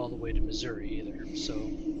traveled all the way to Missouri either.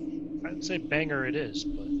 So I'd say banger it is,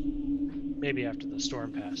 but maybe after the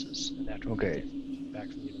storm passes and after we get back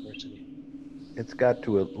from university. It's got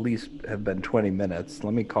to at least have been 20 minutes.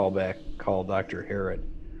 Let me call Dr. Harrod.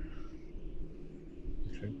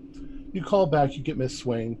 Okay. You call back, you get Miss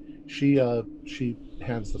Swain. She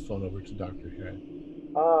hands the phone over to Dr. Harrod.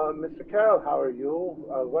 Mr. Carroll, how are you?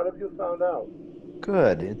 What have you found out?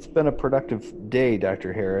 Good. It's been a productive day,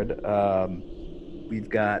 Dr. Harrod. We've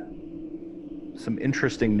got some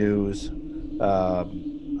interesting news.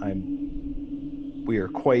 We are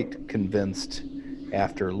quite convinced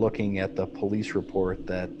after looking at the police report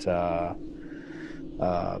that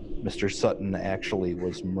Mr. Sutton actually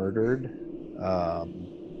was murdered.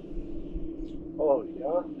 Oh,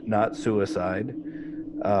 yeah? Not suicide.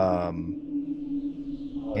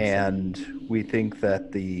 And we think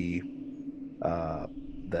that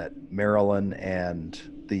that Marilyn and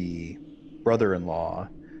the brother-in-law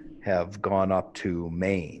have gone up to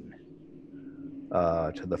Maine,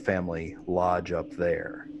 to the family lodge up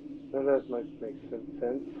there. Well, that might make some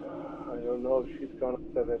sense. I don't know if she's gone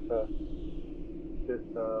up there with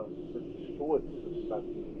Stewart.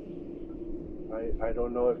 I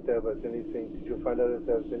don't know if there was anything. Did you find out if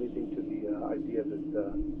there was anything to the idea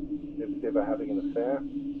that they were having an affair?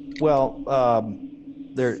 Well,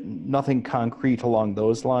 there's nothing concrete along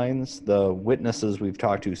those lines. The witnesses we've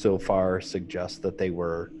talked to so far suggest that they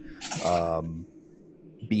were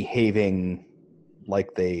behaving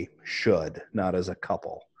like they should, not as a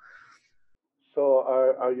couple. So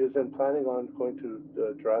are you then planning on going to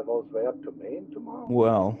drive all the way up to Maine tomorrow?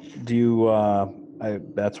 Well, do you,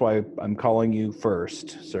 that's why I'm calling you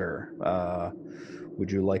first, sir. Would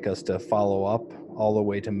you like us to follow up all the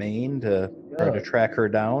way to Maine to try to track her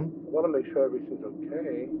down? I want to make sure everything's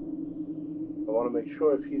okay. I want to make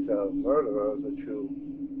sure if he's a murderer that you,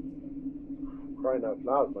 crying out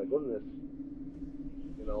loud, my goodness,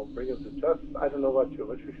 bring him to justice. I don't know what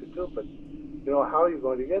you should do, but how are you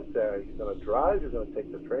going to get there? Are you going to drive? You're going to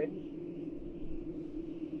take the train?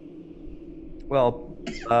 Well,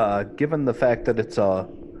 given the fact that it's a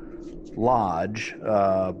lodge,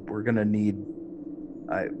 we're going to need,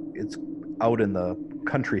 it's out in the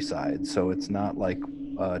countryside, so it's not like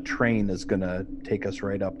a train is going to take us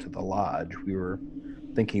right up to the lodge. We were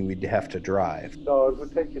thinking we'd have to drive. So it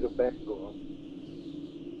would take you to Bangor.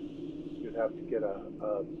 You'd have to get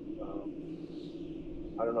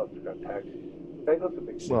I don't know if it's got taxis. Bangor's a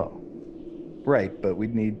big city. Well, right, but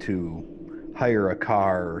we'd need to hire a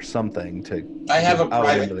car or something to I have a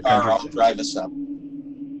out into the private car. I'll countryside. drive us up.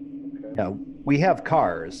 Okay. Yeah, we have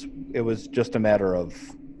cars. It was just a matter of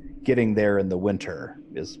getting there in the winter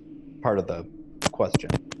is part of the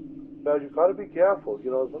question. Well, you've got to be careful.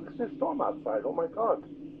 Look at this storm outside. Oh, my God.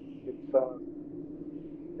 It's a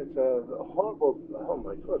horrible, oh,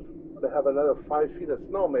 my God. They have another 5 feet of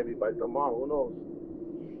snow maybe by tomorrow. Who knows?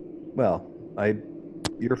 Well,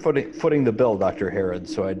 you're footing the bill, Dr. Harrod,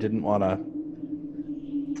 so I didn't want to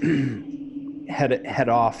head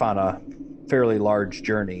off on a fairly large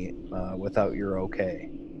journey without your okay.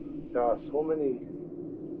 There are so many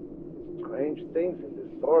strange things in this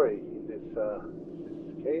story, in this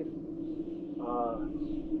case.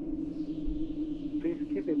 Please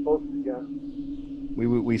keep me posted, yeah?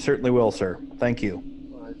 We certainly will, sir. Thank you.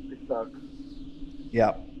 All right, please talk.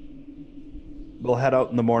 Yeah. We'll head out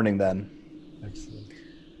in the morning then. Excellent.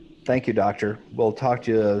 Thank you, Doctor. We'll talk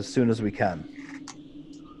to you as soon as we can.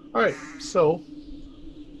 All right, so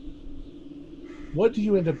what do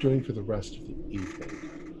you end up doing for the rest of the evening?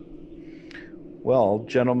 Well,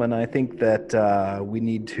 gentlemen, I think that we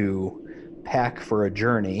need to pack for a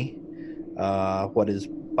journey. What is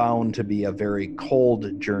bound to be a very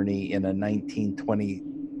cold journey in a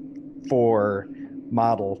 1924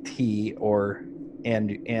 Model T or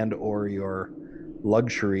your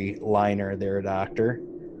luxury liner there, Doctor.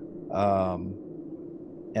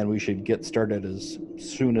 And we should get started as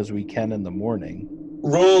soon as we can in the morning.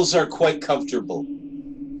 Rolls are quite comfortable.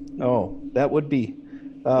 Oh, that would be.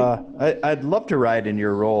 I'd love to ride in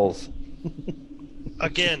your rolls.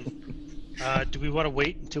 Again, do we want to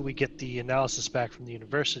wait until we get the analysis back from the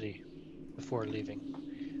university before leaving?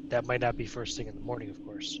 That might not be first thing in the morning, of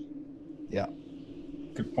course. Yeah.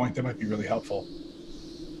 Good point. That might be really helpful.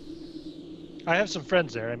 I have some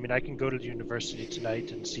friends there. I mean, I can go to the university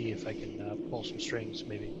tonight and see if I can pull some strings,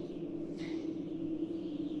 maybe.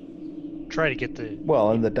 Try to get the...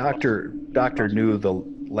 Well, and the doctor knew the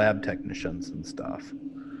lab technicians and stuff.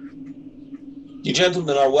 You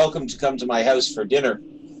gentlemen are welcome to come to my house for dinner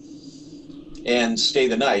and stay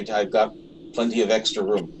the night. I've got plenty of extra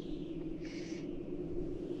room.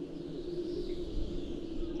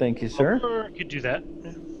 Thank you, sir. Or you could do that.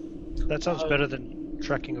 Yeah. That sounds better than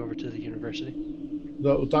trekking over to the university.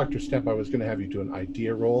 No, Dr. Stemp, I was going to have you do an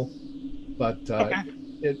idea roll, but Okay.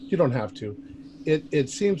 you don't have to. It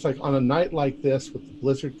seems like on a night like this with the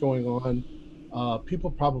blizzard going on, people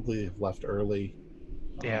probably have left early.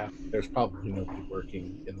 Yeah. There's probably nobody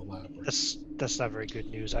working in the lab. That's not very good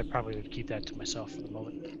news. I probably would keep that to myself for the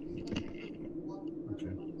moment. Okay.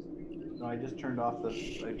 No, I just turned off the.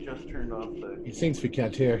 He thinks we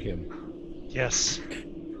can't hear him. Yes.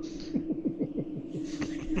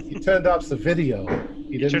 He turned off the video.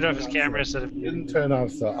 He turned off his camera instead of... He didn't turn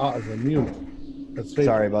off the mute.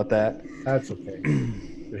 Sorry about that. That's okay.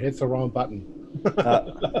 You hit the wrong button.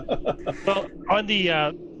 Well, on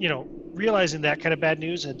the, realizing that kind of bad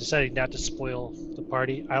news and deciding not to spoil the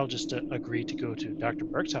party, I'll just agree to go to Dr.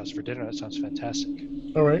 Burke's house for dinner. That sounds fantastic.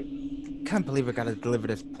 All right. Can't believe I gotta deliver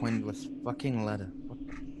this pointless fucking letter.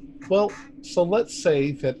 Well, so let's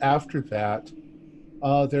say that after that,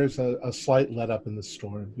 there's a slight let up in the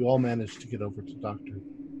storm. You all managed to get over to Dr.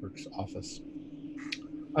 Burke's office.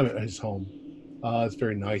 I mean, his home. It's a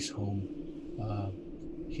very nice home.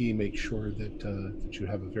 He makes sure that you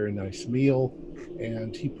have a very nice meal,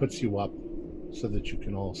 and he puts you up so that you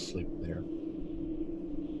can all sleep there.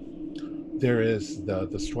 There is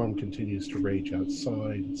the storm continues to rage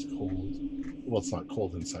outside. It's cold. Well, it's not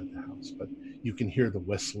cold inside the house, but you can hear the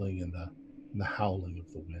whistling and the howling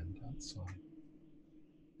of the wind outside.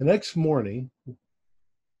 The next morning,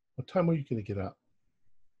 what time are you going to get up?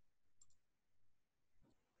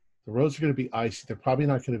 The roads are going to be icy. They're probably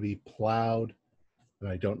not going to be plowed. And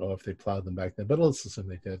I don't know if they plowed them back then, but let's assume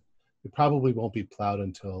they did. They probably won't be plowed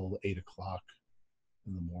until 8 o'clock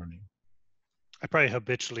in the morning. I probably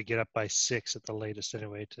habitually get up by 6 at the latest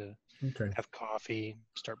anyway to have coffee,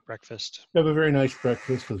 start breakfast. You have a very nice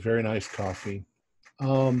breakfast with very nice coffee.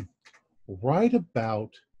 Right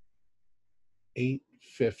about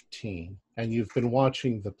 8:15, and you've been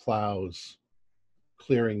watching the plows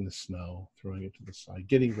clearing the snow, throwing it to the side,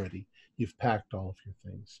 getting ready. You've packed all of your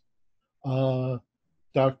things.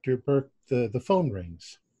 Dr. Burke, the phone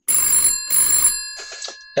rings.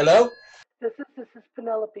 Hello? This is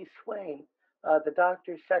Penelope Swain, the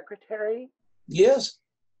doctor's secretary. Yes.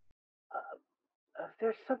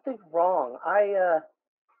 There's something wrong. I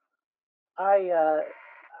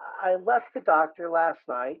left the doctor last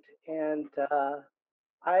night, and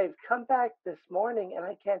I've come back this morning, and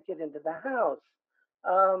I can't get into the house.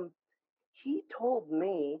 He told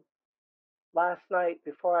me last night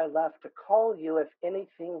before I left to call you if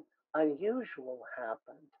anything unusual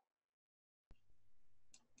happened.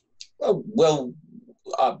 Well,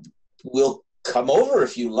 we'll come over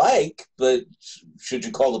if you like, but should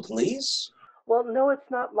you call the police? Well, no, it's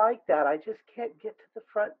not like that. I just can't get to the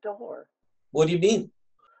front door. What do you mean?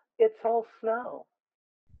 It's all snow.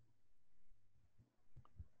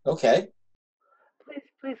 Okay.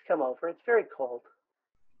 Please come over. It's very cold.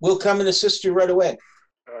 We'll come and assist you right away.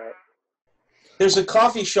 All right. There's a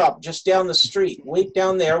coffee shop just down the street. Wait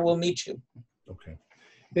down there. We'll meet you. Okay.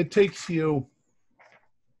 It takes you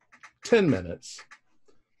 10 minutes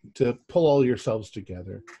to pull all yourselves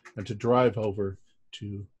together and to drive over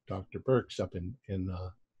to Dr. Burke's up in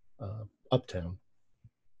Uptown.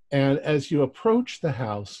 And as you approach the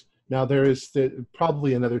house, now there is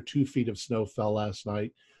probably another 2 feet of snow fell last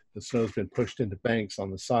night. The snow's been pushed into banks on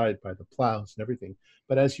the side by the plows and everything.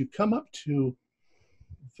 But as you come up to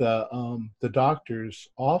the doctor's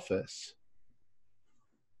office,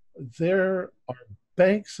 there are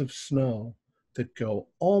banks of snow that go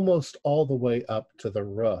almost all the way up to the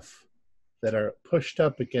roof that are pushed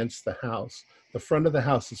up against the house. The front of the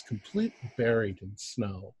house is completely buried in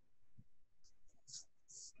snow.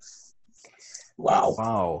 Wow.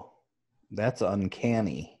 Wow. That's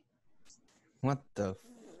uncanny. What the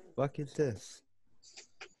fuck is this?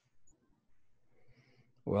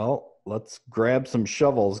 Well, let's grab some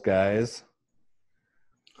shovels, guys.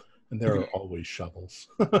 And there are always shovels.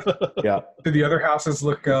 Yeah. Do the other houses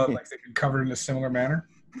look like they've been covered in a similar manner?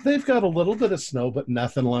 They've got a little bit of snow, but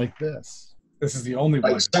nothing like this. This is the only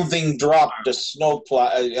one. Like something dropped a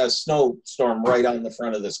snowstorm right on the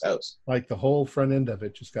front of this house. Like the whole front end of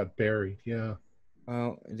it just got buried. Yeah.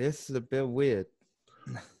 Well, this is a bit weird.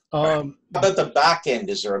 How about the back end?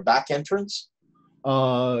 Is there a back entrance?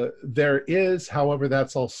 There is, however,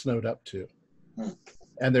 that's all snowed up too.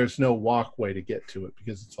 And there's no walkway to get to it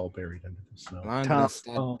because it's all buried under the snow. I'm gonna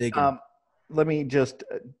start digging. Let me just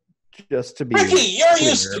to be Ricky, you're clear,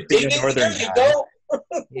 used to being a digging. northern There you guy, go.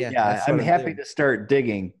 Yeah, that's I'm what happy doing. to start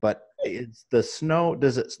digging, but it's the snow.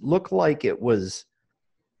 Does it look like it was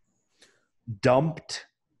dumped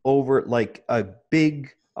over, like a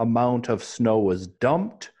big amount of snow was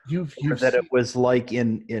dumped, or that it was like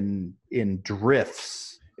in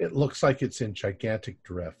drifts? It looks like it's in gigantic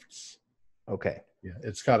drifts. Okay. Yeah,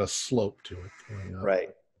 it's got a slope to it going up.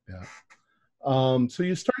 Right. Yeah. So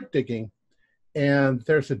you start digging, and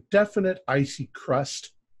there's a definite icy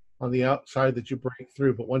crust on the outside that you break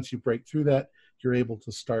through. But once you break through that, you're able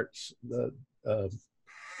to start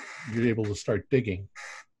digging.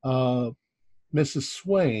 Mrs.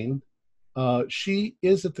 Swain, she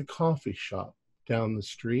is at the coffee shop down the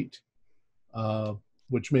street,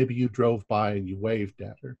 which maybe you drove by and you waved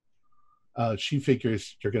at her. She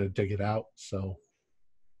figures you're going to dig it out, so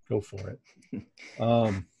go for it.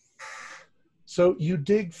 So you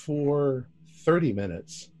dig for 30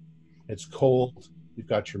 minutes. It's cold. You've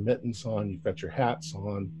got your mittens on. You've got your hats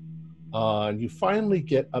on. And you finally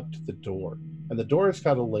get up to the door. And the door has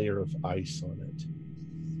got a layer of ice on it.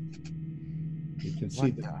 You can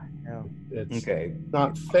see that it's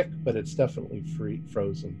not thick, but it's definitely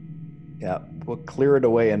frozen. Yeah, we'll clear it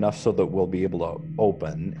away enough so that we'll be able to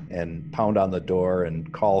open and pound on the door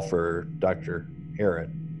and call for Dr.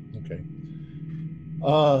 Harrod. Okay.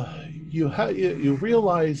 You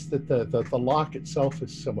realize that the lock itself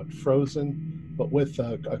is somewhat frozen, but with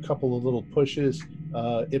a couple of little pushes,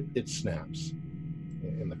 it snaps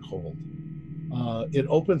in the cold. It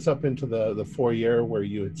opens up into the foyer where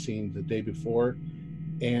you had seen the day before,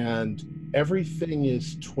 and everything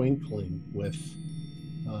is twinkling with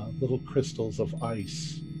little crystals of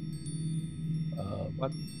ice,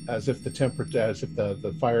 as if the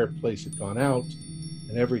fireplace had gone out,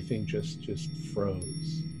 and everything just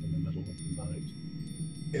froze in the middle of the night.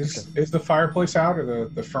 Is the fireplace out or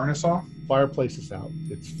the furnace off? Fireplace is out.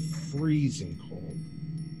 It's freezing cold.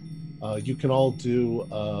 You can all do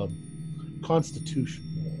Constitution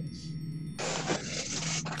rolls.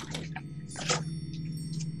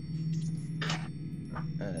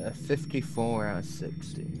 54 out of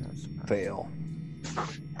 60. That's Fail.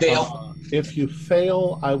 Fail. If you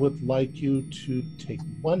fail, I would like you to take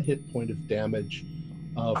 1 hit point of damage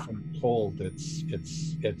from cold. It's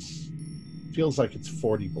feels like it's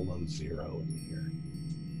 40 below zero in here.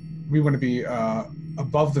 We want to be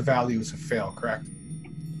above the value is a fail, correct?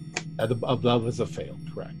 Above is a fail,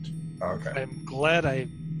 correct. Okay. I'm glad I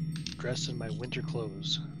dressed in my winter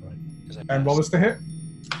clothes. Right. And what was the hit?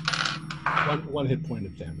 1 hit point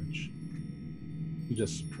of damage. You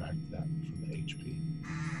just subtract that from the HP.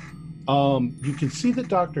 You can see that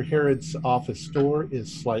Dr. Harrod's office door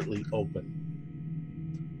is slightly open.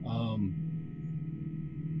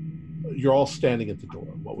 You're all standing at the door.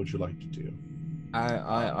 What would you like to do?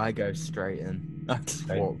 I go straight in. I just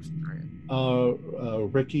walk straight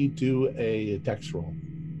in. Ricky, do a dex roll.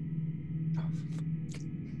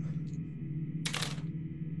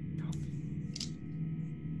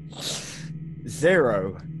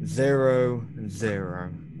 Zero.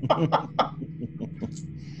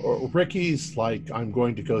 Ricky's like, I'm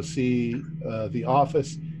going to go see the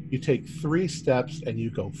office. You take 3 steps and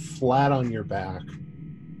you go flat on your back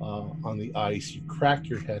on the ice. You crack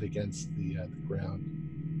your head against the ground.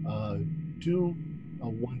 Do a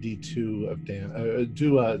 1d2 of damage.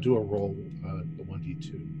 Do a roll. The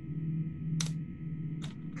 1d2.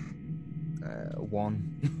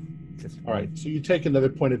 1. Just all right. So you take another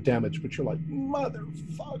point of damage, but you're like,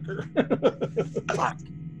 motherfucker. Fuck.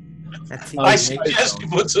 I suggest you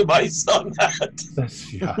put some ice on that.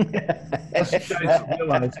 You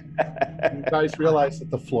guys realize that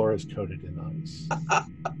the floor is coated in ice.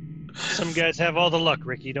 Some guys have all the luck,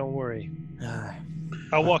 Ricky. Don't worry.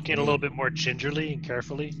 I'll walk in a little bit more gingerly and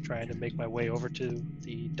carefully, trying to make my way over to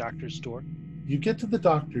the doctor's door. You get to the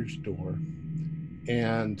doctor's door,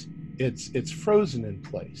 and it's frozen in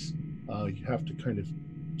place. You have to kind of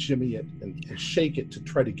jimmy it and shake it to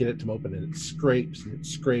try to get it to open, and it scrapes and it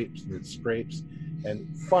scrapes and it scrapes, and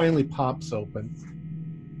finally pops open.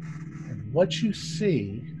 And what you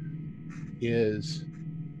see is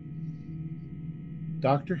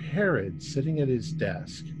Dr. Herod sitting at his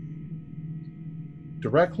desk.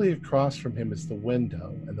 Directly across from him is the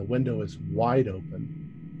window, and the window is wide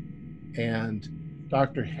open. And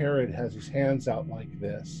Dr. Herod has his hands out like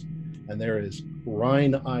this, and there is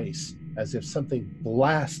Rhine ice, as if something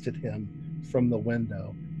blasted him from the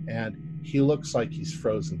window. And he looks like he's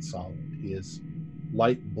frozen solid. He is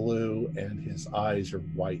light blue, and his eyes are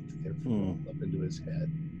white. They're rolled up into his head.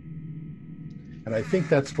 And I think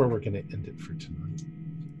that's where we're going to end it for tonight.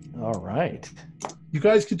 All right. You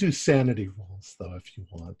guys could do sanity rolls, though, if you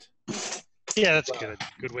want. Yeah, that's a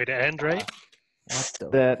good way to end, right?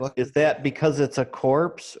 Is that because it's a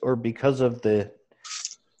corpse or because of the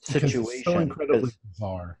situation? It's so incredibly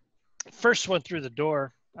bizarre. First one through the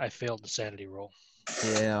door, I failed the sanity roll.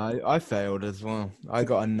 Yeah, I failed as well. I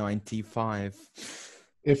got a 95.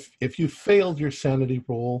 If you failed your sanity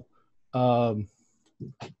roll, well,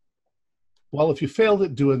 if you failed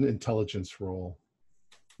it, do an intelligence roll.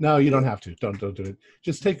 No, you don't have to. Don't do it.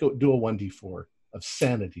 Just do a 1d4 of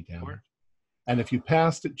sanity damage. And if you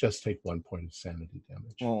passed it, just take 1 point of sanity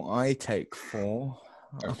damage. Well, I take 4.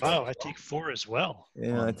 Wow, I take 4 as well.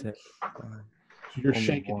 Yeah, I take 5. So you're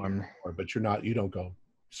shaking more, but you're not. You don't go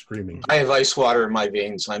screaming. I have ice water in my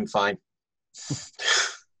veins. I'm fine.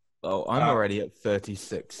 Oh, I'm already at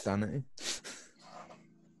 36 sanity.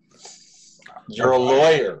 You're a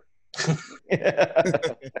lawyer.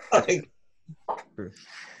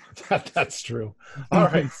 That's true. All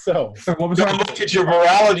right, so what was look at your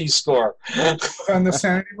morality score. on the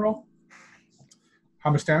sanity roll?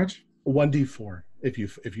 How much damage? 1d4 if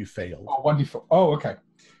you failed. Oh, 1d4. Oh, okay.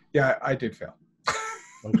 Yeah, I did fail.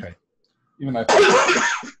 Okay. Even though.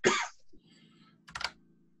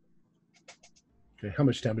 Okay, how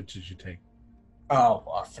much damage did you take?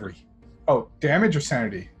 Oh, 3. Oh, damage or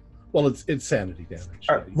sanity? Well, it's sanity damage.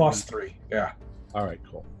 All right, lost 3. Yeah. All right,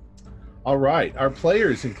 cool. All right, our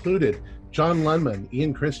players included John Lundman,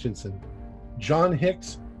 Ian Christensen, John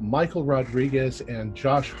Hicks, Michael Rodriguez, and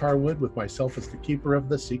Josh Harwood, with myself as the keeper of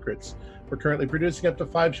the secrets. We're currently producing up to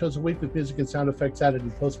 5 shows a week with music and sound effects added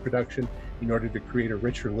in post-production in order to create a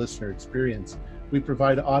richer listener experience. We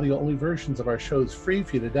provide audio-only versions of our shows free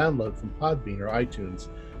for you to download from Podbean or iTunes.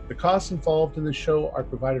 The costs involved in the show are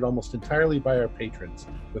provided almost entirely by our patrons.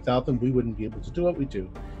 Without them, we wouldn't be able to do what we do.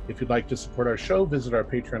 If you'd like to support our show, visit our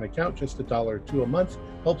Patreon account. Just $1 or $2 a month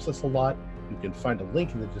helps us a lot. You can find a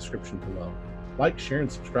link in the description below. Like, share,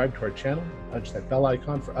 and subscribe to our channel. Punch that bell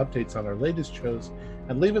icon for updates on our latest shows.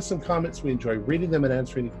 And leave us some comments. We enjoy reading them and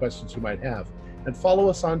answering any questions you might have. And follow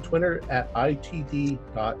us on Twitter at ITD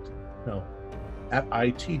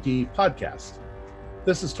Podcast.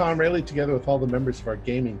 This is Tom Rayleigh, together with all the members of our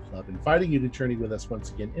gaming club, inviting you to journey with us once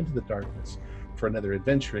again into the darkness for another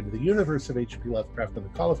adventure into the universe of H.P. Lovecraft and the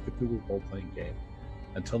Call of Cthulhu role-playing game.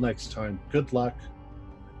 Until next time, good luck,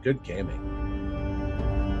 good gaming.